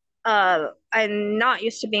 Yeah. I'm not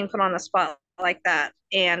used to being put on the spot like that.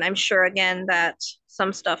 And I'm sure again that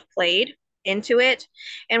some stuff played into it.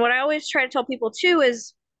 And what I always try to tell people too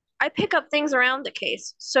is I pick up things around the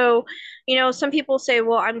case. So, some people say,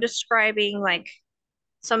 well, I'm describing like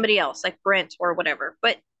somebody else, like Brent or whatever.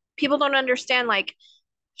 But people don't understand, like,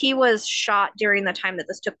 he was shot during the time that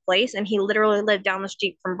this took place, and he literally lived down the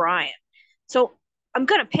street from Brian. So I'm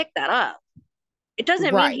going to pick that up. It doesn't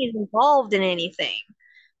mean Right. he's involved in anything.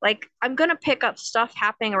 Like, I'm going to pick up stuff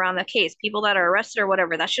happening around the case, people that are arrested or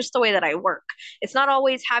whatever. That's just the way that I work. It's not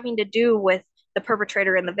always having to do with the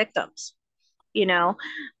perpetrator and the victims, you know?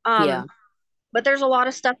 Yeah. But there's a lot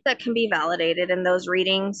of stuff that can be validated in those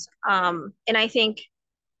readings. And I think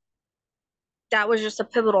that was just a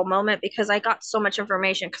pivotal moment because I got so much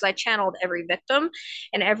information because I channeled every victim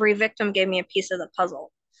and every victim gave me a piece of the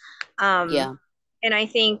puzzle. Yeah. And I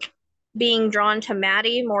think being drawn to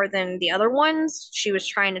Maddie more than the other ones, she was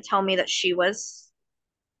trying to tell me that she was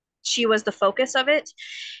the focus of it.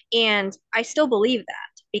 And I still believe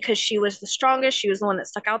that because she was the strongest, she was the one that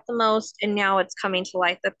stuck out the most, and now it's coming to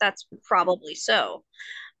light that that's probably so.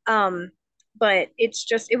 Um, but it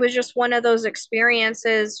was just one of those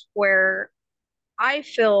experiences where I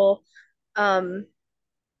feel, um,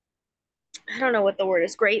 I don't know what the word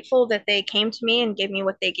is, grateful that they came to me and gave me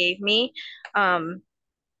what they gave me. Um,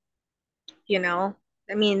 you know,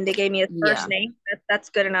 I mean, they gave me his first Yeah. name. That's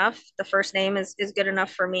good enough. The first name is good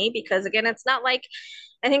enough for me because again, it's not like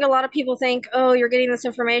I think a lot of people think, oh, you're getting this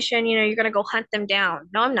information, you're going to go hunt them down.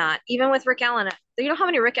 No, I'm not. Even with Rick Allen, you know how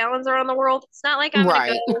many Rick Allens are in the world? It's not like I'm going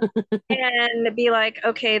to Right. go and be like,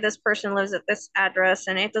 okay, this person lives at this address,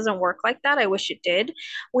 and it doesn't work like that. I wish it did.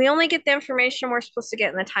 We only get the information we're supposed to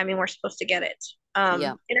get and the timing we're supposed to get it.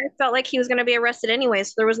 Yeah. And I felt like he was going to be arrested anyway,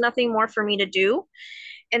 so there was nothing more for me to do.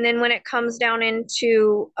 And then when it comes down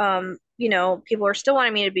into people are still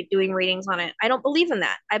wanting me to be doing readings on it, I don't believe in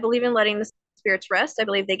that. I believe in letting the spirits rest. I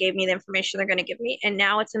believe they gave me the information they're going to give me, and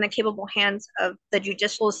now it's in the capable hands of the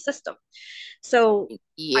judicial system. So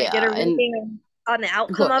I did a Yeah. And reading on the go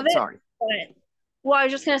outcome of ahead. it, Sorry. but well, I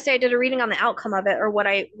was just going to say I did a reading on the outcome of it, or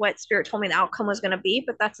what spirit told me the outcome was going to be,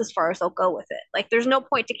 but that's as far as I'll go with it. Like there's no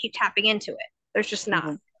point to keep tapping into it. There's just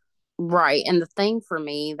not. Right. And the thing for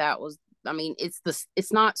me that was, I mean,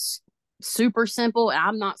 it's not super simple. And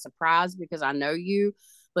I'm not surprised because I know you,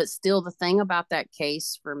 but still, the thing about that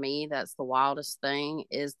case for me that's the wildest thing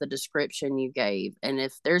is the description you gave. And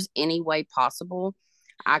if there's any way possible,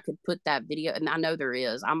 I could put that video, and I know there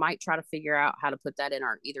is. I might try to figure out how to put that in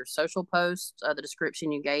our either social post, the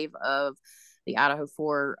description you gave of the Idaho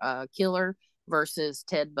 4 killer versus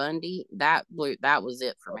Ted Bundy. That was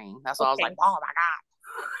it for me. That's why I was like, Okay. oh my God.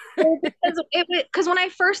 Well, because when I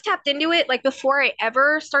first tapped into it, like before I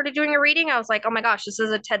ever started doing a reading, I was like, oh my gosh, this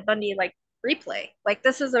is a Ted Bundy like replay. Like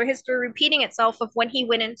this is a history repeating itself of when he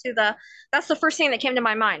went into the. That's the first thing that came to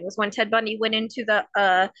my mind was when Ted Bundy went into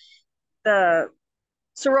the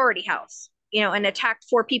sorority house, and attacked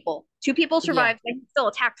four people. Two people Yeah. survived, but he still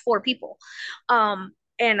attacked four people.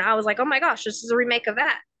 And I was like, oh my gosh, this is a remake of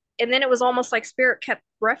that. And then it was almost like Spirit kept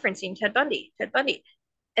referencing Ted Bundy, Ted Bundy.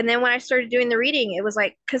 And then when I started doing the reading, it was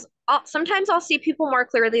like because sometimes I'll see people more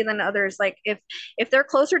clearly than others. Like if they're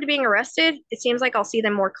closer to being arrested, it seems like I'll see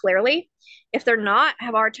them more clearly. If they're not, I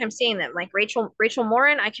have a hard time seeing them. Like Rachel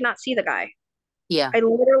Morin, I cannot see the guy. Yeah. I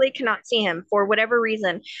literally cannot see him for whatever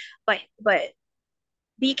reason. But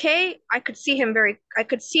BK, I could see him,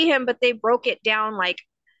 but they broke it down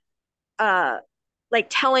uh like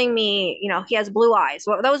telling me, he has blue eyes.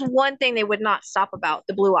 Well, that was one thing they would not stop about,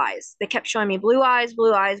 the blue eyes. They kept showing me blue eyes,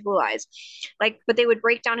 blue eyes, blue eyes. Like, but they would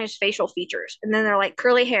break down his facial features. And then they're like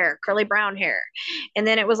curly hair, curly brown hair. And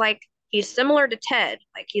then it was like he's similar to Ted.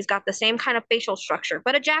 Like he's got the same kind of facial structure,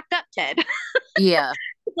 but a jacked up Ted. Yeah.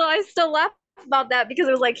 So I still laugh about that because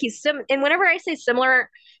it was like and whenever I say similar,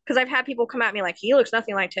 because I've had people come at me like he looks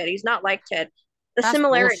nothing like Ted. He's not like Ted. The That's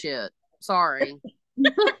similarity bullshit. Sorry.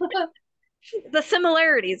 the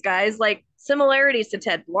similarities, guys, like similarities to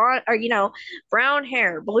Ted, blonde or brown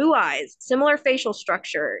hair, blue eyes, similar facial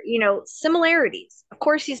structure, similarities. Of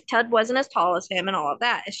course, Ted wasn't as tall as him and all of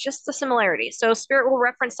that. It's just the similarities. So Spirit will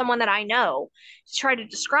reference someone that I know to try to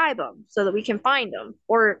describe them so that we can find them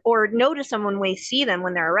or notice them when we see them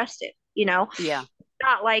when they're arrested. Yeah.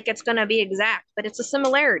 Not like it's going to be exact, but it's a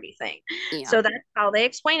similarity thing. Yeah. So that's how they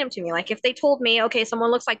explain them to me. Like if they told me, okay, someone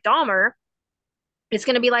looks like Dahmer, it's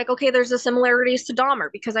going to be like, okay, there's the similarities to Dahmer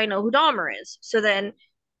because I know who Dahmer is. So then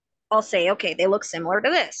I'll say, okay, they look similar to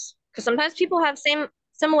this because sometimes people have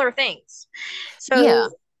similar things. Yeah.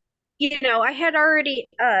 So, I had already,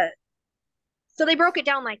 so they broke it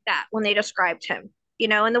down like that when they described him,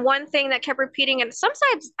 and the one thing that kept repeating, and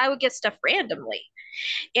sometimes I would get stuff randomly.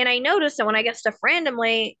 And I noticed that when I get stuff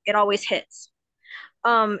randomly, it always hits.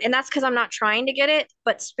 And that's because I'm not trying to get it,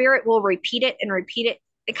 but Spirit will repeat it and repeat it.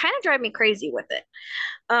 It kind of drive me crazy with it.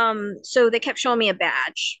 So they kept showing me a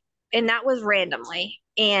badge, and that was randomly.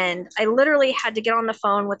 And I literally had to get on the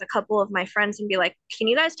phone with a couple of my friends and be like, can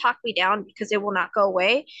you guys talk me down because it will not go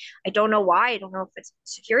away? I don't know why. I don't know if it's a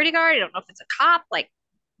security guard. I don't know if it's a cop. Like,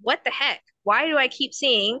 what the heck? Why do I keep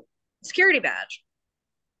seeing security badge?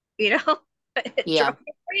 You know, it Yeah. drove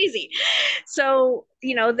me crazy. So,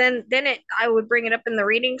 then I would bring it up in the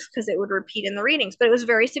readings because it would repeat in the readings, but it was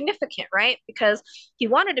very significant, right? Because he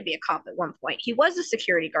wanted to be a cop at one point. He was a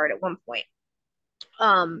security guard at one point.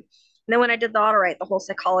 And then when I did the auto write, the whole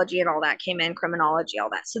psychology and all that came in, criminology, all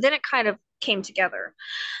that. So then it kind of came together.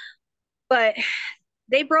 But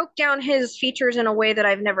they broke down his features in a way that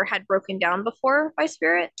I've never had broken down before by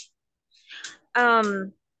spirit.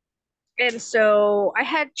 Um, and so I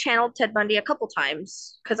had channeled Ted Bundy a couple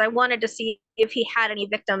times because I wanted to see if he had any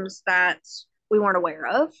victims that we weren't aware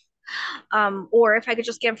of, or if I could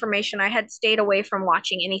just get information. I had stayed away from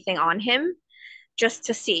watching anything on him just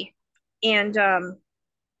to see. And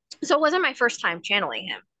so it wasn't my first time channeling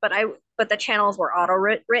him, but the channels were auto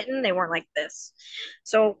written. They weren't like this.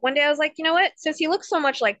 So one day I was like, you know what? Since he looks so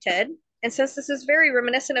much like Ted, and since this is very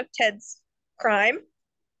reminiscent of Ted's crime,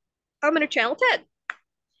 I'm gonna channel Ted.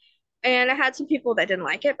 And I had some people that didn't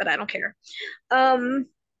like it, but I don't care. Um,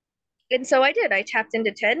 and so I did. I tapped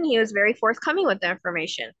into Ted, and he was very forthcoming with the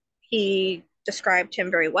information. He described him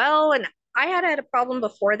very well, and I had a problem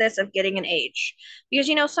before this of getting an age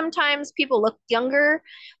because sometimes people look younger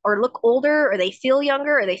or look older or they feel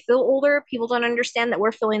younger or they feel older. People don't understand that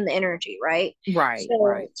we're feeling the energy, right? Right, So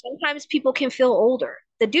right. sometimes people can feel older.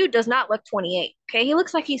 The dude does not look 28. Okay, he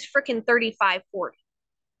looks like he's freaking 35, 40.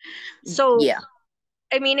 So Yeah.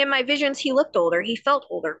 I mean, in my visions, he looked older. He felt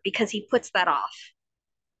older because he puts that off.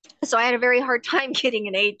 So I had a very hard time getting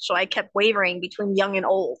an age. So I kept wavering between young and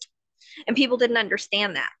old. And people didn't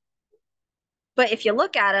understand that. But if you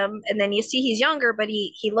look at him and then you see he's younger, but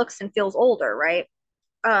he looks and feels older, right?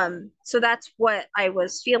 So that's what I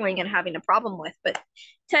was feeling and having a problem with. But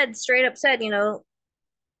Ted straight up said,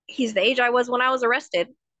 he's the age I was when I was arrested,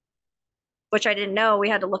 which I didn't know. We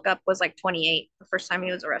had to look up was like 28 the first time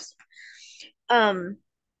he was arrested. Um,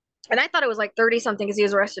 and I thought it was like 30 something because he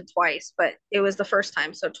was arrested twice, but it was the first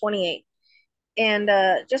time, so 28. And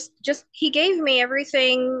just he gave me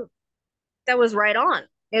everything that was right on.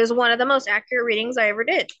 It was one of the most accurate readings I ever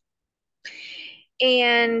did.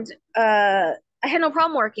 And I had no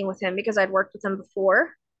problem working with him because I'd worked with him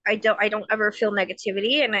before. I don't ever feel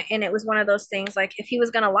negativity, and it was one of those things like if he was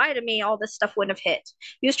going to lie to me, all this stuff wouldn't have hit.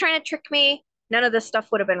 If he was trying to trick me, none of this stuff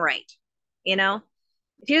would have been right. You know,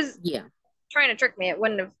 if he was Yeah. trying to trick me, it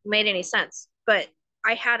wouldn't have made any sense. But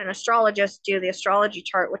I had an astrologist do the astrology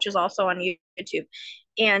chart, which is also on YouTube,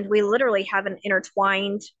 and we literally have an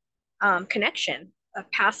intertwined connection, a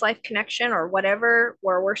past life connection or whatever,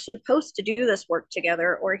 where we're supposed to do this work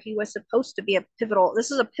together, or he was supposed to be a pivotal. This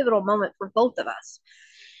is a pivotal moment for both of us.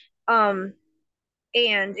 Um,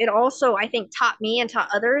 and it also, I think, taught me and taught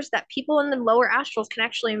others that people in the lower astrals can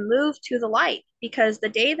actually move to the light because the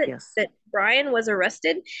day that, Yes. that Brian was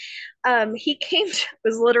arrested, he came to,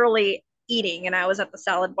 was literally eating, and I was at the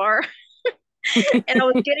salad bar and I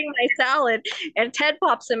was getting my salad, and Ted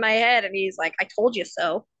pops in my head and he's like, I told you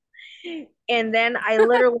so. And then I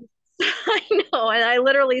literally, I know, and I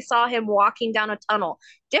literally saw him walking down a tunnel.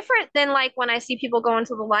 Different than like when I see people go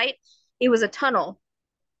into the light, it was a tunnel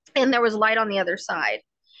and there was light on the other side.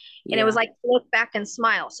 And it was Yeah. like look back and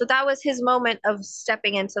smile. So that was his moment of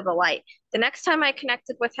stepping into the light. The next time I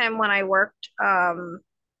connected with him when I worked the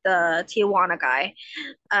Tijuana guy,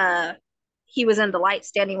 uh, he was in the light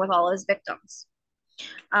standing with all his victims.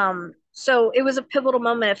 So it was a pivotal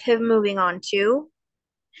moment of him moving on too.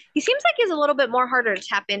 He seems like he's a little bit more harder to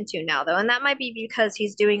tap into now, though, and that might be because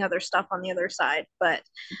he's doing other stuff on the other side. But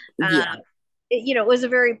Yeah. it was a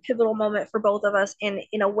very pivotal moment for both of us, and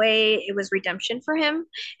in a way, it was redemption for him.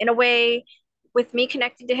 In a way, with me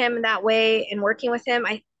connecting to him in that way and working with him,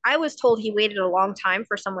 I was told he waited a long time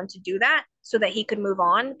for someone to do that so that he could move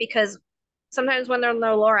on because sometimes when they're in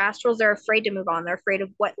the lower astrals, they're afraid to move on. They're afraid of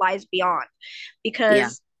what lies beyond Yeah.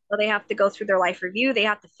 because they have to go through their life review. They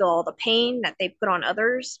have to feel all the pain that they put on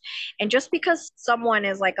others. And just because someone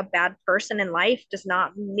is like a bad person in life does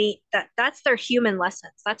not mean that that's their human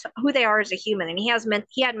lessons. That's who they are as a human. And he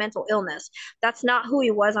had mental illness. That's not who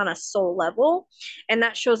he was on a soul level. And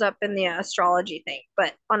that shows up in the astrology thing.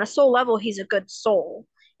 But on a soul level, he's a good soul.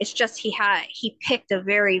 It's just he picked a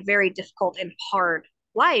very, very difficult and hard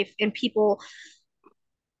life, and people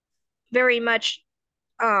very much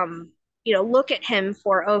look at him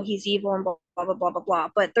for, oh, he's evil and blah blah blah blah blah blah.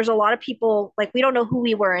 But there's a lot of people like we don't know who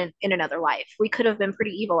we were in another life. We could have been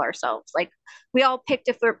pretty evil ourselves. Like we all picked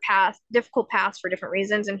difficult paths for different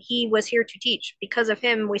reasons, and he was here to teach. Because of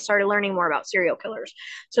him, we started learning more about serial killers.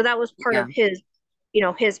 So that was part Yeah.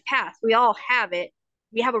 of his path. We all have it.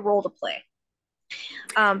 We have a role to play.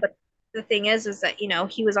 But the thing is that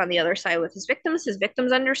he was on the other side with his victims. His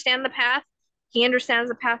victims understand the path. He understands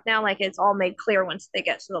the path now, like it's all made clear once they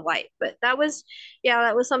get to the light. But that was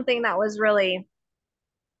something that was really,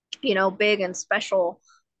 big and special.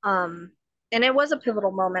 And it was a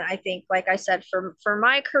pivotal moment, I think, like I said, for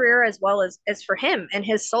my career as well as for him and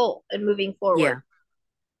his soul and moving Yeah. forward.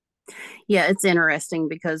 Yeah, it's interesting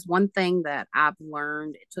because one thing that I've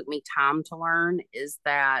learned, it took me time to learn, is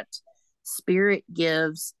that Spirit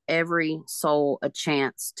gives every soul a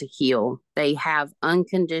chance to heal. They have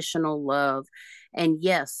unconditional love. And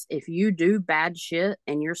yes, if you do bad shit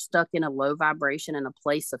and you're stuck in a low vibration in a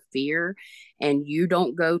place of fear and you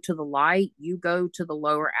don't go to the light, you go to the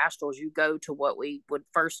lower astrals, you go to what we would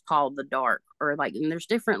first call the dark, or like, and there's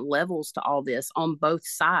different levels to all this on both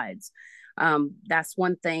sides. That's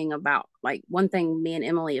one thing about, like, one thing me and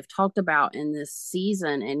Emily have talked about in this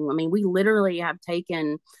season. And I mean, we literally have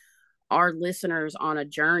taken our listeners on a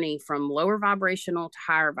journey from lower vibrational to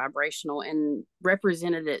higher vibrational and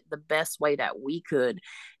represented it the best way that we could.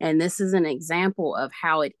 And this is an example of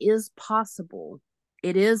how it is possible.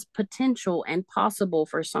 It is potential and possible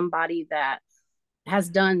for somebody that has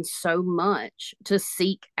done so much to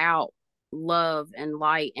seek out love and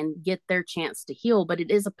light and get their chance to heal. But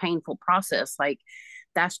it is a painful process. Like,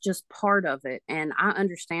 that's just part of it. And I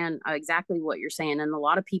understand exactly what you're saying. And a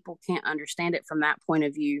lot of people can't understand it from that point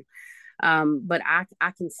of view. But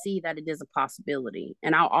I can see that it is a possibility.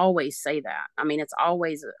 And I'll always say that. I mean, it's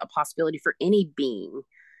always a possibility for any being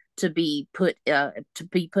to be put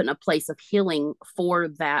in a place of healing for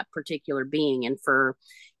that particular being. And for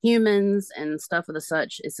humans and stuff of the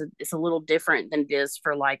such, it's a little different than it is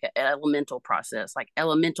for like an elemental process. Like,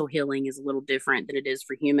 elemental healing is a little different than it is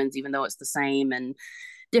for humans, even though it's the same, and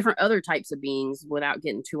different other types of beings, without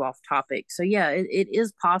getting too off topic. So yeah, it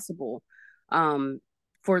is possible.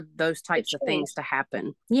 For those types of things to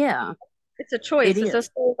happen. Yeah, it's a it choice. It's a is.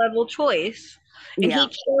 soul level choice. And Yeah. he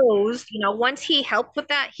chose, once he helped with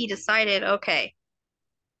that, he decided, okay,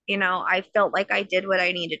 I felt like I did what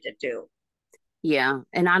I needed to do. Yeah.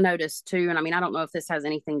 And I noticed too, and I mean, I don't know if this has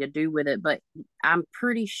anything to do with it, but I'm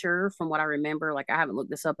pretty sure from what I remember, like, I haven't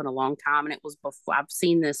looked this up in a long time, and it was before, I've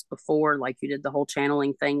seen this before, like you did the whole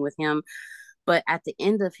channeling thing with him. But at the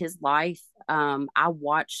end of his life, I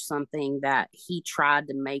watched something that he tried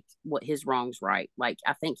to make what his wrongs right. Like,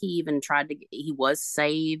 I think he even he was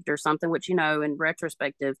saved or something, which, in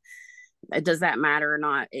retrospective, does that matter or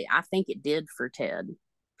not? I think it did for Ted.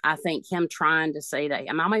 I think him trying to say that,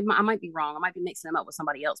 I might be wrong. I might be mixing him up with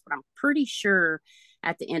somebody else, but I'm pretty sure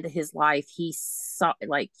at the end of his life, he saw,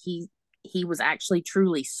 like, he was actually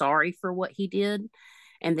truly sorry for what he did.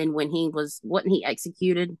 And then when wasn't he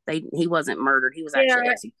executed? He wasn't murdered. He was actually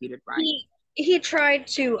Yeah, executed, right? he tried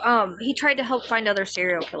to help find other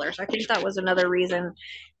serial killers. I think that was another reason,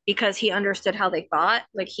 because he understood how they thought.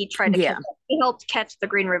 Like, Yeah. he helped catch the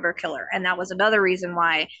Green River Killer, and that was another reason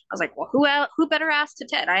why I was like, well, who better ask to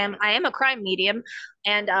Ted? I am a crime medium,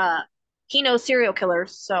 and he knows serial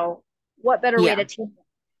killers, so what better way Yeah. to teach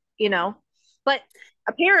him, But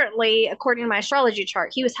apparently, according to my astrology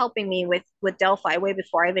chart, he was helping me with Delphi way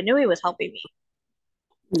before I even knew he was helping me.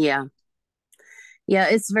 Yeah. Yeah,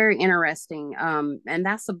 it's very interesting. And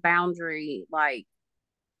that's a boundary, like,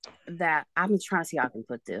 that I'm trying to see how I can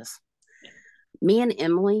put this. Me and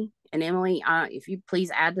Emily, if you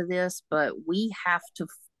please add to this, but we have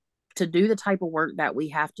to do the type of work that we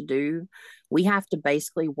have to do. We have to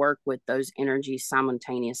basically work with those energies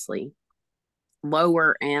simultaneously,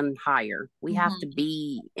 lower and higher. We have to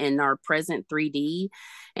be in our present 3D,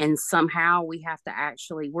 and somehow we have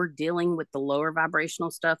to we're dealing with the lower vibrational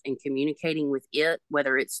stuff and communicating with it,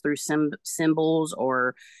 whether it's through symbols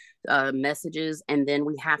or messages. And then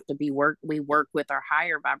we work with our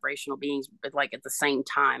higher vibrational beings, like, at the same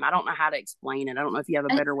time. I don't know how to explain it. I don't know if you have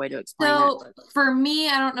a better way to explain it. For me,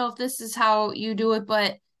 I don't know if this is how you do it,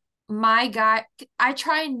 but I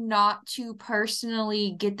try not to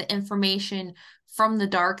personally get the information from the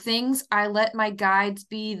dark things. I let my guides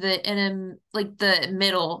be the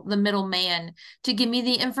middleman to give me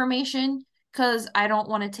the information, because I don't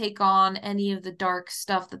want to take on any of the dark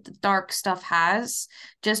stuff that the dark stuff has,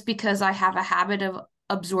 just because I have a habit of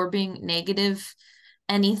absorbing negative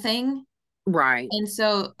anything. Right. And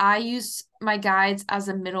so I use my guides as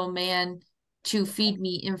a middleman to feed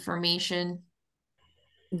me information.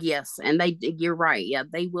 Yes, and you're right. Yeah,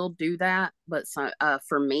 they will do that. But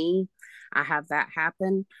for me, I have that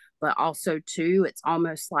happen. But also too, it's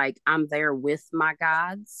almost like I'm there with my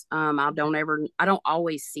guides. I don't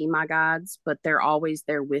always see my guides, but they're always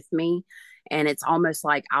there with me. And it's almost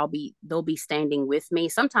like they'll be standing with me.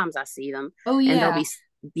 Sometimes I see them. Oh, And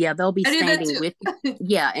yeah. they'll be I do that standing too. with,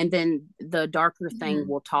 yeah. And then the darker thing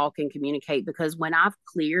will talk and communicate, because when I've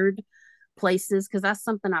cleared places, because that's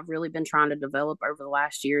something I've really been trying to develop over the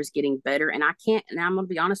last year, is getting better. And I'm going to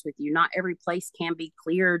be honest with you, not every place can be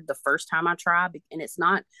cleared the first time I try. And it's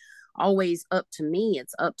not always up to me.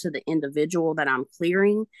 It's up to the individual that I'm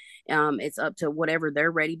clearing. It's up to whatever they're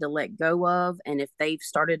ready to let go of. And if they've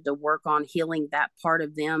started to work on healing that part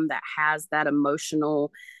of them that has that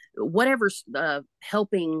emotional whatever's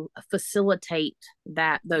helping facilitate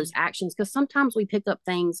those actions, because sometimes we pick up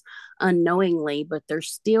things unknowingly, but there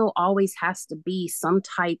still always has to be some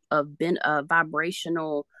type of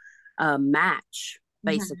vibrational match.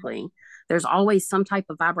 Basically, there's always some type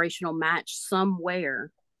of vibrational match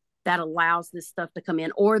somewhere that allows this stuff to come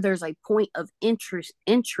in, or there's a point of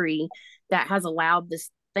entry that has allowed this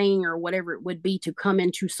thing or whatever it would be to come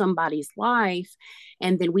into somebody's life,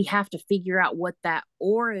 and then we have to figure out what that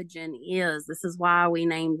origin is. This is why we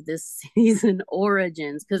named this season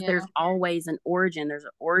Origins, because there's always an origin. There's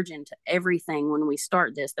an origin to everything. When we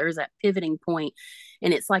start this, there's that pivoting point,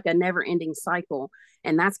 and it's like a never ending cycle.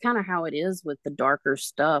 And that's kind of how it is with the darker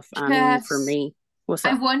stuff. I mean, for me. What's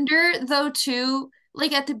up? I wonder though too,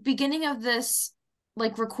 like at the beginning of this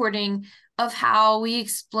like recording, of how we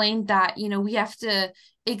explained that, you know, we have to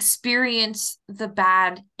experience the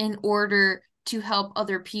bad in order to help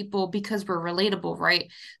other people because we're relatable, right?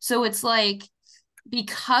 So it's like,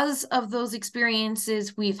 because of those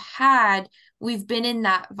experiences we've had, we've been in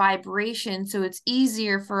that vibration. So it's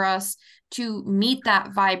easier for us to meet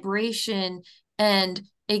that vibration and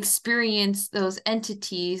experience those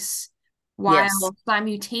entities while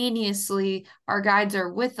simultaneously our guides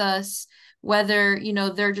are with us, whether, you know,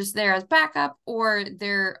 they're just there as backup or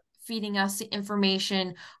they're feeding us the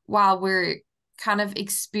information while we're kind of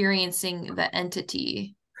experiencing the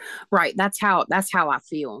entity. Right. That's how I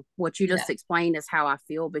feel. What you just explained is how I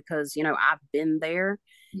feel, because, you know, I've been there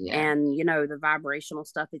and, you know, the vibrational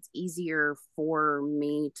stuff, it's easier for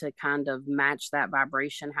me to kind of match that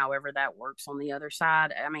vibration, however that works on the other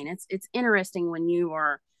side. I mean, it's interesting when you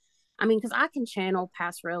are, I mean, because I can channel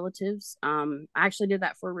past relatives. I actually did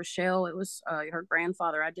that for Rochelle. It was her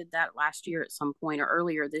grandfather. I did that last year at some point or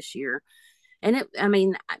earlier this year. And I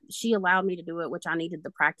mean, she allowed me to do it, which I needed the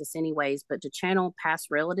practice anyways. But to channel past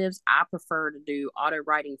relatives, I prefer to do auto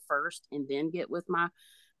writing first and then get with my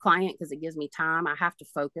client, because it gives me time. I have to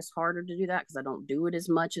focus harder to do that because I don't do it as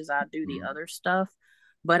much as I do the other stuff.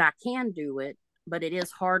 But I can do it, but it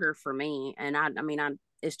is harder for me. And I mean,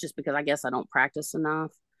 it's just because I guess I don't practice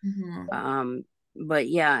enough. But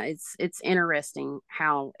yeah, it's interesting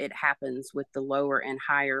how it happens with the lower and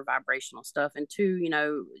higher vibrational stuff. And two, you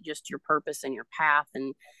know, just your purpose and your path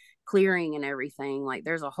and clearing and everything. Like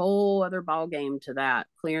there's a whole other ball game to that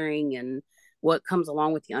clearing and what comes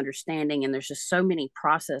along with the understanding. And there's just so many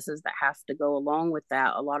processes that have to go along with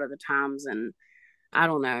that a lot of the times. And I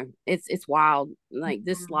don't know, it's wild. Like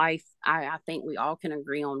this life, I think we all can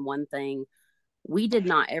agree on one thing. We did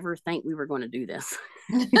not ever think we were going to do this.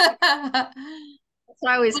 That's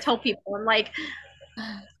what I always tell people. I'm like,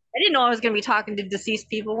 I didn't know I was going to be talking to deceased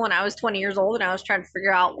people when I was 20 years old and I was trying to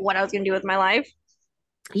figure out what I was going to do with my life.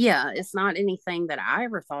 Yeah, it's not anything that I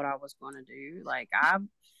ever thought I was going to do. Like I've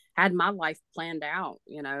had my life planned out,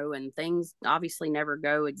 you know, and things obviously never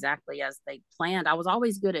go exactly as they planned. I was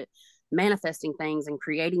always good at manifesting things and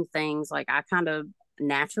creating things. Like I kind of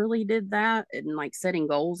naturally did that and like setting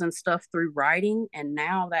goals and stuff through writing. And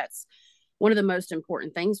now that's one of the most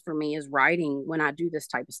important things for me is writing. When I do this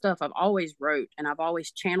type of stuff, I've always wrote and I've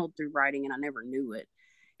always channeled through writing, and I never knew it.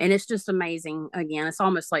 And it's just amazing. Again, it's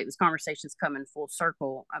almost like this conversation's coming full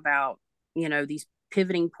circle about, you know, these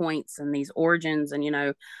pivoting points and these origins. And, you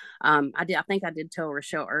know, I think I did tell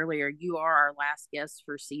Rochelle earlier, you are our last guest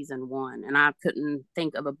for season 1. And I couldn't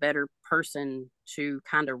think of a better person to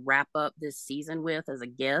kind of wrap up this season with as a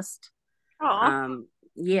guest.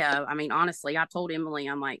 Yeah, I mean, honestly, I told Emily,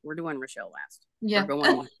 I'm like, we're doing Rochelle last.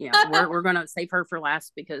 We're going to save her for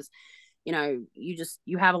last, because, you know,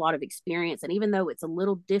 you have a lot of experience. And even though it's a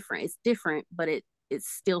little different, it's different, but it's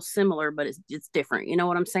still similar, but it's different. You know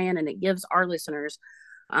what I'm saying? And it gives our listeners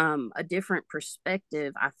a different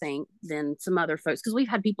perspective, I think, than some other folks. Because we've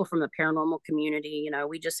had people from the paranormal community. You know,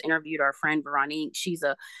 we just interviewed our friend Veronique. She's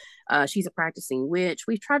a practicing witch.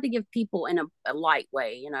 We've tried to give people in a light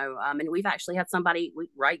way, you know, and we've actually had somebody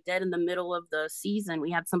right dead in the middle of the season.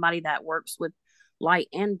 We had somebody that works with light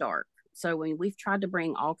and dark. So we've tried to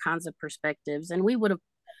bring all kinds of perspectives, and we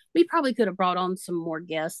probably could have brought on some more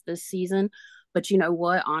guests this season. But you know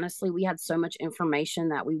what? Honestly, we had so much information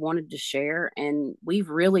that we wanted to share, and we've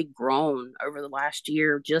really grown over the last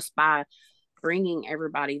year just by bringing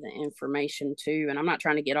everybody the information too. And I'm not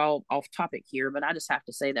trying to get all off topic here, but I just have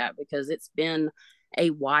to say that because it's been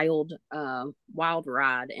a wild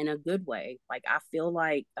ride in a good way. Like I feel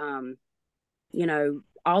like, you know,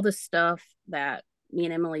 all the stuff that me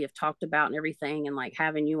and Emily have talked about and everything, and like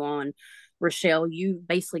having you on, Rochelle, you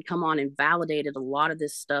basically come on and validated a lot of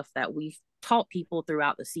this stuff that we've taught people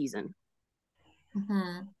throughout the season,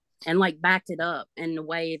 and like backed it up in a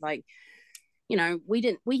way, like,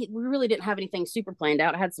 we really didn't have anything super planned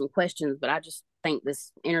out. I had some questions, but I just think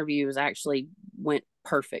this interview was actually went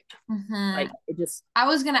perfect. Mm-hmm. Like it just I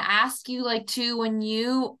was gonna ask you, like, too, when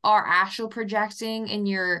you are astral projecting and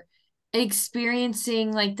you're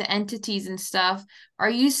experiencing like the entities and stuff, are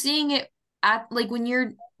you seeing it at like when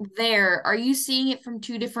you're there, are you seeing it from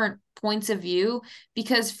two different points of view?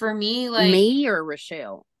 Because for me, like me or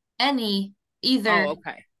Rochelle. any Oh, either,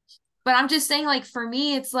 okay. but I'm just saying, like, for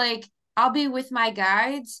me, it's like I'll be with my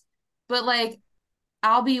guides, but like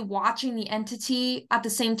I'll be watching the entity at the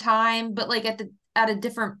same time, but like at a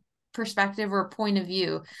different perspective or point of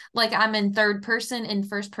view. Like I'm in third person and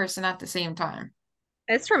first person at the same time.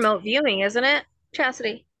 It's remote viewing, isn't it,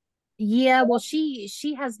 Chastity? Yeah, well, she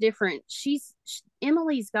has different.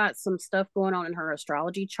 Emily's got some stuff going on in her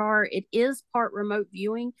astrology chart. It is part remote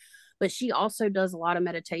viewing, but she also does a lot of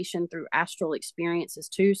meditation through astral experiences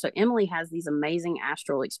too. So Emily has these amazing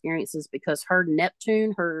astral experiences because her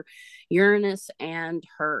Neptune, her Uranus, and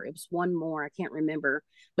her it was one more I can't remember,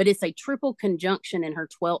 but it's a triple conjunction in her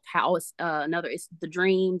 12th house. Another it's the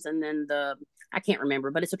dreams, and then the I can't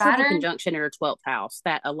remember, but it's a triple Saturn? conjunction in her 12th house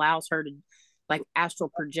that allows her to like astral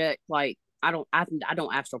project. Like I don't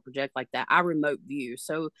astral project like that. I remote view.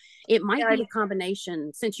 So it might Yeah, be a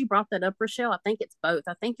combination. Since you brought that up, Rochelle, I think it's both.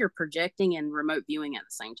 I think you're projecting and remote viewing at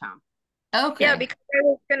the same time. yeah, Okay. because I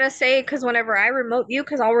was gonna say, because whenever I remote view,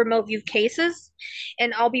 because I'll remote view cases,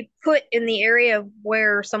 and I'll be put in the area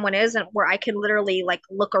where someone is, and where I can literally like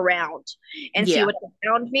look around and see Yeah. what's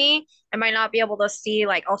around me. I might not be able to see,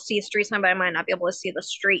 like, I'll see a street sign, but I might not be able to see the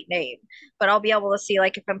street name. But I'll be able to see,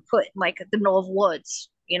 like, if I'm put in like the middle of woods,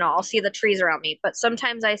 I'll see the trees around me. But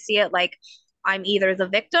sometimes I see it like I'm either the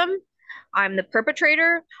victim, I'm the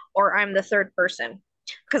perpetrator, or I'm the third person.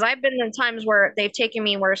 Because I've been in times where they've taken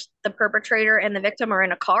me where the perpetrator and the victim are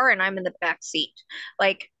in a car and I'm in the back seat.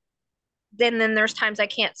 Like, then there's times I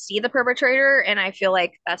can't see the perpetrator and I feel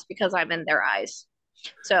like that's because I'm in their eyes.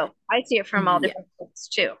 So I see it from all Yeah. different points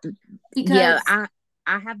too. Yeah. Because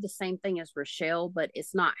I have the same thing as Rochelle, but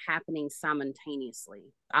it's not happening simultaneously.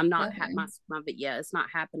 I'm not okay. but yeah, it's not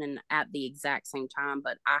happening at the exact same time,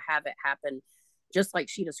 but I have it happen just like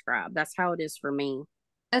she described. That's how it is for me.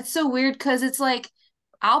 That's so weird because it's like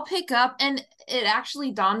I'll pick up and it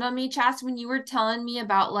actually dawned on me, Chas, when you were telling me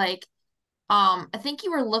about like I think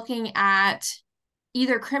you were looking at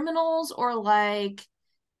either criminals or like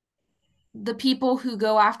the people who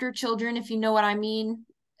go after children, if you know what I mean.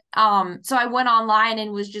 So I went online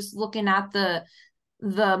and was just looking at the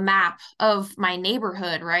map of my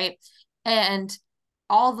neighborhood, right? And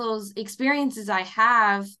all those experiences I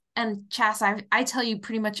have, and Chas, I tell you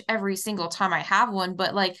pretty much every single time I have one,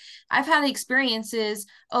 but like I've had experiences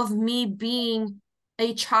of me being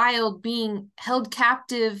a child being held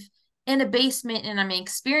captive in a basement and I'm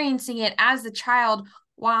experiencing it as a child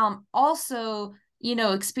while I'm also,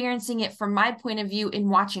 experiencing it from my point of view and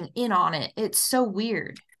watching in on it. It's so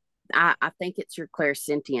weird. I think it's your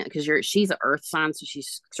clairsentient because she's an earth sign, so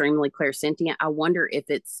she's extremely clairsentient. I wonder if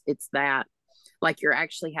it's that like you're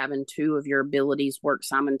actually having two of your abilities work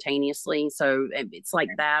simultaneously. So it's like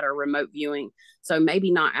that or remote viewing. So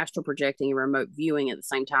maybe not astral projecting and remote viewing at the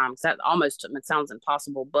same time. Because that almost it sounds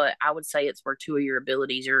impossible, but I would say it's where two of your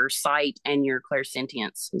abilities, your sight and your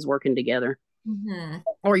clairsentience, is working together. Mm-hmm.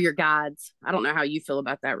 Or your guides. I don't know how you feel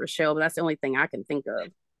about that, Rochelle, but that's the only thing I can think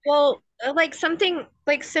of. Well, like something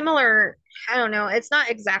like similar, I don't know, it's not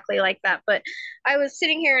exactly like that, but I was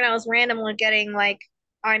sitting here and I was randomly getting like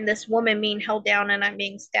I'm this woman being held down and I'm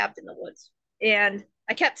being stabbed in the woods. And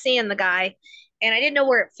I kept seeing the guy and I didn't know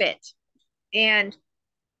where it fit. And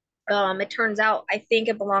it turns out I think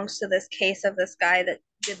it belongs to this case of this guy that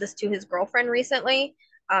did this to his girlfriend recently.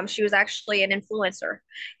 She was actually an influencer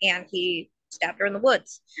and he stabbed her in the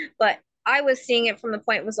woods. But I was seeing it from the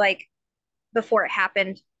point was like before it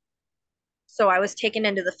happened, so I was taken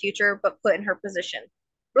into the future but put in her position.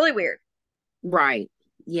 Really weird. Right.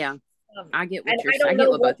 Yeah. I get what And you're I I don't get know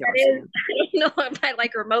what what both y'all that are is. saying. I don't know if I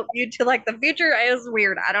like remote view to like the future. It is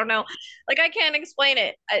weird. I don't know. Like I can't explain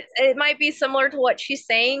it. It might be similar to what she's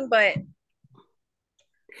saying, but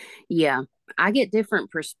Yeah. I get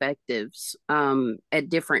different perspectives at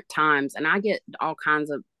different times and I get all kinds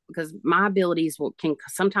of because my abilities can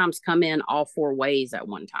sometimes come in all four ways at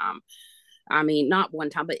one time. I mean, not one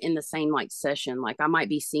time, but in the same like session. Like I might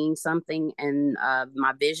be seeing something and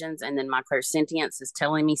my visions, and then my clairsentience is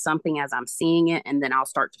telling me something as I'm seeing it, and then I'll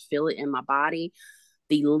start to feel it in my body.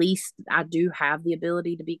 The least I do have the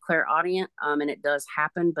ability to be clairaudient, and it does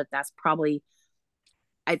happen, but that's probably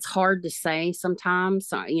it's hard to say sometimes,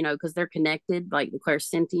 so, because they're connected, like the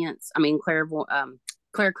clairsentience. I mean,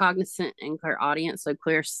 claircognizant and clairaudient. So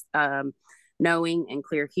knowing and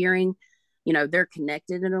clear hearing. They're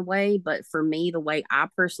connected in a way, but for me, the way I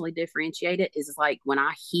personally differentiate it is like when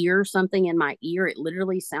I hear something in my ear, it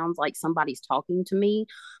literally sounds like somebody's talking to me,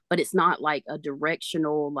 but it's not like a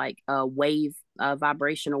directional, like a wave, a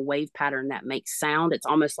vibrational wave pattern that makes sound. It's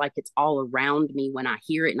almost like it's all around me when I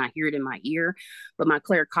hear it, and I hear it in my ear. But my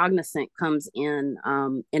claircognizant comes in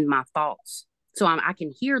my thoughts. So I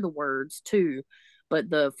can hear the words too, but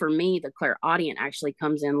for me, the clairaudient actually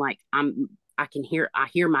comes in like I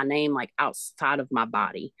hear my name like outside of my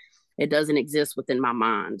body. It doesn't exist within my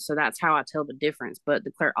mind. So that's how I tell the difference. But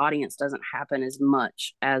the clairaudience doesn't happen as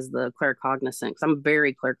much as the claircognizant, because I'm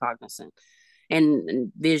very claircognizant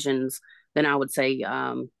and visions. Then I would say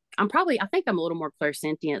I think I'm a little more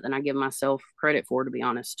clairsentient than I give myself credit for, to be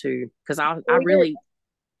honest, too. Because I Well, really,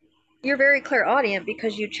 you're very clairaudient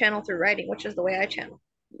because you channel through writing, which is the way I channel.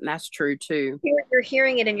 that's true too. You're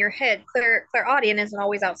hearing it in your head. Clairaudient isn't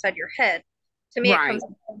always outside your head. To me, it Right. comes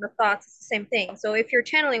from the thoughts. It's the same thing. So if you're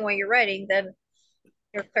channeling while you're writing, then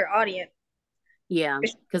you're clairaudient. Yeah. It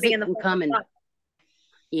should Because be it in the can form come of in, thought.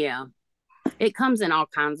 yeah. It comes in all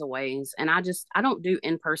kinds of ways. And I don't do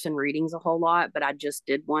in-person readings a whole lot, but I just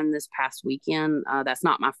did one this past weekend.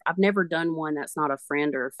 I've never done one that's not a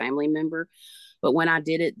friend or a family member. But when I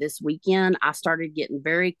did it this weekend, I started getting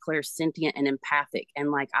very clairsentient and empathic. And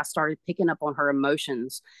like I started picking up on her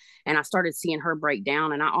emotions, and I started seeing her break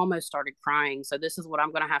down, and I almost started crying. So this is what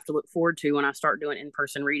I'm going to have to look forward to when I start doing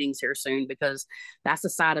in-person readings here soon, because that's a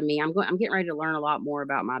side of me. I'm getting ready to learn a lot more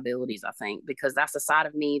about my abilities, I think, because that's a side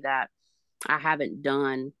of me that I haven't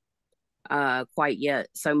done quite yet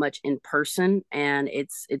so much in person, and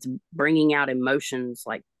it's bringing out emotions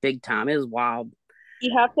like big time. It was wild.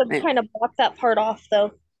 You have to And kind of block that part off,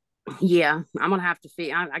 though. yeah, I'm gonna have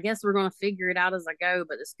to I guess we're gonna figure it out as I go,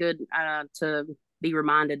 but it's good to be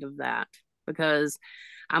reminded of that, because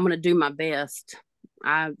I'm gonna do my best.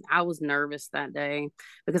 I was nervous that day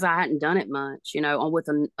because I hadn't done it much, with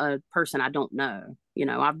a person I don't know.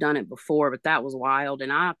 I've done it before, but that was wild,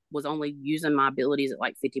 and I was only using my abilities at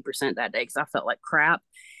like 50% that day because I felt like crap.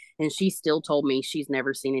 And she still told me she's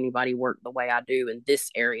never seen anybody work the way I do in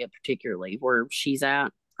this area, particularly where she's at.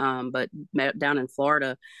 But down in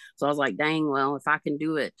Florida. So I was like, dang, well, if I can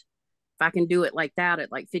do it like that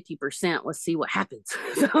at like 50%, let's see what happens.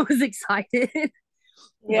 So I was excited.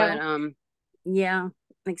 Yeah. But yeah,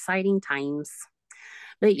 exciting times.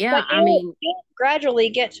 But yeah, But I mean, you'll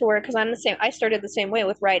gradually get to where, because I'm the same, I started the same way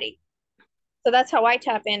with writing. So that's how I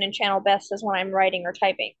tap in and channel best, is when I'm writing or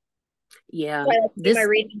typing. yeah, So I like to do my this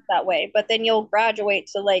readings that way. But then you'll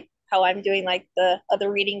graduate to like how I'm doing like the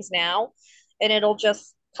other readings now, and it'll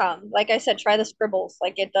just come. Like I said, try the scribbles.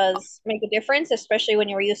 Like it does make a difference, especially when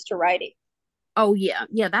you're used to writing. Oh yeah,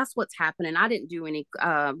 that's what's happening. I didn't do any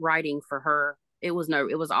writing for her. It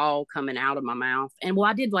was all coming out of my mouth. And well,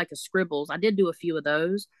 I did like a scribbles. I did do a few of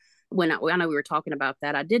those when I know we were talking about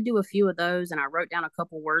that. I did do a few of those, and I wrote down a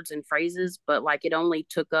couple words and phrases, but like it only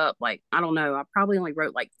took up like, I don't know, I probably only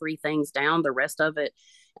wrote like 3 things down. The rest of it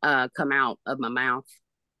come out of my mouth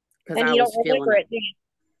because And I you don't was feeling remember it. it, do you?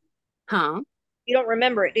 Huh? You don't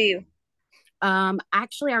remember it, do you?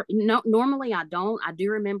 Actually, no, normally I don't. I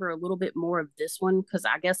do remember a little bit more of this one because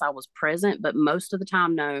I guess I was present, but most of the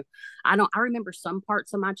time, no, I don't. I remember some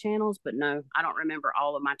parts of my channels, but no, I don't remember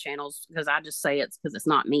all of my channels because I just say it's because it's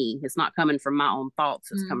not me. It's not coming from my own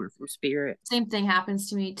thoughts. It's coming from spirit. Same thing happens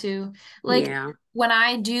to me too. Like Yeah. when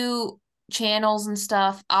I do channels and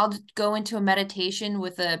stuff, I'll go into a meditation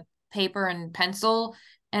with a paper and pencil,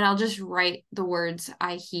 and I'll just write the words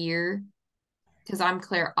I hear because I'm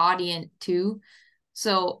clairaudient too.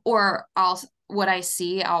 So, or what I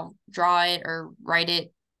see, I'll draw it or write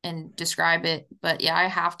it and describe it. But yeah, I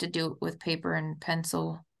have to do it with paper and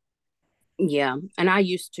pencil. Yeah, and I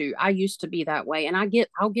used to be that way, and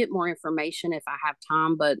I'll get more information if I have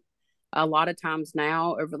time, but a lot of times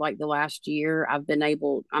now over like the last year I've been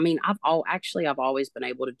able, I mean, I've always been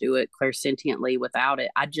able to do it clairsentiently without it.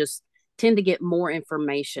 I just tend to get more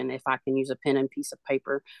information if I can use a pen and piece of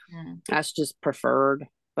paper. Mm. That's just preferred.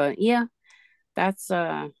 But yeah, that's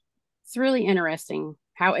it's really interesting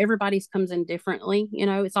how everybody's comes in differently.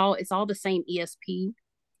 It's all the same ESP,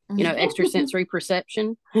 extrasensory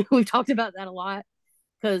perception. We've talked about that a lot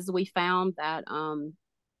because we found that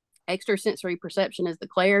extrasensory perception is the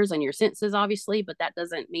clairs and your senses, obviously, but that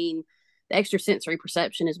doesn't mean the extrasensory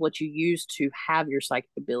perception is what you use to have your psychic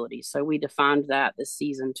abilities. So we defined that this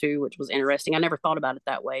season too, which was interesting. I never thought about it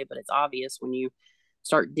that way, but it's obvious when you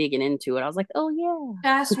start digging into it. I was like, oh yeah.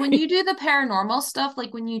 Yes, when you do the paranormal stuff,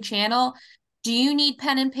 like when you channel, do you need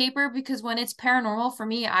pen and paper? Because when it's paranormal for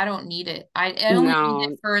me, I don't need it. I only need it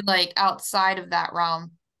No, for like outside of that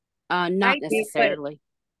realm. I Not do, but necessarily.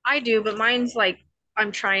 mine's like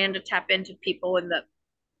I'm trying to tap into people in the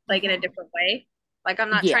like in a different way. Like I'm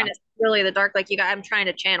not trying Yeah, to really the dark like you got. I'm trying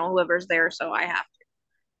to channel whoever's there, so I have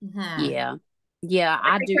to. Mhm. yeah, yeah. Like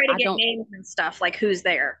I I do. try to I get don't. names and stuff, like who's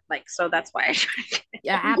there. Like so that's why I try to get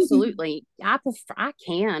Yeah, absolutely. I prefer.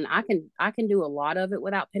 I can do a lot of it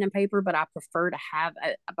without pen and paper, but I prefer to have.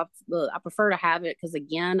 I prefer to have it because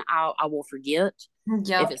again, I will forget if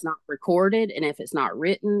Yep. it's not recorded and if it's not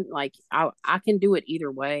written. Like I can do it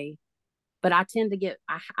either way, but I tend to get.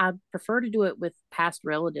 I prefer to do it with past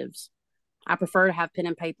relatives. I prefer to have pen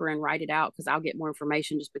and paper and write it out because I'll get more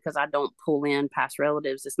information just because I don't pull in past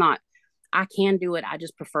relatives. It's not, I can do it. I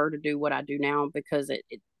just prefer to do what I do now because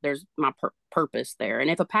there's my purpose there. And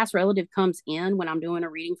if a past relative comes in when I'm doing a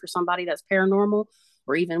reading for somebody that's paranormal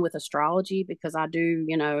or even with astrology, because I do,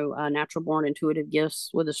 natural born intuitive gifts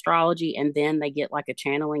with astrology, and then they get like a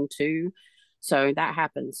channeling too. So that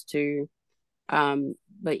happens too.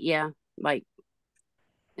 But yeah, like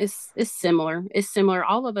it's similar. It's similar.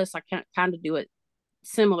 All of us, I kind of do it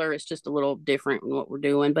similar. It's just a little different in what we're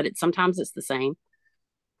doing, but sometimes it's the same.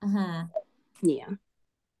 Mhm. Yeah,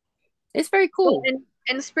 it's very well, cool.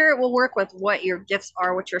 and spirit will work with what your gifts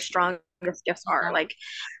are, what your strongest gifts are. Yeah. Like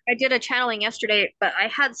I did a channeling yesterday, but I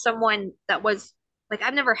had someone that was like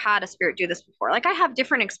I've never had a spirit do this before. Like I have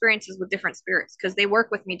different experiences with different spirits because they work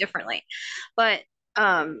with me differently. But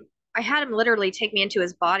I had him literally take me into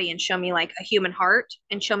his body and show me like a human heart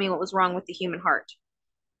and show me what was wrong with the human heart.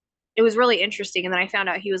 It was really interesting. And then I found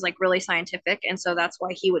out he was like really scientific. And so that's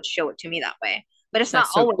why he would show it to me that way. But it's not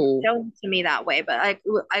That's so always cool. shown to me that way. But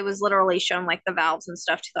I was literally shown like the valves and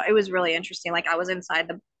stuff. It was really interesting. Like I was inside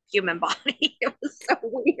the human body. It was so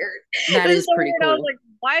weird. It That was is so pretty weird. I was cool. like,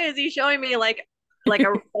 why is he showing me like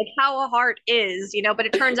how a heart is, but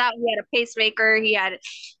it turns out he had a pacemaker, he had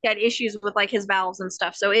issues with like his valves and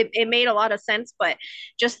stuff. So it made a lot of sense, but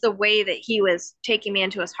just the way that he was taking me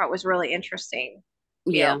into his heart was really interesting.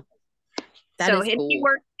 You know, Yeah, that so is and he cool.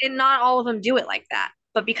 worked, and not all of them do it like that.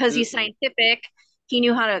 But because he's Mm-mm. scientific, he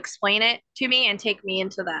knew how to explain it to me and take me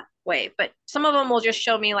into that way. But some of them will just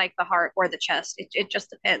show me like the heart or the chest. It just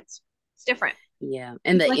depends. It's different. Yeah,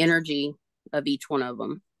 and the Like energy of each one of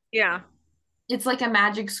them. Yeah. it's like a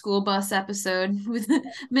magic school bus episode with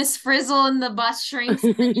Miss Frizzle and the bus shrinks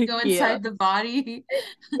and then you go Yeah. inside the body.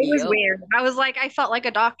 It was Yep. weird. I was like, I felt like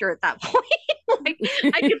a doctor at that point. Like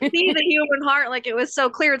I could see the human heart, like it was so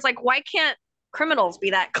clear. It's like, why can't criminals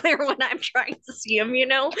be that clear when I'm trying to see them?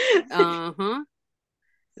 Uh huh.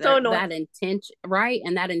 So annoying. That intention, right?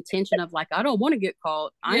 And that intention of like, I don't want to get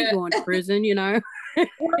caught. I ain't Yeah. going to prison. Well,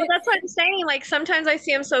 that's what I'm saying. Like sometimes I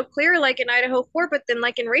see him so clear, like in Idaho 4, but then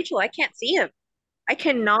like in Rachel, I can't see him. I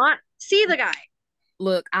cannot see the guy.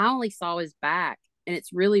 Look, I only saw his back, and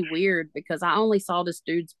it's really weird because I only saw this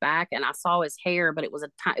dude's back and I saw his hair, but it was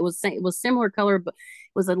similar color, but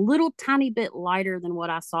it was a little tiny bit lighter than what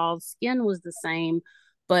I saw. The skin was the same,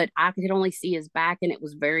 but I could only see his back and it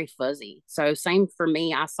was very fuzzy. So same for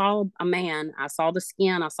me. I saw a man, I saw the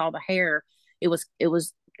skin, I saw the hair. It was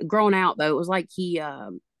grown out though. It was like he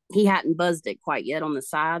hadn't buzzed it quite yet on the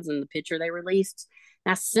sides in the picture they released.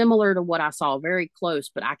 That's similar to what I saw, very close,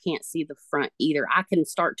 but I can't see the front either. I can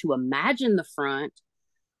start to imagine the front,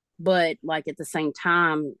 but like at the same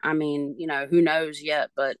time, I mean, who knows yet,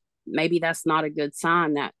 but maybe that's not a good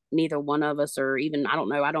sign that neither one of us, or even, I don't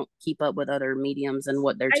know, I don't keep up with other mediums and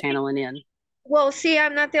what they're I think, channeling in. well, see,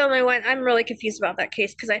 I'm not the only one. I'm really confused about that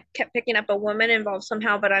case because I kept picking up a woman involved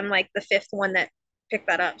somehow, but I'm like the fifth one that picked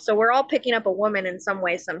that up. So we're all picking up a woman in some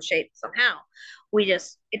way, some shape, somehow.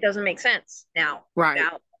 It doesn't make sense now. Right.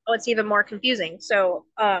 Now, oh, it's even more confusing. So,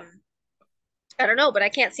 I don't know, but I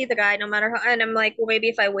can't see the guy no matter how. And I'm like, well, maybe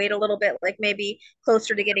if I wait a little bit, like maybe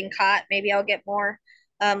closer to getting caught, maybe I'll get more,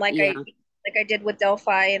 like Yeah. I did with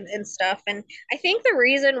Delphi and stuff. And I think the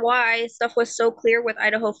reason why stuff was so clear with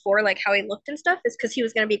Idaho 4, like how he looked and stuff, is because he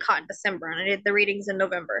was going to be caught in December, and I did the readings in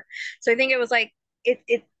November. So I think it was like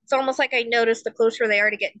it's almost like I noticed the closer they are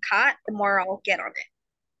to getting caught, the more I'll get on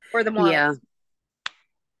it, or the more. Yeah.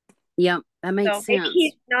 Yep. That makes So maybe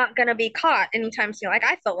he's sense. not going to be caught anytime soon. Like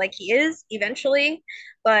I felt like he is eventually,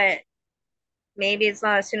 but maybe it's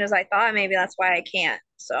not as soon as I thought. Maybe that's why I can't.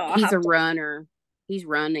 So I'll He's have a to. runner. He's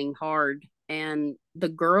running hard. And the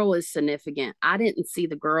girl is significant. I didn't see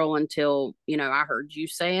the girl until, I heard you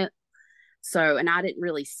say it. So, and I didn't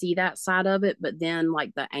really see that side of it, but then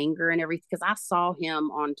like the anger and everything, because I saw him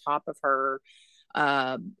on top of her,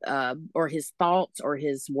 or his thoughts or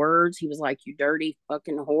his words. He was like, "You dirty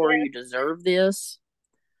fucking whore, Yeah. you deserve this."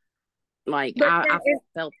 Like But I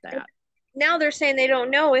felt that. now they're saying they don't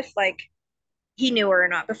know if like he knew her or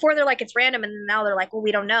not. Before they're like it's random, and now they're like, well,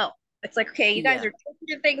 we don't know. It's like, okay, you guys Yeah. are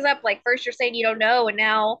changing things up. Like first you're saying you don't know, and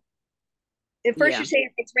now at first Yeah. you're saying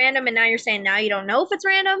it's random, and now you're saying now you don't know if it's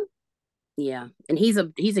random. Yeah. And he's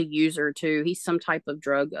a user too. He's some type of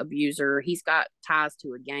drug abuser. He's got ties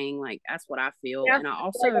to a gang. Like that's what I feel. Yeah, And I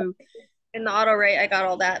that's what I got also, in the auto rate. I got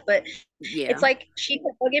all that, but it's yeah. like she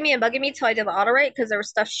kept bugging me till I did the auto rate because there was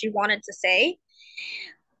stuff she wanted to say,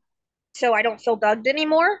 so I don't feel bugged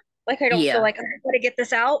anymore. Like I don't feel Yeah. like I got to get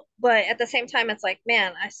this out, but at the same time, it's like,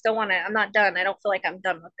 man, I still want to. I'm not done. I don't feel like I'm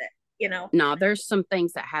done with it. You know? No, there's some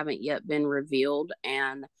things that haven't yet been revealed.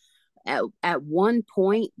 And at one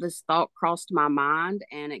point this thought crossed my mind,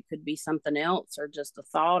 and it could be something else or just a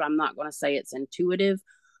thought. I'm not going to say it's intuitive,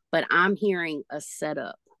 but I'm hearing a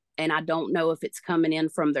setup, and I don't know if it's coming in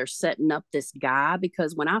from they're setting up this guy,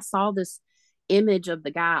 because when I saw this image of the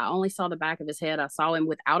guy, I only saw the back of his head. I saw him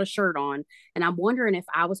without a shirt on, and I'm wondering if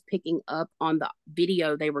I was picking up on the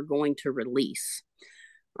video they were going to release.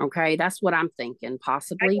 Okay, that's what I'm thinking, I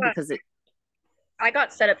possibly, got because it I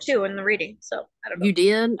got set up too in the reading, so I don't know. You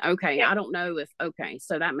did? Okay. Yeah, I don't know if okay,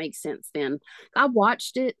 so that makes sense then. I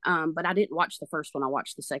watched it, but I didn't watch the first one. I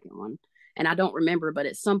watched the second one. And I don't remember, but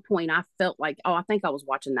at some point I felt like, oh, I think I was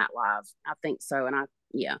watching that live. I think so. And I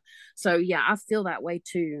yeah. So yeah, I feel that way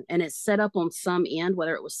too. And it's set up on some end,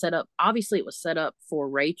 whether it was set up, obviously it was set up for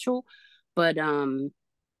Rachel, but I'm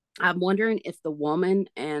wondering if the woman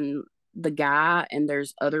and the guy and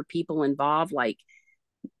there's other people involved, like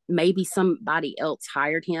maybe somebody else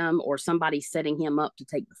hired him or somebody setting him up to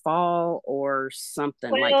take the fall or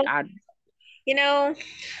something. Like well, I you know,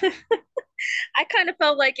 I kind of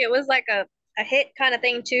felt like it was like a hit kind of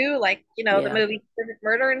thing too. Like, the Yeah. movie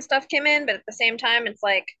Murder and stuff came in, but at the same time, it's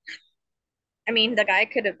like, I mean, the guy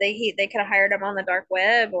could have they could have hired him on the dark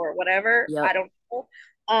web or whatever. Yep. I don't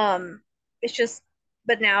know. It's just,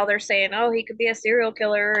 but now they're saying, oh, he could be a serial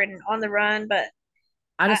killer and on the run. But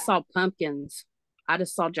I I, just saw pumpkins. I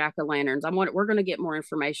just saw jack-o'-lanterns. We're gonna get more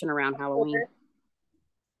information around Halloween.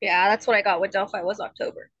 yeah, that's what I got with Delphi was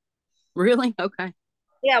October. Really? Okay.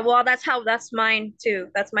 Yeah, well, that's mine too.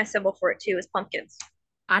 That's my symbol for it too, is pumpkins.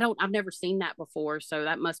 I've never seen that before, so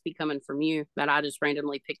that must be coming from you that I just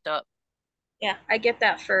randomly picked up. Yeah, I get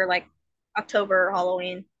that for like October or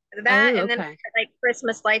Halloween. That Oh, and then okay. like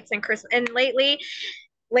Christmas lights and Christmas and lately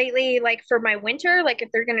like for my winter, like if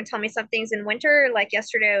they're gonna tell me something's in winter, like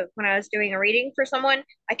yesterday when I was doing a reading for someone,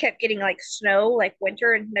 I kept getting like snow, like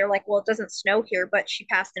winter, and they're like, well, it doesn't snow here, but she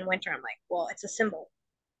passed in winter. I'm like, well, it's a symbol.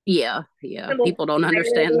 Yeah, yeah. Symbol. People don't I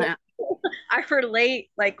understand relate, that. I relate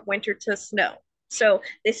like winter to snow. So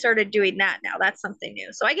they started doing that now. That's something new.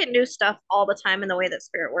 So I get new stuff all the time in the way that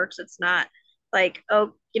spirit works. It's not like,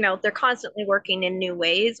 oh, they're constantly working in new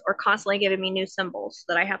ways or constantly giving me new symbols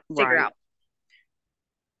that I have to figure Right. out.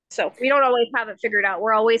 So we don't always have it figured out.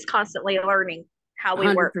 We're always constantly learning how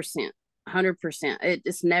we work. 100%. 100%.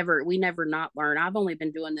 It's never, we never not learn. I've only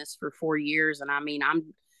been doing this for 4 years. And I mean,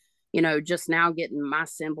 I'm, just now getting my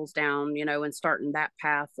symbols down, and starting that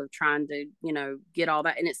path of trying to, get all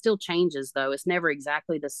that. And it still changes though. It's never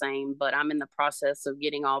exactly the same, but I'm in the process of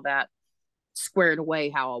getting all that squared away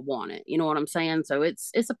how I want it. You know what I'm saying? So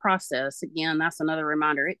it's a process. Again, that's another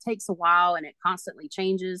reminder. It takes a while and it constantly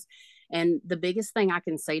changes. And the biggest thing I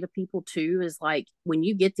can say to people too is like when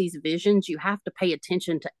you get these visions, you have to pay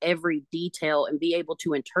attention to every detail and be able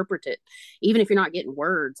to interpret it. Even if you're not getting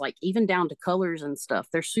words, like even down to colors and stuff,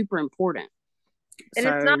 they're super important. And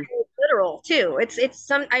it's not So literal too. It's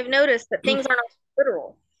some I've noticed that things aren't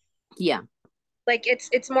literal. yeah. Like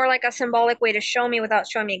it's more like a symbolic way to show me without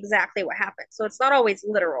showing me exactly what happened. So it's not always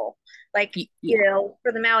literal. Like, Yeah.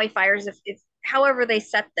 for the Maui fires, if however they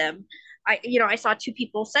set them, I saw two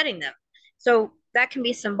people setting them. So that can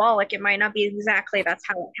be symbolic. It might not be exactly that's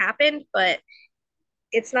how it happened, but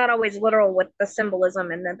it's not always literal with the symbolism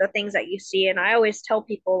and the things that you see. And I always tell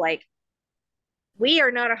people like we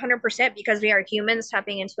are not 100% because we are humans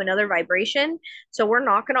tapping into another vibration. So we're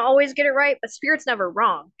not going to always get it right, but spirit's never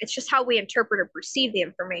wrong. It's just how we interpret or perceive the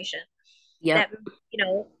information Yep.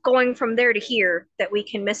 that, going from there to here that we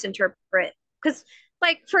can misinterpret. Because,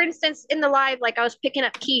 like, for instance, in the live, like I was picking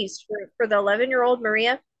up keys for the 11-year-old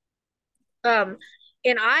Maria. And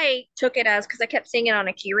I took it as because I kept seeing it on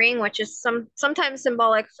a key ring, which is sometimes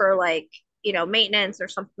symbolic for like, maintenance or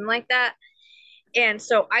something like that. And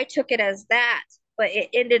so I took it as that, but it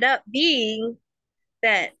ended up being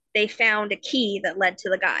that they found a key that led to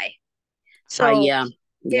the guy. So Yeah. it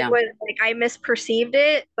Yeah. was like I misperceived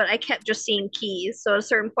it, but I kept just seeing keys. So at a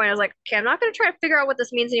certain point, I was like, okay, I'm not going to try to figure out what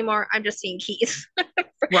this means anymore. I'm just seeing keys.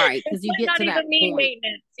 Right. It Because you might get not to that even mean point.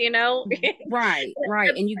 maintenance. Right,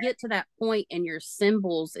 right. And you get to that point in your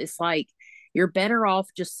symbols, it's like you're better off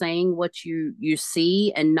just saying what you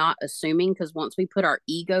see and not assuming, because once we put our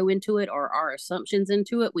ego into it or our assumptions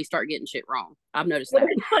into it, we start getting shit wrong. I've noticed that.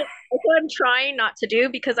 That's what I'm trying not to do,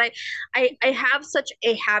 because I have such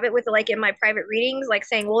a habit with, like, in my private readings, like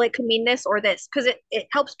saying, well, it could mean this or this, because it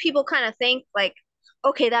helps people kind of think like,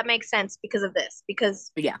 okay, that makes sense because of this,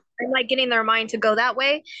 because Yeah. I'm like getting their mind to go that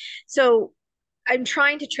way. So I'm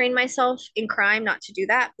trying to train myself in crime not to do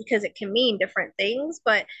that, because it can mean different things.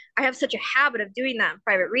 But I have such a habit of doing that in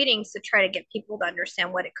private readings to try to get people to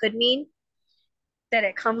understand what it could mean, that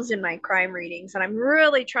it comes in my crime readings. And I'm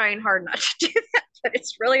really trying hard not to do that, but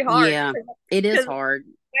it's really hard Yeah, it is because hard.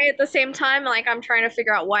 at the same time, like, I'm trying to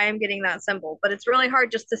figure out why I'm getting that symbol, but it's really hard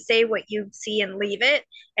just to say what you see and leave it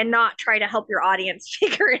and not try to help your audience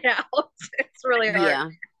figure it out. It's really hard. Yeah,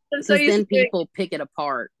 I'm so because used to then doing, people pick it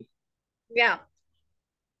apart. yeah.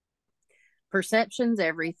 Perception's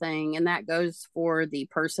everything, and that goes for the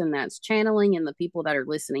person that's channeling and the people that are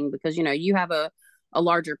listening, because you have a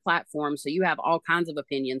larger platform, so you have all kinds of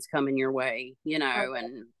opinions coming your way,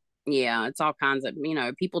 and yeah, it's all kinds of,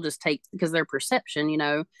 people just take because their perception,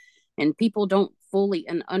 and people don't fully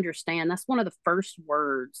and understand. That's one of the first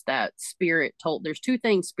words that spirit told. There's two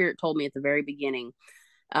things spirit told me at the very beginning,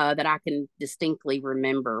 that I can distinctly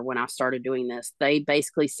remember when I started doing this. They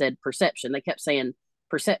basically said perception. They kept saying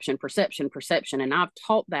perception, perception, perception. And I've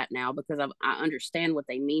taught that now because I understand what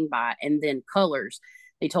they mean by it. And then colors.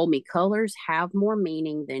 They told me colors have more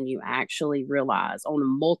meaning than you actually realize on a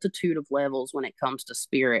multitude of levels when it comes to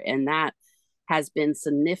spirit. And that has been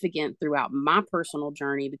significant throughout my personal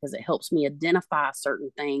journey because it helps me identify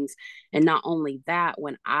certain things. And not only that,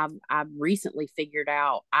 when I've recently figured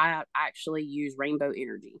out I actually use rainbow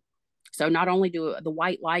energy. So not only do the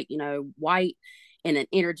white light, white in an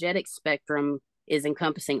energetic spectrum is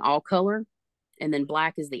encompassing all color, and then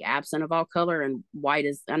black is the absent of all color, and white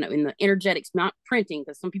is, I know in the energetics, not printing,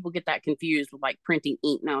 because some people get that confused with like printing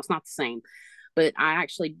ink. No, it's not the same. But I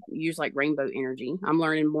actually use like rainbow energy. I'm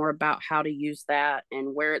learning more about how to use that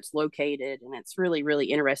and where it's located, and it's really, really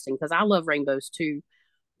interesting because I love rainbows too.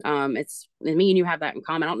 It's me and you have that in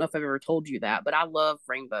common. I don't know if I've ever told you that, but I love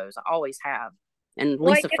rainbows. I always have. And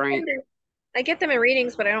Well, Lisa Frank, I get them in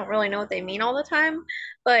readings, but I don't really know what they mean all the time.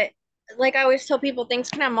 But like I always tell people, things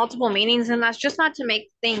can have multiple meanings, and that's just not to make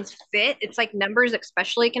things fit. It's like numbers,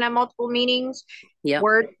 especially, can have multiple meanings. yep,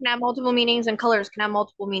 Words can have multiple meanings, and colors can have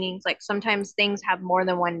multiple meanings. Like sometimes things have more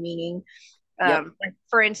than one meaning. yep, Like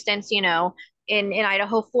for instance, in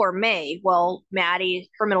Idaho for May, well, Maddie,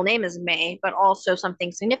 her middle name is May, but also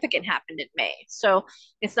something significant happened in May. So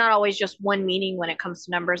it's not always just one meaning when it comes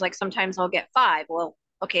to numbers. Like sometimes I'll get five. Well,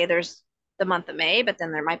 okay, there's the month of May, but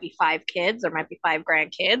then there might be five kids, there might be five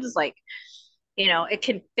grandkids. Like, it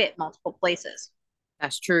can fit multiple places.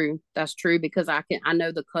 that's true. That's true because I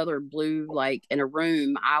know the color blue. Like in a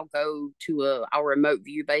room, I'll go to our remote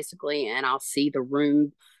view basically, and I'll see the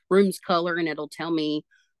room's color, and it'll tell me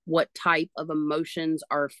what type of emotions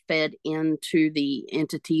are fed into the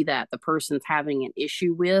entity that the person's having an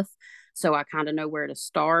issue with. So I kind of know where to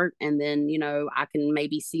start. And then, I can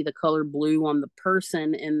maybe see the color blue on the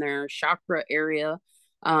person in their chakra area,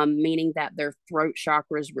 meaning that their throat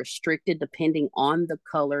chakra is restricted depending on the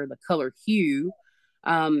color hue,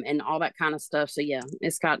 and all that kind of stuff. So yeah,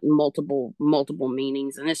 it's got multiple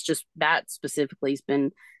meanings, and it's just that specifically has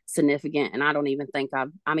been significant. And I don't even think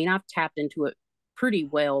I've tapped into it pretty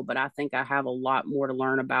well, but I think I have a lot more to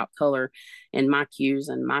learn about color and my cues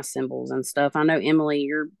and my symbols and stuff. I know Emily,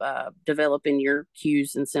 you're developing your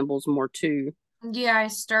cues and symbols more too. Yeah, I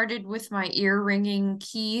started with my ear ringing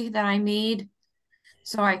key that I made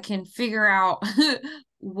so I can figure out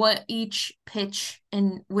what each pitch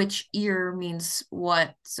in which ear means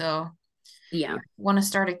what. So Yeah, want to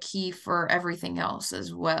start a key for everything else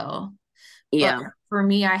as well. But yeah, for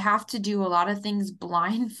me, I have to do a lot of things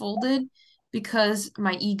blindfolded because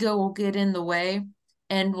my ego will get in the way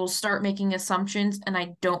and will start making assumptions. And I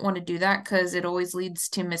don't want to do that because it always leads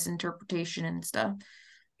to misinterpretation and stuff.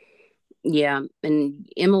 yeah. And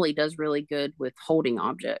Emily does really good with holding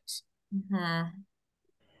objects. Hmm.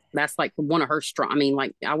 That's like one of her strong. I mean,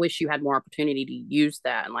 like I wish you had more opportunity to use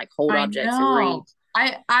that and like hold I objects and read. know.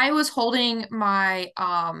 I was holding my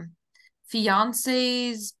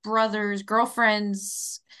fiance's brother's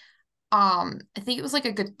girlfriend's I think it was like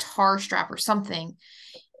a guitar strap or something.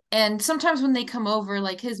 And sometimes when they come over,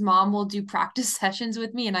 like his mom will do practice sessions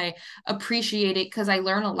with me, and I appreciate it because I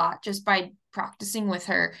learn a lot just by practicing with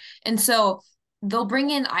her. And so they'll bring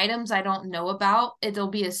in items I don't know about. It'll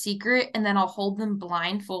be a secret, and then I'll hold them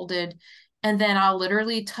blindfolded and then I'll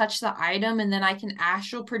literally touch the item and then I can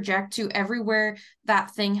astral project to everywhere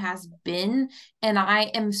that thing has been. And I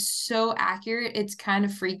am so accurate. It's kind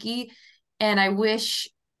of freaky. And I wish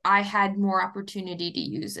I had more opportunity to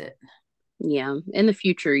use it. Yeah. In the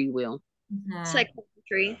future, you will. Mhm.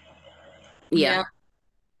 Psychometry. Yeah. Yep.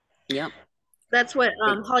 Yep. That's what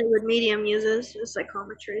But Hollywood Medium uses, is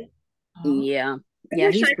psychometry. Oh. yeah. I Yeah.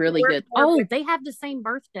 wish I He's could really work good. more Oh, with. they have the same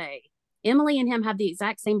birthday. Emily and him have the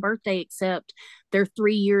exact same birthday, except they're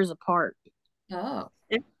 3 years apart. Oh.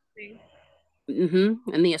 Interesting.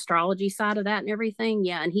 And the astrology side of that and everything.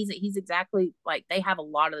 Yeah. And he's exactly like, they have a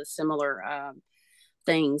lot of the similar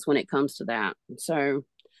things when it comes to that. So, Well,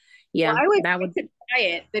 yeah, I wish that I would, could try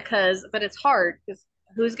it but it's hard because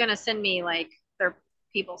who's gonna send me like their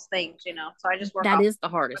people's things, you know? So I just work that off. is the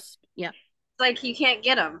hardest. Yeah. It's like you can't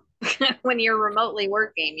get them when you're remotely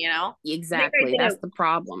working, you know? I think I Exactly. did That's it. the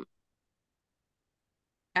problem.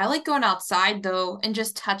 I like going outside though and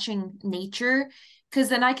just touching nature because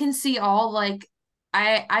then I can see all like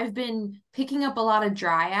I've been picking up a lot of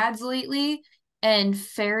dryads lately and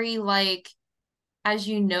fairy like as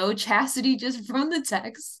you know, Chastity just from the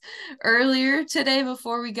text earlier today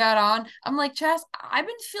before we got on. I'm like, Chas, I've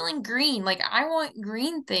been feeling green. Like I want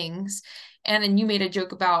green things. And then you made a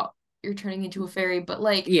joke about you're turning into a fairy, but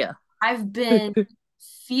like Yeah. I've been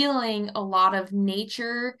feeling a lot of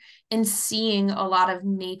nature and seeing a lot of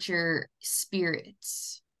nature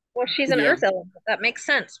spirits. Well, she's an Yeah. earth element. That makes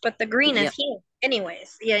sense. But the green is Yep. healing,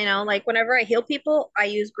 anyways. Yeah, you know, like whenever I heal people, I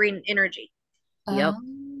use green energy. Yep.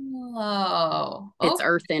 Oh, It's okay.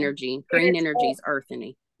 earth energy. And Green energy is earth it's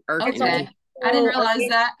Okay. energy. I didn't also realize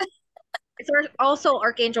that. also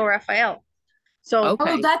Archangel Raphael. So Oh,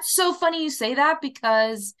 Okay. that's so funny you say that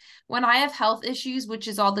because when I have health issues, which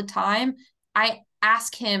is all the time, I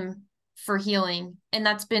ask him for healing, and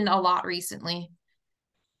that's been a lot recently.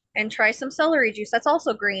 and try some celery juice. That's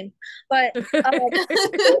also green. But um, Me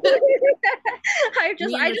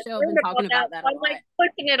and I just Rochelle have learned been about talking that. about that So a I'm like lot.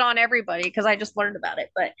 pushing it on everybody because I just learned about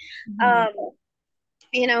it. But Mhm. um,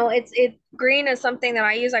 you know, it green is something that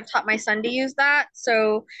I use. I've taught my son to use that.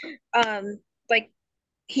 So like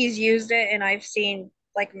he's used it and I've seen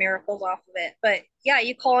like miracles off of it. But yeah,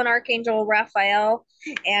 you call an Archangel Raphael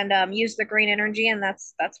and use the green energy, and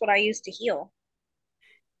that's what I use to heal.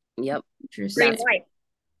 Yep. Green That's Interesting. light.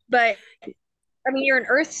 But I mean, you're an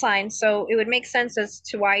earth sign, so it would make sense as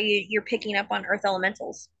to why you're picking up on earth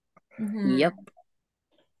elementals. yep. Hmm.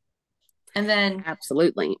 And then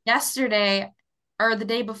Absolutely. yesterday or the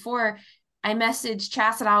day before, I messaged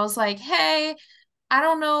Chas and I was like, hey, I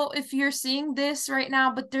don't know if you're seeing this right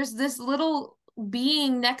now, but there's this little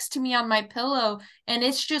being next to me on my pillow, and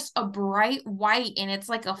it's just a bright white, and it's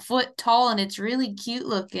like a foot tall, and it's really cute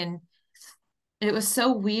looking. It was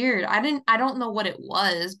so weird. I don't know what it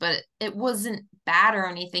was, but it wasn't bad or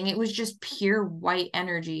anything. It was just pure white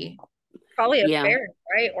energy. Probably a Yeah. fairy,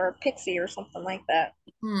 right? Or a pixie or something like that.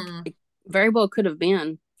 Hmm. It very well could have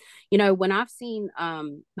been. You know, when I've seen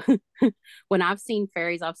when I've seen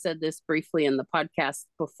fairies, I've said this briefly in the podcast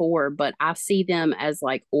before, but I see them as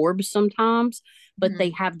like orbs sometimes, but they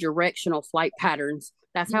Hmm. have directional flight patterns.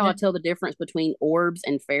 That's how Yeah. I tell the difference between orbs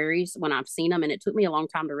and fairies when I've seen them. And it took me a long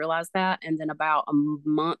time to realize that. And then about a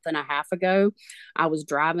month and a half ago, I was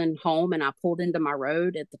driving home and I pulled into my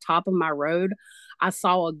road. At the top of my road, I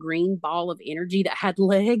saw a green ball of energy that had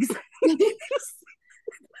legs.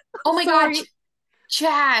 Oh my gosh, Sorry.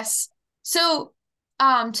 Chas. So,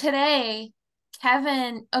 today,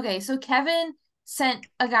 so Kevin sent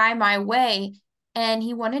a guy my way and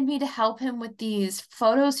he wanted me to help him with these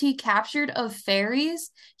photos he captured of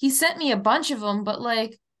fairies. He sent me a bunch of them, but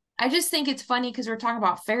like, I just think it's funny because we're talking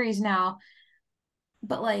about fairies now,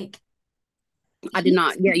 but like, I did he,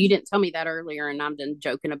 not. Yeah, you didn't tell me that earlier, and I'm done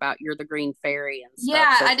joking about you're the green fairy and stuff.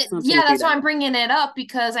 yeah, So I just did. want you Yeah, to do that's why that. I'm bringing it up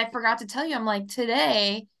because I forgot to tell you. I'm like,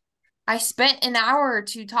 today I spent an hour or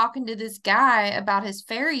two talking to this guy about his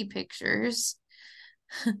fairy pictures.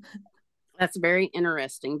 That's very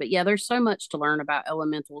interesting. But yeah, there's so much to learn about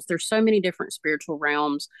elementals. There's so many different spiritual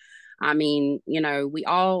realms. I mean, you know,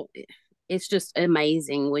 it's just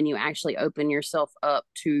amazing when you actually open yourself up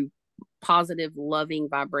to positive, loving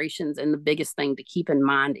vibrations. And the biggest thing to keep in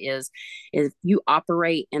mind is if you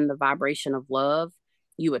operate in the vibration of love,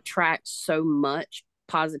 you attract so much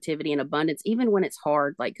positivity and abundance, even when it's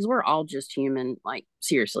hard. Like, because we're all just human. Like,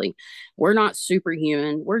 seriously, we're not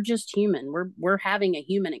superhuman. We're just human. We're having a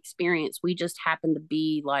human experience. We just happen to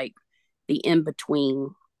be like the in between,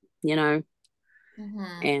 you know.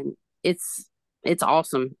 Mm-hmm. And it's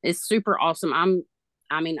awesome. It's super awesome.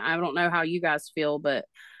 I mean, I don't know how you guys feel, but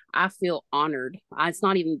I feel honored. It's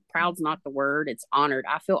not even proud's not the word, it's honored.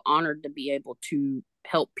 I feel honored to be able to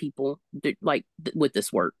help people with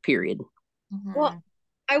this work, period. Well,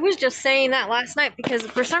 I was just saying that last night because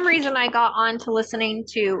for some reason I got on to listening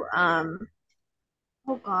to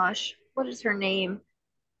oh gosh, what is her name?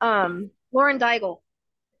 Lauren Daigle.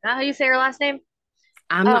 Is that how you say her last name?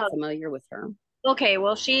 I'm Um, not familiar with her. okay,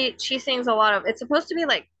 well she sings a lot of it's supposed to be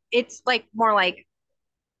like it's like more like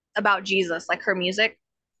about Jesus, like her music,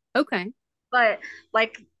 Okay. but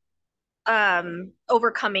like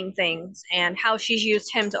overcoming things and how she's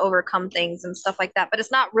used him to overcome things and stuff like that. But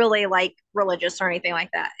it's not really like religious or anything like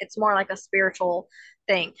that. It's more like a spiritual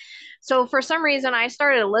thing. So for some reason I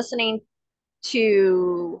started listening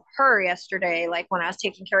to her yesterday, like when I was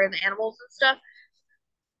taking care of the animals and stuff.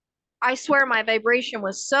 I swear my vibration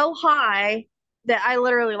was so high that I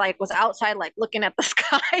literally like was outside like looking at the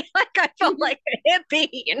sky. Like I felt like a hippie,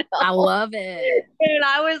 you I know. love it. And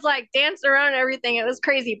I was like dancing around and everything. It was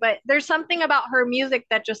crazy. But there's something about her music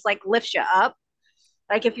that just like lifts you up.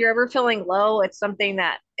 Like if you're ever feeling low, it's something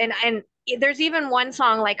that and there's even one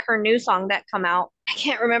song like her new song that come out. I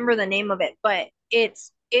can't remember the name of it, but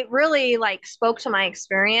it really like spoke to my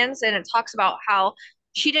experience and it talks about how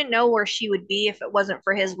she didn't know where she would be if it wasn't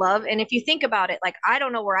for his love. And if you think about it, like I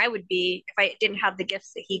don't know where I would be if I didn't have the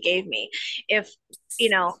gifts that he gave me. If you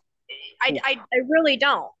know, I really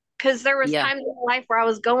don't because there was Yeah. times in my life where I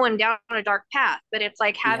was going down a dark path, but it's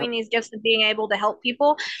like Yep. having these gifts and being able to help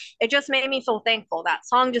people. It just made me feel thankful. That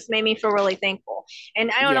song just made me feel really thankful.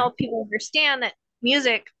 And I don't Yeah. know if people understand that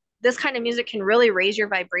music, this kind of music can really raise your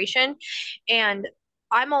vibration. And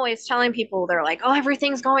I'm always telling people they're like, oh,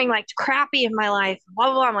 everything's going like crappy in my life, blah,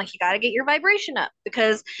 blah, blah. I'm like, you got to get your vibration up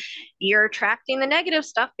because you're attracting the negative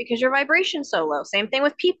stuff because your vibration's so low. Same thing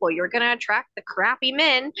with people. You're going to attract the crappy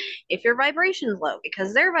men if your vibration's low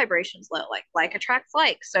because their vibration's low. Like attracts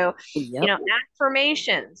like. So, you Yep. know,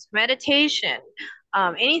 affirmations, meditation,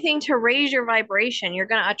 anything to raise your vibration, you're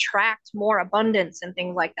going to attract more abundance and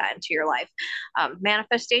things like that into your life.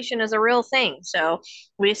 Manifestation is a real thing. So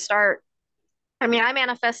we start I mean, I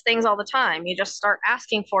manifest things all the time. You just start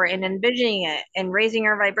asking for it and envisioning it and raising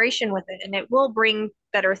your vibration with it, and it will bring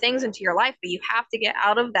better things into your life. But you have to get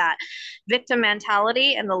out of that victim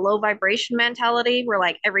mentality and the low vibration mentality where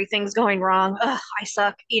like everything's going wrong. Ugh, I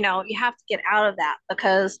suck. You know, you have to get out of that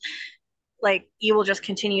because like you will just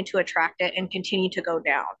continue to attract it and continue to go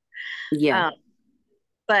down. Yeah. Um,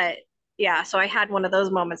 but yeah, so I had one of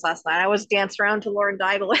those moments last night. I was dancing around to Lauren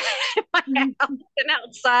Daigle in my house and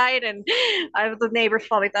outside, and the neighbors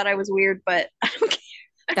probably thought I was weird, but I don't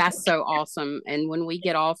care. That's so awesome. And when we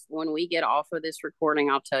get off of this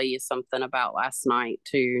recording, I'll tell you something about last night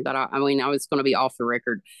too. That I mean, I was going to be off the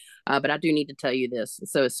record, but I do need to tell you this.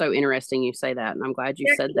 So it's so interesting you say that, and I'm glad you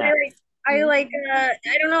Yeah, said that. I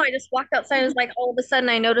don't know. I just walked outside. And it was like all of a sudden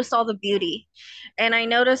I noticed all the beauty, and I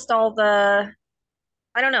noticed all the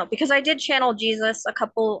I don't know because I did channel Jesus a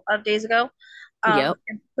couple of days ago, Yep.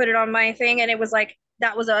 and put it on my thing, and it was like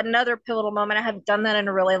that was another pivotal moment. I haven't done that in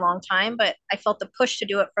a really long time, but I felt the push to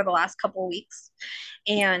do it for the last couple of weeks,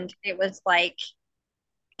 and it was like,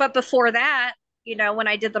 but before that, you know, when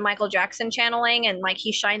I did the Michael Jackson channeling and like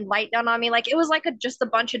he shined light down on me, like it was like just a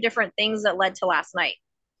bunch of different things that led to last night,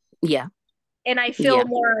 Yeah. and I feel Yeah.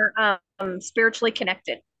 more spiritually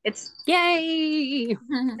connected. It's Yay. like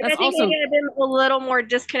I That's think maybe awesome. I've been a little more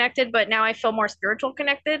disconnected, but now I feel more spiritual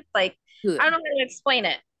connected. Like I don't Good. know how to explain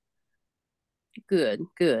it. Good.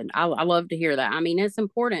 Good. I love to hear that. I mean, it's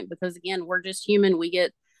important because again, we're just human. We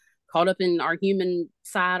get caught up in our human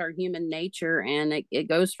side, our human nature, and it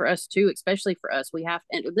goes for us too, especially for us. We have,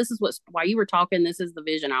 and this is what's while you were talking, this is the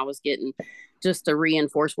vision I was getting, just to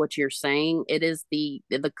reinforce what you're saying. It is the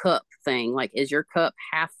cup thing. Like, is your cup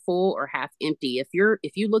half full or half empty? If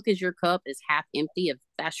you look as your cup is half empty, if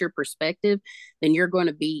that's your perspective, then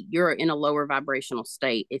you're in a lower vibrational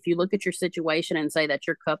state. If you look at your situation and say that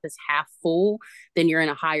your cup is half full, then you're in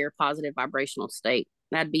a higher positive vibrational state.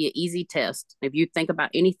 That'd be an easy test. If you think about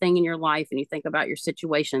anything in your life and you think about your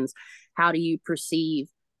situations, how do you perceive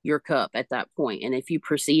your cup at that point? And if you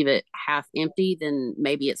perceive it half empty, then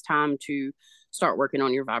maybe it's time to start working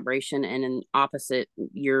on your vibration. And in opposite,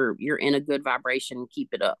 you're in a good vibration. Keep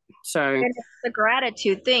it up. So, And it's the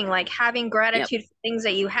gratitude thing, like having yep, gratitude for things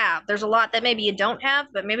that you have. There's a lot that maybe you don't have,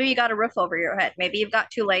 but maybe you got a roof over your head. Maybe you've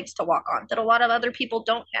got two legs to walk on that a lot of other people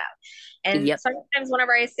don't have. And yep, sometimes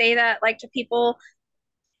whenever I say that, like to people,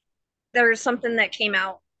 there's something that came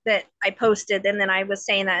out that I posted, and then I was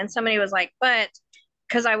saying that, and somebody was like, but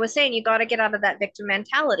because I was saying you got to get out of that victim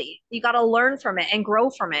mentality. You got to learn from it and grow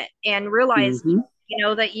from it and realize, mm-hmm, you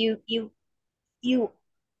know, that you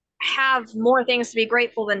have more things to be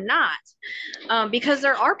grateful than not, because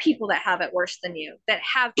there are people that have it worse than you, that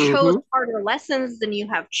have chose Mm-hmm. harder lessons than you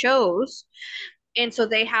have chose, and so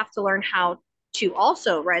they have to learn how to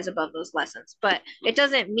also rise above those lessons. But it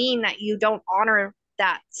doesn't mean that you don't honor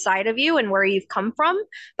that side of you and where you've come from,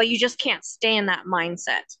 but you just can't stay in that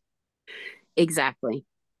mindset, Exactly.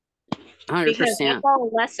 because that's 100%. all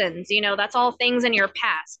lessons, that's all things in your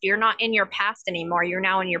past. You're not in your past anymore, you're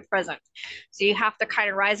now in your present, so you have to kind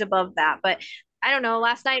of rise above that. But I don't know,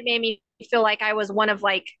 last night made me feel like I was one of,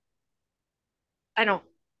 like, I don't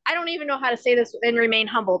I don't even know how to say this and remain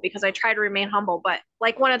humble, because I try to remain humble, but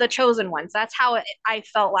like one of the chosen ones. That's how I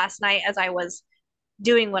felt last night as I was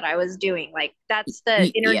doing what I was doing. Like, that's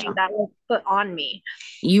the energy Yeah. that was put on me.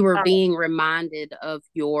 You were Um, being reminded of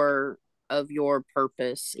your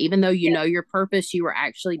purpose. Even though you yeah. know your purpose, you were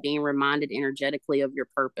actually being reminded energetically of your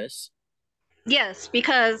purpose. Yes,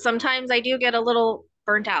 because sometimes I do get a little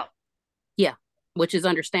burnt out. Yeah, which is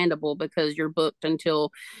understandable because you're booked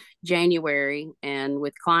until January and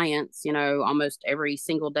with clients, almost every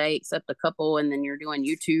single day except a couple. And then you're doing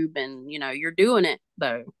YouTube and, you're doing it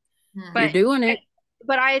though. You're But Mhm. doing I, it.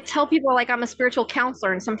 but I tell people, like, I'm a spiritual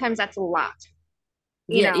counselor, and sometimes that's a lot,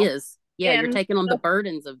 you Yeah, it know. is. Yeah, you're And taking on the so,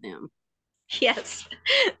 burdens of them. yes,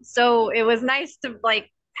 so it was nice to,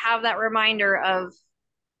 like, have that reminder of,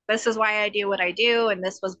 this is why I do what I do, and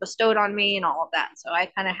this was bestowed on me, and all of that. So I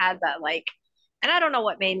kind of had that, like, and I don't know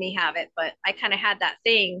what made me have it, but I kind of had that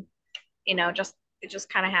thing, just it just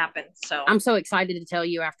kind of happened. So I'm so excited to tell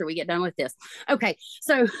you after we get done with this. Okay,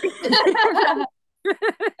 so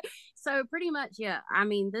so pretty much, yeah.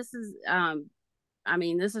 This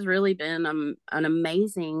has really been an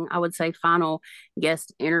amazing, I would say, final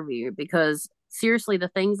guest interview because seriously, the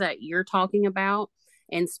things that you're talking about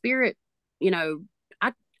and spirit, you know,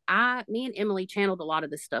 me and Emily channeled a lot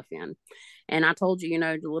of this stuff in. And I told you,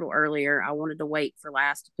 a little earlier, I wanted to wait for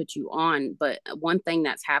last to put you on. But one thing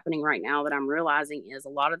that's happening right now that I'm realizing is a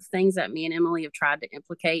lot of the things that me and Emily have tried to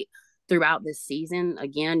implicate throughout this season.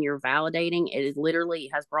 Again, you're validating. It is literally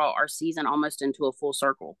has brought our season almost into a full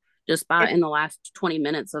circle just by it's in the last 20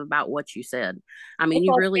 minutes of about what you said. I mean, it's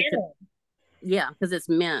you all really could, channeled. yeah, because it's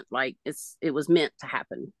meant like it was meant to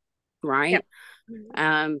happen, Yep. right?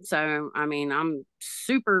 So I mean, I'm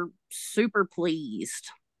super, super pleased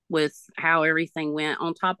with how everything went,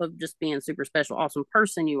 on top of just being a super special, awesome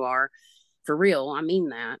person you are. For real, I mean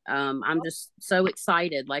that. I'm just so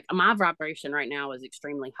excited. Like my vibration right now is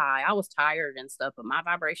extremely high. I was tired and stuff, but my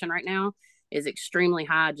vibration right now is extremely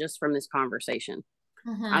high just from this conversation.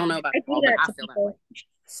 I don't know Mhm. about I do y'all, but that I to feel that way.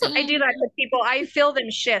 people. I do Same that here. to people. I feel them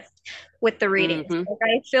shift with the readings. Mm-hmm. Like,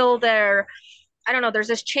 I feel their, I don't know, there's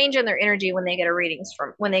this change in their energy when they get readings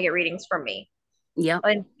from me. Yep.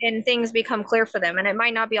 And things become clear for them, and it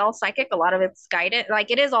might not be all psychic, a lot of it's guidance,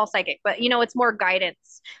 like it is all psychic, but it's more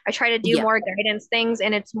guidance. I try to do Yeah. more guidance things,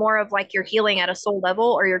 and it's more of like you're healing at a soul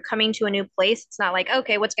level, or you're coming to a new place. It's not like,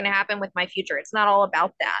 okay, what's going to happen with my future. It's not all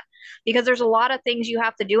about that, because there's a lot of things you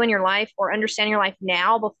have to do in your life or understand your life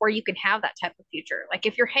now before you can have that type of future. Like,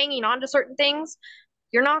 if you're hanging on to certain things,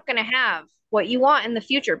 you're not going to have what you want in the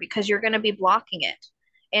future, because you're going to be blocking it.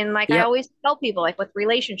 And like I Yep. always tell people, like with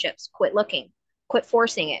relationships, quit looking, quit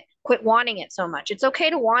forcing it, quit wanting it so much. It's okay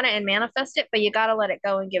to want it and manifest it, but you got to let it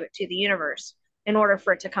go and give it to the universe in order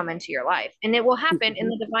for it to come into your life. And it will happen in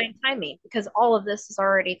Mm-hmm. the divine timing, because all of this is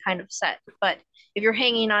already kind of set. But if you're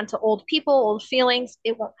hanging on to old people, old feelings,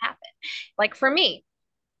 it won't happen. Like for me,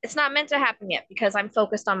 it's not meant to happen yet, because I'm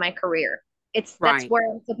focused on my career. That's Right.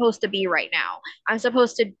 where I'm supposed to be right now. I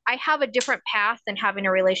have a different path than having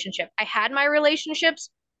a relationship. I had my relationships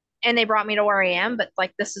and they brought me to where I am, but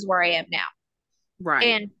like, this is where I am now. Right.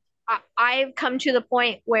 And I've come to the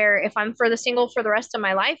point where if I'm for the single for the rest of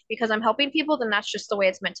my life because I'm helping people, then that's just the way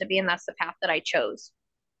it's meant to be. And that's the path that I chose.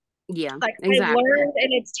 Yeah. Like, I've Exactly. learned,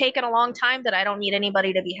 and it's taken a long time, that I don't need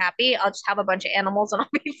anybody to be happy. I'll just have a bunch of animals and I'll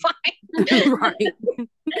be fine. Right.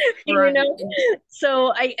 you Right. know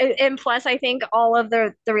so and plus, I think all of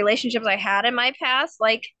the relationships I had in my past,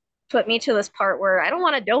 like, put me to this part where I don't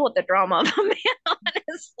want to deal with the drama of a man,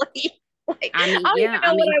 honestly. Like, I I mean, don't even yeah. I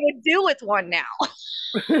know what mean, I would do with one now.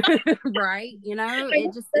 right. I'm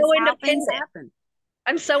It just is so how things independent. happen.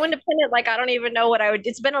 I'm so independent, like, I don't even know what I would.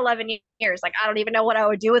 It's been 11 years, like, I don't even know what I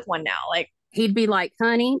would do with one now, like. He'd be like,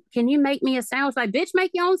 honey, can you make me a sandwich? Like, bitch,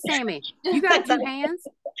 make your own Sammy. You got two hands.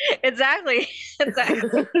 Exactly.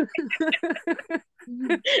 Exactly.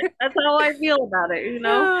 That's how I feel about it.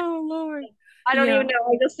 Oh, Lord. I don't Yeah. even know.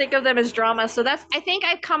 I just think of them as drama. So that's, I think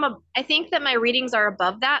I've come up, I think that my readings are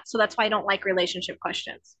above that. So that's why I don't like relationship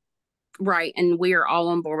questions. Right. And we are all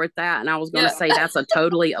on board with that. And I was going to Yeah. say that's a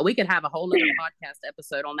totally, we could have a whole nother podcast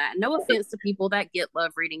episode on that. No offense to people that get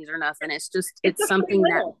love readings or nothing. It's just, It's it's a free something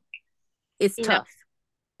that will, it's you know. tough.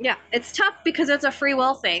 Yeah, it's tough because it's a free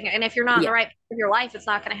will thing, and if you're not in the Yeah. right part of your life, it's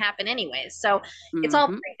not going to happen anyways. So it's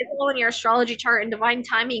Mm-hmm. all in your astrology chart and divine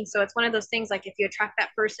timing. So it's one of those things like if you attract that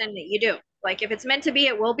person, that you do. Like if it's meant to be,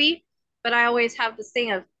 it will be. But I always have this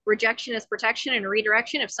thing of rejection is protection and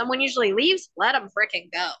redirection. If someone usually leaves, let them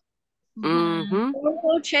freaking go. Mm-hmm. Don't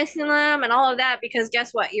go chasing them and all of that because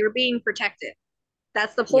guess what? You're being protected.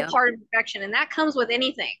 That's the whole Yep. part of protection, and that comes with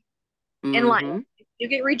anything in life. Mm-hmm. If you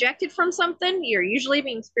get rejected from something, you're usually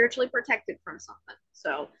being spiritually protected from something.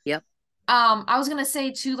 So Yep. I was gonna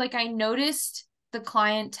say too, like I noticed the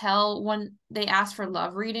clientele when they ask for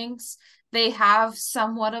love readings, they have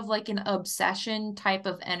somewhat of like an obsession type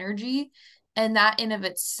of energy, and that in of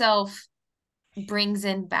itself brings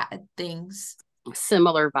in bad things.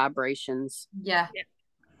 Similar vibrations. Yeah.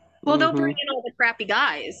 well, they'll Mm-hmm. bring in all the crappy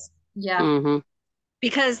guys Yeah. Mm-hmm.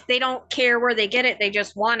 because they don't care where they get it. They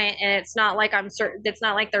just want it. And it's not like it's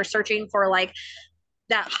not like they're searching for like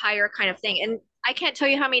that higher kind of thing. And I can't tell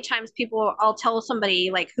you how many times I'll tell somebody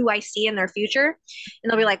like who I see in their future and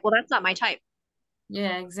they'll be like, well, that's not my type.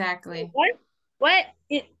 Yeah, exactly. What?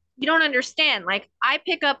 You don't understand. Like I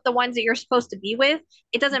pick up the ones that you're supposed to be with.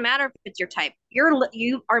 It doesn't matter if it's your type.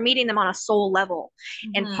 You are meeting them on a soul level.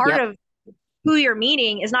 And Mhm. part Yep. of who you're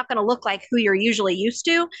meeting is not going to look like who you're usually used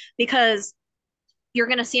to because you're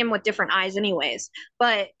going to see them with different eyes anyways,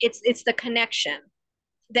 but it's the connection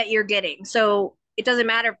that you're getting. So it doesn't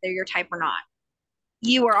matter if they're your type or not.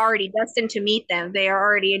 You are already destined to meet them. They are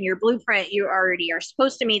already in your blueprint. You already are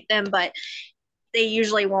supposed to meet them, but they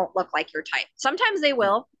usually won't look like your type. Sometimes they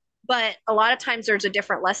will, but a lot of times there's a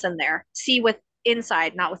different lesson there. See with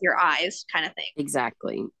inside, not with your eyes, kind of thing.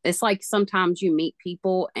 Exactly. It's like sometimes you meet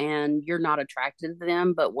people and you're not attracted to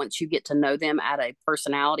them, but once you get to know them at a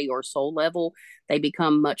personality or soul level, they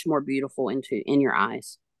become much more beautiful in your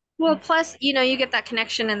eyes. Well, plus, you get that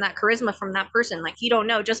connection and that charisma from that person. Like, you don't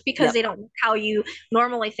know, just because Yep. they don't look how you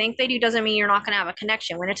normally think they do, doesn't mean you're not going to have a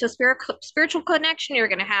connection. When it's a spiritual connection, you're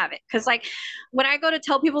going to have it. Because, like, when I go to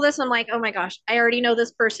tell people this, I'm like, oh my gosh, I already know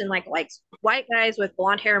this person, like, likes white guys with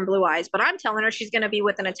blonde hair and blue eyes. But I'm telling her she's going to be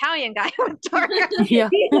with an Italian guy with dark eyes, Yeah.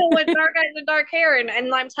 with dark eyes and dark hair.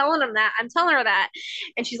 And I'm telling him that. I'm telling her that.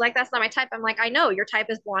 And she's like, that's not my type. I'm like, I know your type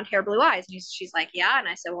is blonde hair, blue eyes. And she's like, yeah. And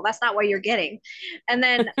I said, well, that's not what you're getting. And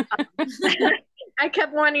then I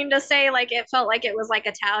kept wanting to say like it felt like it was like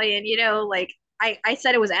Italian, like I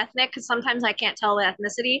said it was ethnic because sometimes I can't tell the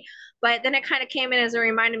ethnicity, but then it kind of came in as a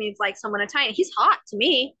reminder me of like someone Italian. He's hot to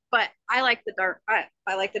me, but I like the dark.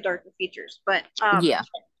 I like the darker features. But Yeah.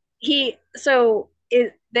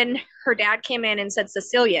 then her dad came in and said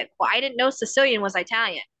Sicilian. Well, I didn't know Sicilian was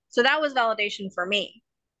Italian, so that was validation for me.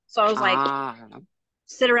 So I was like,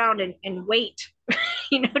 sit around and wait,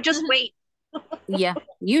 just wait. Yeah.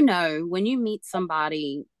 When you meet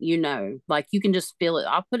somebody, like you can just feel it.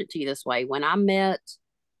 I'll put it to you this way. When I met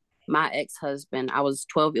my ex-husband, I was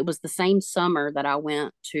 12. It was the same summer that I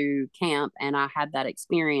went to camp and I had that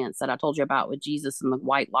experience that I told you about with Jesus and the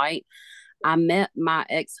white light. I met my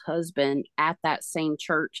ex-husband at that same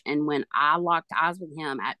church. And when I locked eyes with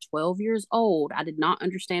him at 12 years old, I did not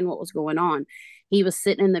understand what was going on. He was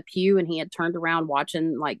sitting in the pew and he had turned around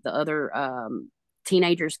watching like the other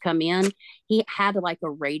teenagers come in. He had like a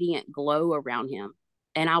radiant glow around him.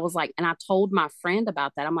 And I was like, and I told my friend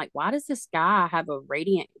about that. I'm like, why does this guy have a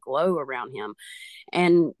radiant glow around him?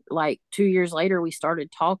 And like 2 years later, we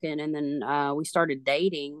started talking and then we started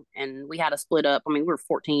dating and we had a split up. I mean, we were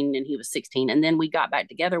 14 and he was 16. And then we got back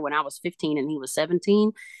together when I was 15 and he was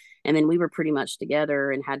 17. And then we were pretty much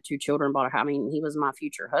together and had 2 children. I mean, he was my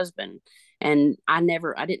future husband. And I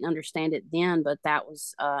didn't understand it then, but that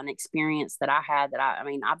was an experience that I had I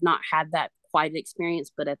mean, I've not had that quite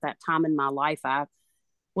experience, but at that time in my life, I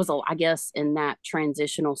was, I guess, in that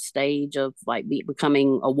transitional stage of like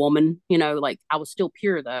becoming a woman, like I was still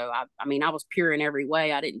pure though. I mean, I was pure in every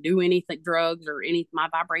way. I didn't do anything, drugs or anything. My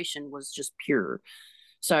vibration was just pure.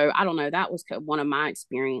 So I don't know. That was one of my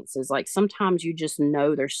experiences. Like sometimes you just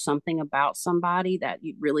know there's something about somebody that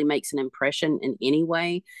really makes an impression in any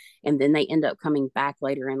way. And then they end up coming back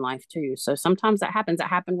later in life too. So sometimes that happens. That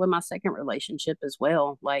happened with my second relationship as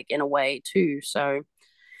well, like in a way too. So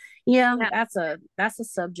yeah. That's a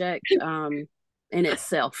subject in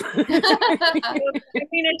itself. I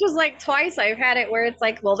mean, it's just like twice I've had it where it's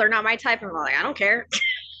like, well, they're not my type. And I'm like, I don't care.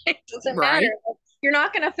 It doesn't Right. matter. You're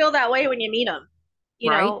not going to feel that way when you meet them.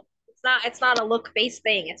 Right. It's not a look based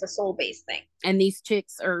thing. It's a soul based thing. And these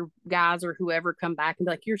chicks or guys or whoever come back and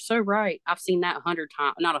be like, "You're so right." I've seen that 100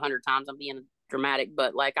 times, not 100 times. I'm being dramatic,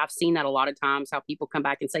 but like I've seen that a lot of times. How people come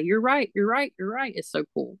back and say, "You're right, you're right, you're right." It's so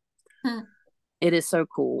cool. It is so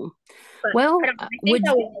cool. But Well, I don't know. I think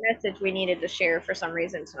that was the message we needed to share for some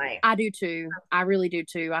reason tonight. I do too. I really do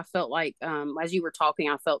too. I felt like, as you were talking,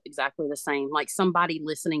 I felt exactly the same. Like somebody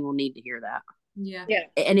listening will need to hear that. Yeah. Yeah.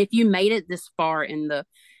 And if you made it this far in the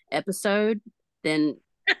episode, then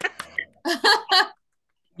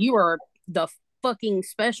you are the fucking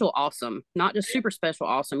special awesome. Not just super special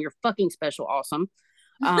awesome. You're fucking special awesome.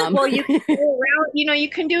 Well, you can go around, you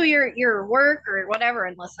can do your work or whatever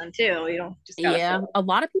and listen too. You don't just gotta yeah, a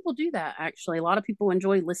lot of people do that actually. A lot of people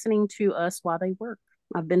enjoy listening to us while they work.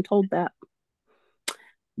 I've been told that.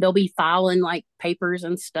 They'll be filing like papers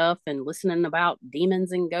and stuff and listening about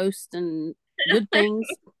demons and ghosts and good things,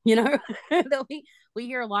 we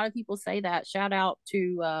hear a lot of people say that. Shout out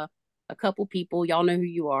to a couple people. Y'all know who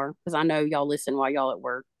you are because I know y'all listen while y'all at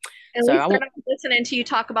work. At least they're not listening to you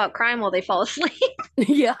talk about crime while they fall asleep.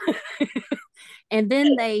 Yeah. And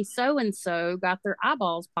then they so-and-so got their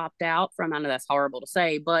eyeballs popped out from, I know that's horrible to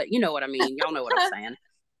say, but you know what I mean. Y'all know what I'm saying.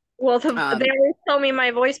 Well, they always tell me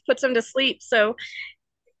my voice puts them to sleep. So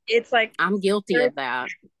it's like I'm guilty of that.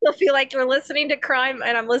 They'll feel like they're listening to crime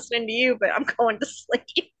and I'm listening to you, but I'm going to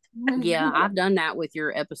sleep. Yeah, I've done that with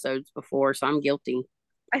your episodes before, so I'm guilty.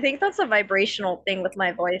 I think that's a vibrational thing with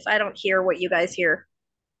my voice. I don't hear what you guys hear.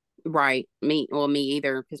 Right. Me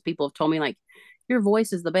either. Because people have told me like, your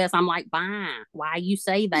voice is the best. I'm like, why you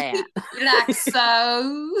say that? Like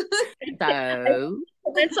so.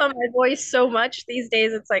 It's on my voice so much these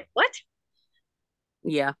days. It's like, what?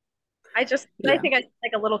 Yeah. I think I sound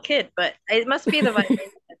like a little kid, but it must be the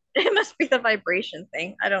vibration. It must be the vibration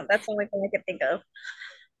thing. That's the only thing I can think of.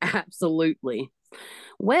 Absolutely.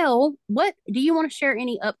 Well, what do you want to share?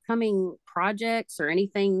 Any upcoming projects or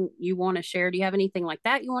anything you want to share? Do you have anything like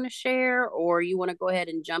that you want to share, or you want to go ahead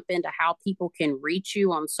and jump into how people can reach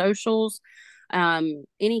you on socials?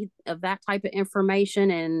 Any of that type of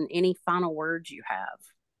information, and any final words you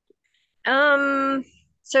have?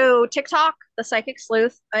 So TikTok, the Psychic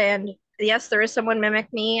Sleuth, and yes, there is someone mimic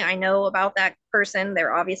me. I know about that person.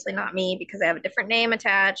 They're obviously not me because they have a different name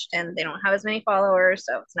attached and they don't have as many followers,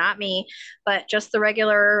 so it's not me. But just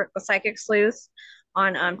the Psychic Sleuth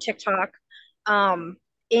on TikTok,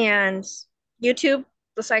 and YouTube,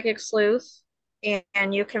 the Psychic Sleuth,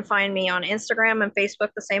 and you can find me on Instagram and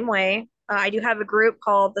Facebook the same way. I do have a group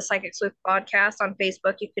called the Psychic Sleuth Podcast on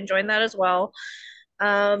Facebook. You can join that as well.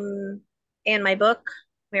 And my book,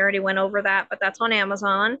 we already went over that, but that's on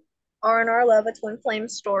Amazon. R&R Love, a Twin Flame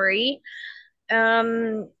Story.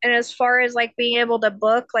 And as far as like being able to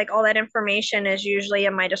book, like all that information is usually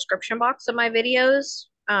in my description box of my videos.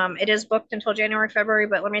 It is booked until January, February,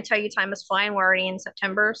 but let me tell you, time is flying. We're already in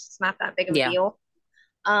September, so it's not that big of a deal.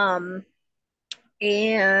 And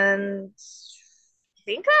I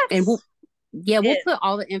think that's we'll put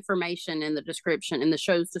all the information in the description, in the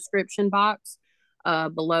show's description box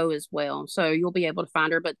below as well, so you'll be able to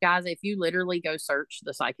find her. But guys, if you literally go search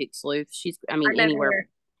the Psychic Sleuth, anywhere,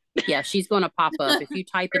 yeah, she's going to pop up. If you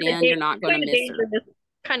type it in, you're not going to miss her.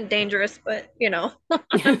 Kind of dangerous, but yeah,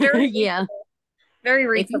 very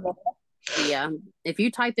reasonable. If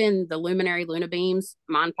you type in the Luminary Luna Beams,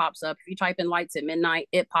 mine pops up. If you type in Lights at Midnight,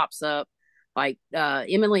 it pops up. Like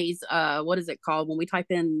Emily's, what is it called? When we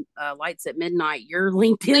type in Lights at Midnight, your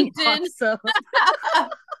LinkedIn pops up.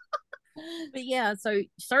 But yeah, so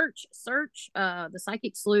search the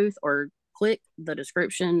Psychic Sleuth, or click the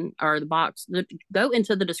description or the box, go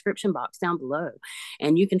into the description box down below,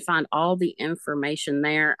 and you can find all the information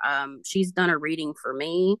there. She's done a reading for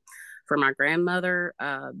me, for my grandmother,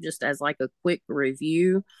 just as like a quick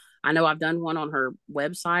review. I know I've done one on her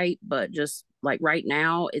website, but just like right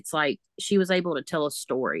now, it's like she was able to tell a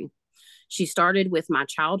story. She started with my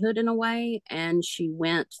childhood in a way, and she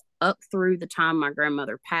went up through the time my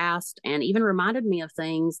grandmother passed, and even reminded me of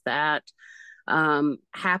things that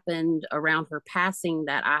happened around her passing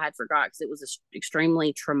that I had forgot, because it was an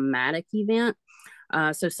extremely traumatic event.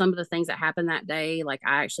 So some of the things that happened that day, like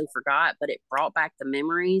I actually forgot, but it brought back the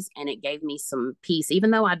memories and it gave me some peace.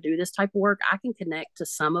 Even though I do this type of work, I can connect to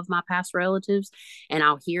some of my past relatives and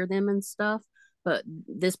I'll hear them and stuff. But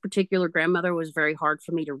this particular grandmother was very hard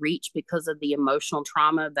for me to reach because of the emotional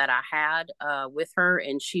trauma that I had with her.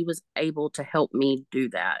 And she was able to help me do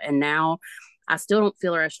that. And now I still don't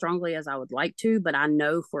feel her as strongly as I would like to, but I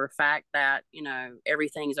know for a fact that,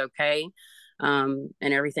 everything's okay. And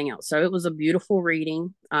everything else. So it was a beautiful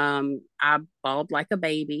reading. I bawled like a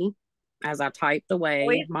baby. as I typed away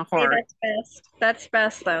Always my say heart. that's best. That's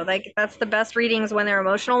best though. Like that's the best readings when they're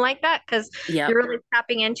emotional like that because Yep, you're really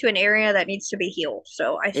tapping into an area that needs to be healed.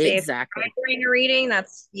 So I say if you cry exactly. during a reading,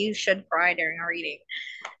 that's you should cry during a reading.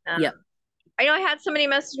 Yep. I know I had somebody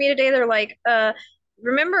message me today. They're like,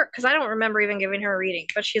 remember, because I don't remember even giving her a reading,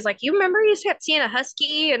 but she's like, you remember you kept seeing a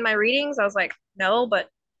husky in my readings? I was like, no, but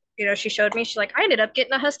she showed me. She's like, I ended up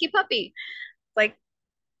getting a husky puppy. Like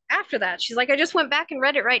after that, she's like, I just went back and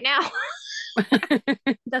read it right now.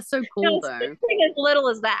 That's so cool though. Something as little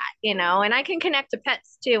as that, and I can connect to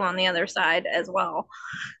pets too on the other side as well.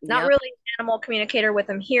 Not Yep. really an animal communicator with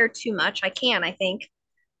them here too much. I can, I think,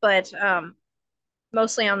 but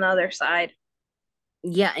mostly on the other side.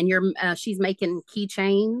 Yeah, and you're she's making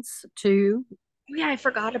keychains too. Oh, yeah, I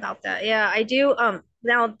forgot about that. Yeah, I do.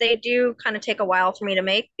 Now they do kind of take a while for me to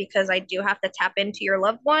make because I do have to tap into your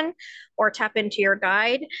loved one or tap into your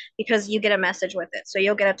guide because you get a message with it. So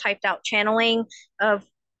you'll get a typed out channeling of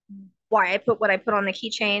why I put what I put on the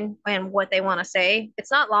keychain and what they want to say. It's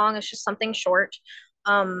not long, it's just something short.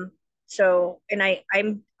 Um, so and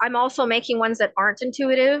I'm also making ones that aren't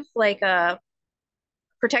intuitive, like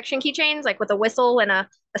protection keychains, like with a whistle and a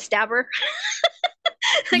stabber.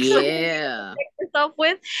 Like something you can Yeah. protect yourself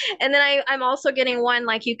with. And then I'm also getting one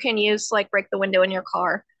like you can use to, like break the window in your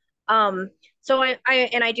car. So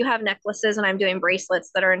I do have necklaces and I'm doing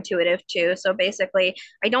bracelets that are intuitive too. So basically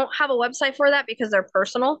I don't have a website for that because they're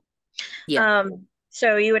personal. Yeah.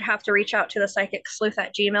 So you would have to reach out to the psychic sleuth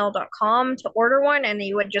at gmail.com to order one, and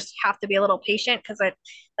you would just have to be a little patient because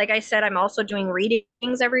like I said, I'm also doing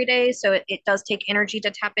readings every day, so it does take energy to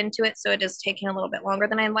tap into it. So it is taking a little bit longer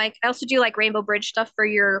than I like. I also do like rainbow bridge stuff for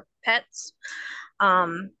your pets,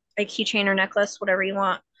 a keychain or necklace, whatever you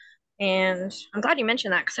want. And I'm glad you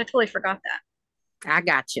mentioned that because I totally forgot that. I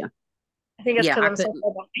got you. I think it's Yeah, because I I'm so couldn't.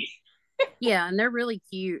 full behind. Yeah, and they're really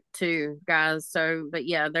cute too, guys. So, but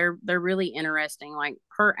yeah, they're really interesting. Like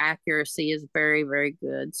her accuracy is very, very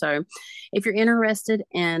good. So, if you're interested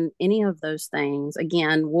in any of those things,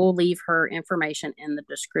 again, we'll leave her information in the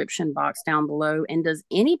description box down below. And does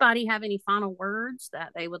anybody have any final words that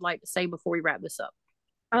they would like to say before we wrap this up?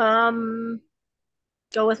 Um,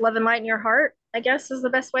 Go with love and light in your heart, I guess is the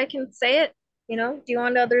best way I can say it. Do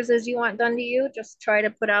unto others as you want done to you. Just try to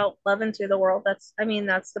put out love into the world. That's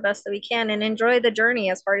the best that we can, and enjoy the journey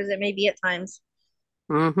as hard as it may be at times.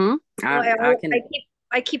 Mm-hmm. I, I I can. keep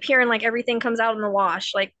I keep hearing like everything comes out in the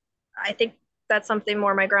wash. Like I think that's something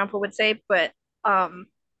more my grandpa would say, but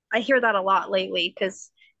I hear that a lot lately because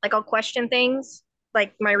like I'll question things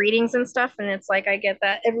like my readings and stuff, and it's like I get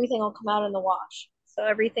that everything will come out in the wash. So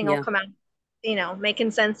everything will Yeah. come out,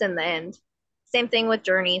 making sense in the end. Same thing with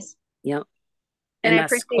journeys. Yep. And And I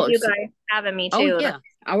that's appreciate you close. guys having me Oh too. yeah.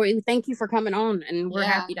 I really thank you for coming on, and we're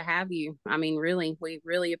Yeah. happy to have you. I mean, really, we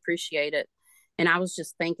really appreciate it. And I was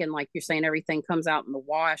just thinking, like you're saying, everything comes out in the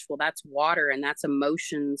wash. Well, that's water, and that's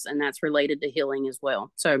emotions, and that's related to healing as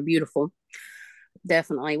well. So beautiful,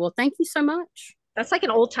 definitely. Well, thank you so much. That's like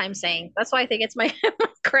an old time saying. That's why I think it's my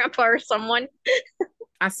grandpa or someone.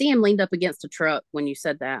 I see him leaned up against a truck when you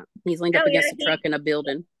said that. He's leaned Oh up yeah, against a truck in a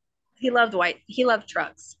building. he loved white. He loved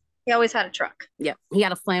trucks. He always had a truck. Yeah, he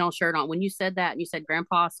had a flannel shirt on. When you said that, and you said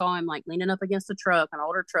Grandpa saw him like leaning up against a truck, an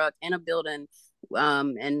older truck in a building,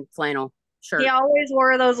 and flannel He shirt. always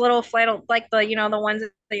wore those little flannel, like the ones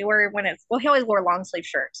that you wear when it's, well, he always wore long sleeve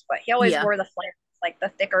shirts, but he always Yeah. wore the flannels, like the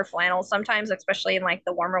thicker flannels sometimes, especially in like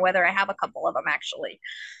the warmer weather. I have a couple of them actually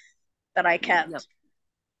that I Yep. kept.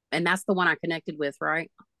 And that's the one I connected with,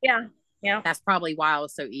 right? Yeah. Yeah. That's probably why it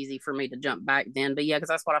was so easy for me to jump back then. But yeah, because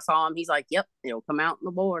that's what I saw him. He's like, "Yep, it'll come out in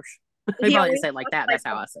the wash." He He probably didn't always say it like looked that. like That's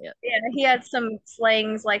how I say it. yeah, he had some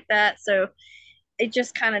slangs like that. So it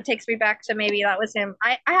just kind of takes me back to maybe that was him.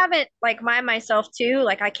 I haven't like myself too.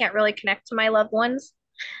 Like I can't really connect to my loved ones.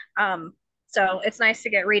 Um, so it's nice to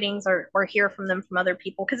get readings or hear from them from other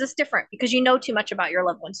people because it's different because you know too much about your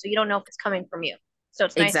loved ones. So you don't know if it's coming from you. So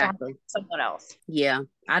it's nice to have Exactly. someone else. Yeah,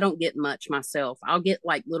 I don't get much myself. I'll get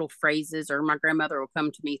like little phrases, or my grandmother will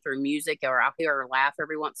come to me through music, or I'll hear her laugh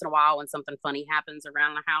every once in a while when something funny happens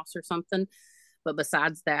around the house or something. But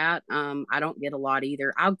besides that, I don't get a lot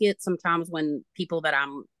either. I'll get sometimes when people that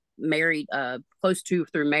I'm married, close to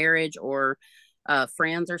through marriage or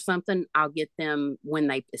friends or something, I'll get them when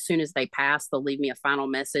as soon as they pass, they'll leave me a final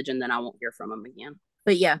message, and then I won't hear from them again.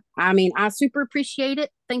 But yeah, I mean, I super appreciate it.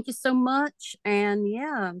 Thank you so much. And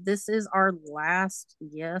yeah, this is our last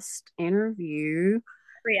guest interview.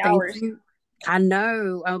 3 Thank hours. you. I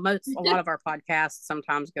know a lot of our podcasts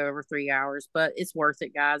sometimes go over 3 hours, but it's worth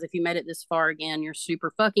it, guys. If you made it this far, again, you're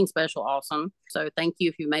super fucking special, awesome. So thank you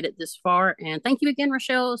if you made it this far, and thank you again,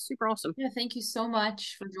 Rochelle. It's super awesome. Yeah, thank you so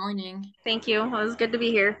much for joining. Thank you. It was good to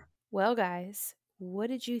be here. Well, guys, what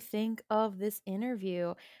did you think of this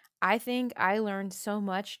interview? I think I learned so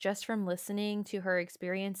much just from listening to her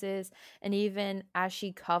experiences, and even as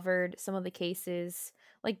she covered some of the cases,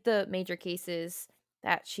 like the major cases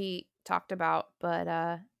that she talked about. But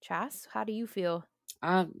Chas, how do you feel?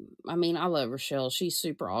 I I mean, I love Rochelle. She's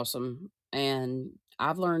super awesome, and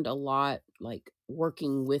I've learned a lot, like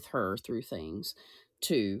working with her through things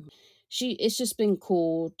too. It's just been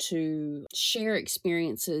cool to share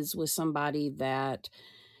experiences with somebody that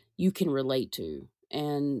you can relate to,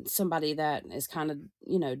 and somebody that is kind of,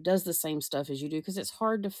 does the same stuff as you do, because it's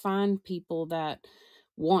hard to find people that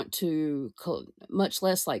want to much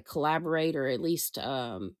less like collaborate, or at least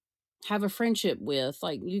have a friendship with.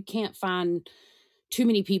 Like, you can't find too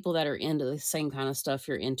many people that are into the same kind of stuff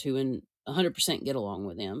you're into and 100% get along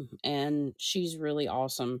with them. And she's really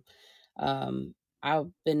awesome. Um,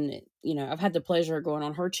 I've had the pleasure of going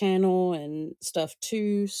on her channel and stuff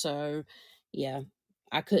too. So, yeah,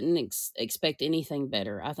 I couldn't expect anything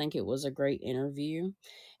better. I think it was a great interview.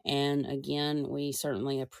 And again, we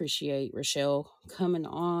certainly appreciate Rochelle coming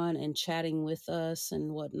on and chatting with us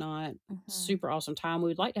and whatnot. Super awesome time.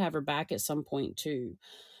 We'd like to have her back at some point too,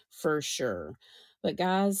 for sure. But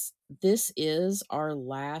guys, this is our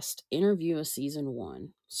last interview of season 1.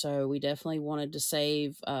 So we definitely wanted to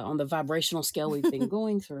save on the vibrational scale we've been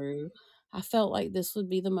going through. I felt like this would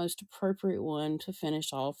be the most appropriate one to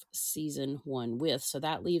finish off season 1 with. So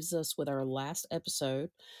that leaves us with our last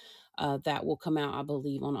episode. That will come out, I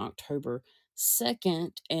believe, on October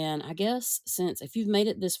 2nd. And I guess, since if you've made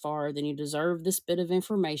it this far, then you deserve this bit of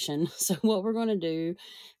information. So what we're going to do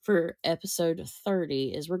for episode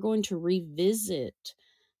 30 is we're going to revisit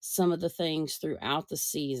some of the things throughout the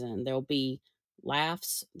season. There'll be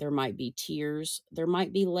laughs, there might be tears, there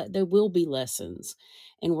will be lessons,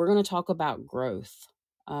 and we're going to talk about growth.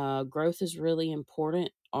 Growth is really important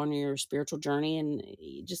on your spiritual journey, and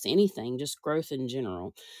just anything, just growth in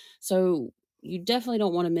general. So you definitely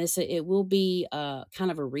don't want to miss it. It will be kind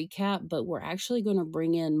of a recap, but we're actually going to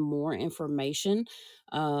bring in more information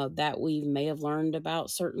that we may have learned about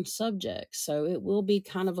certain subjects. So it will be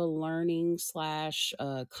kind of a learning slash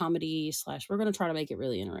comedy slash, we're going to try to make it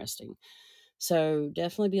really interesting. So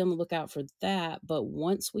definitely be on the lookout for that. But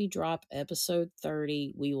once we drop episode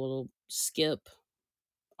 30, we will skip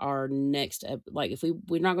our next like, if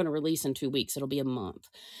we're not going to release in 2 weeks, it'll be a month.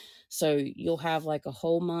 So you'll have like a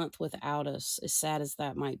whole month without us, as sad as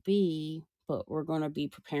that might be. But we're going to be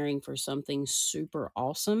preparing for something super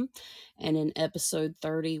awesome. And in episode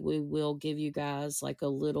 30, we will give you guys like a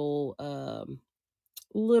little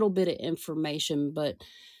bit of information, but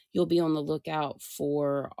you'll be on the lookout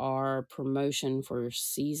for our promotion for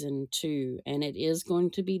season 2. And it is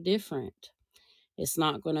going to be different. It's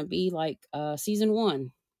not going to be like season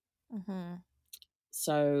 1.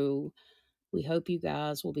 So we hope you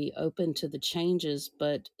guys will be open to the changes,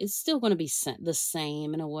 but it's still going to be the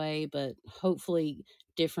same in a way, but hopefully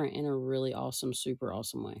different in a really awesome, super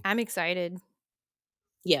awesome way. I'm excited.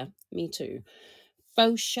 Yeah, me too.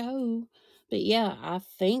 Faux show. But yeah, I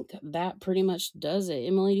think that pretty much does it.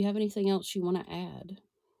 Emily, do you have anything else you want to add?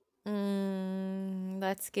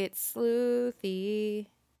 Let's get sleuthy.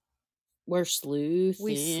 We're sleuthing.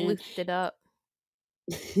 We sleuthed it up.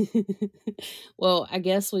 Well, I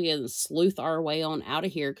guess we can sleuth our way on out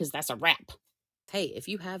of here, because that's a wrap. Hey, if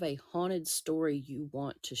you have a haunted story you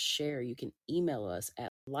want to share, you can email us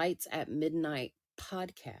at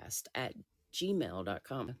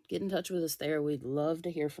lightsatmidnightpodcast@gmail.com. Get in touch with us there. We'd love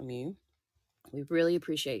to hear from you. We really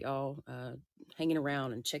appreciate y'all hanging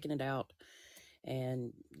around and checking it out.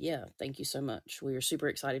 And yeah, thank you so much. We are super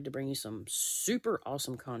excited to bring you some super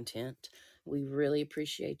awesome content. We really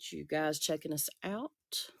appreciate you guys checking us out.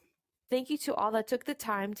 Thank you to all that took the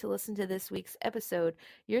time to listen to this week's episode.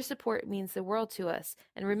 Your support means the world to us.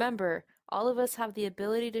 And remember, all of us have the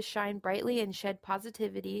ability to shine brightly and shed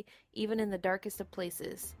positivity, even in the darkest of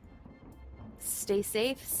places. Stay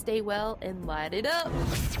safe, stay well, and light it up!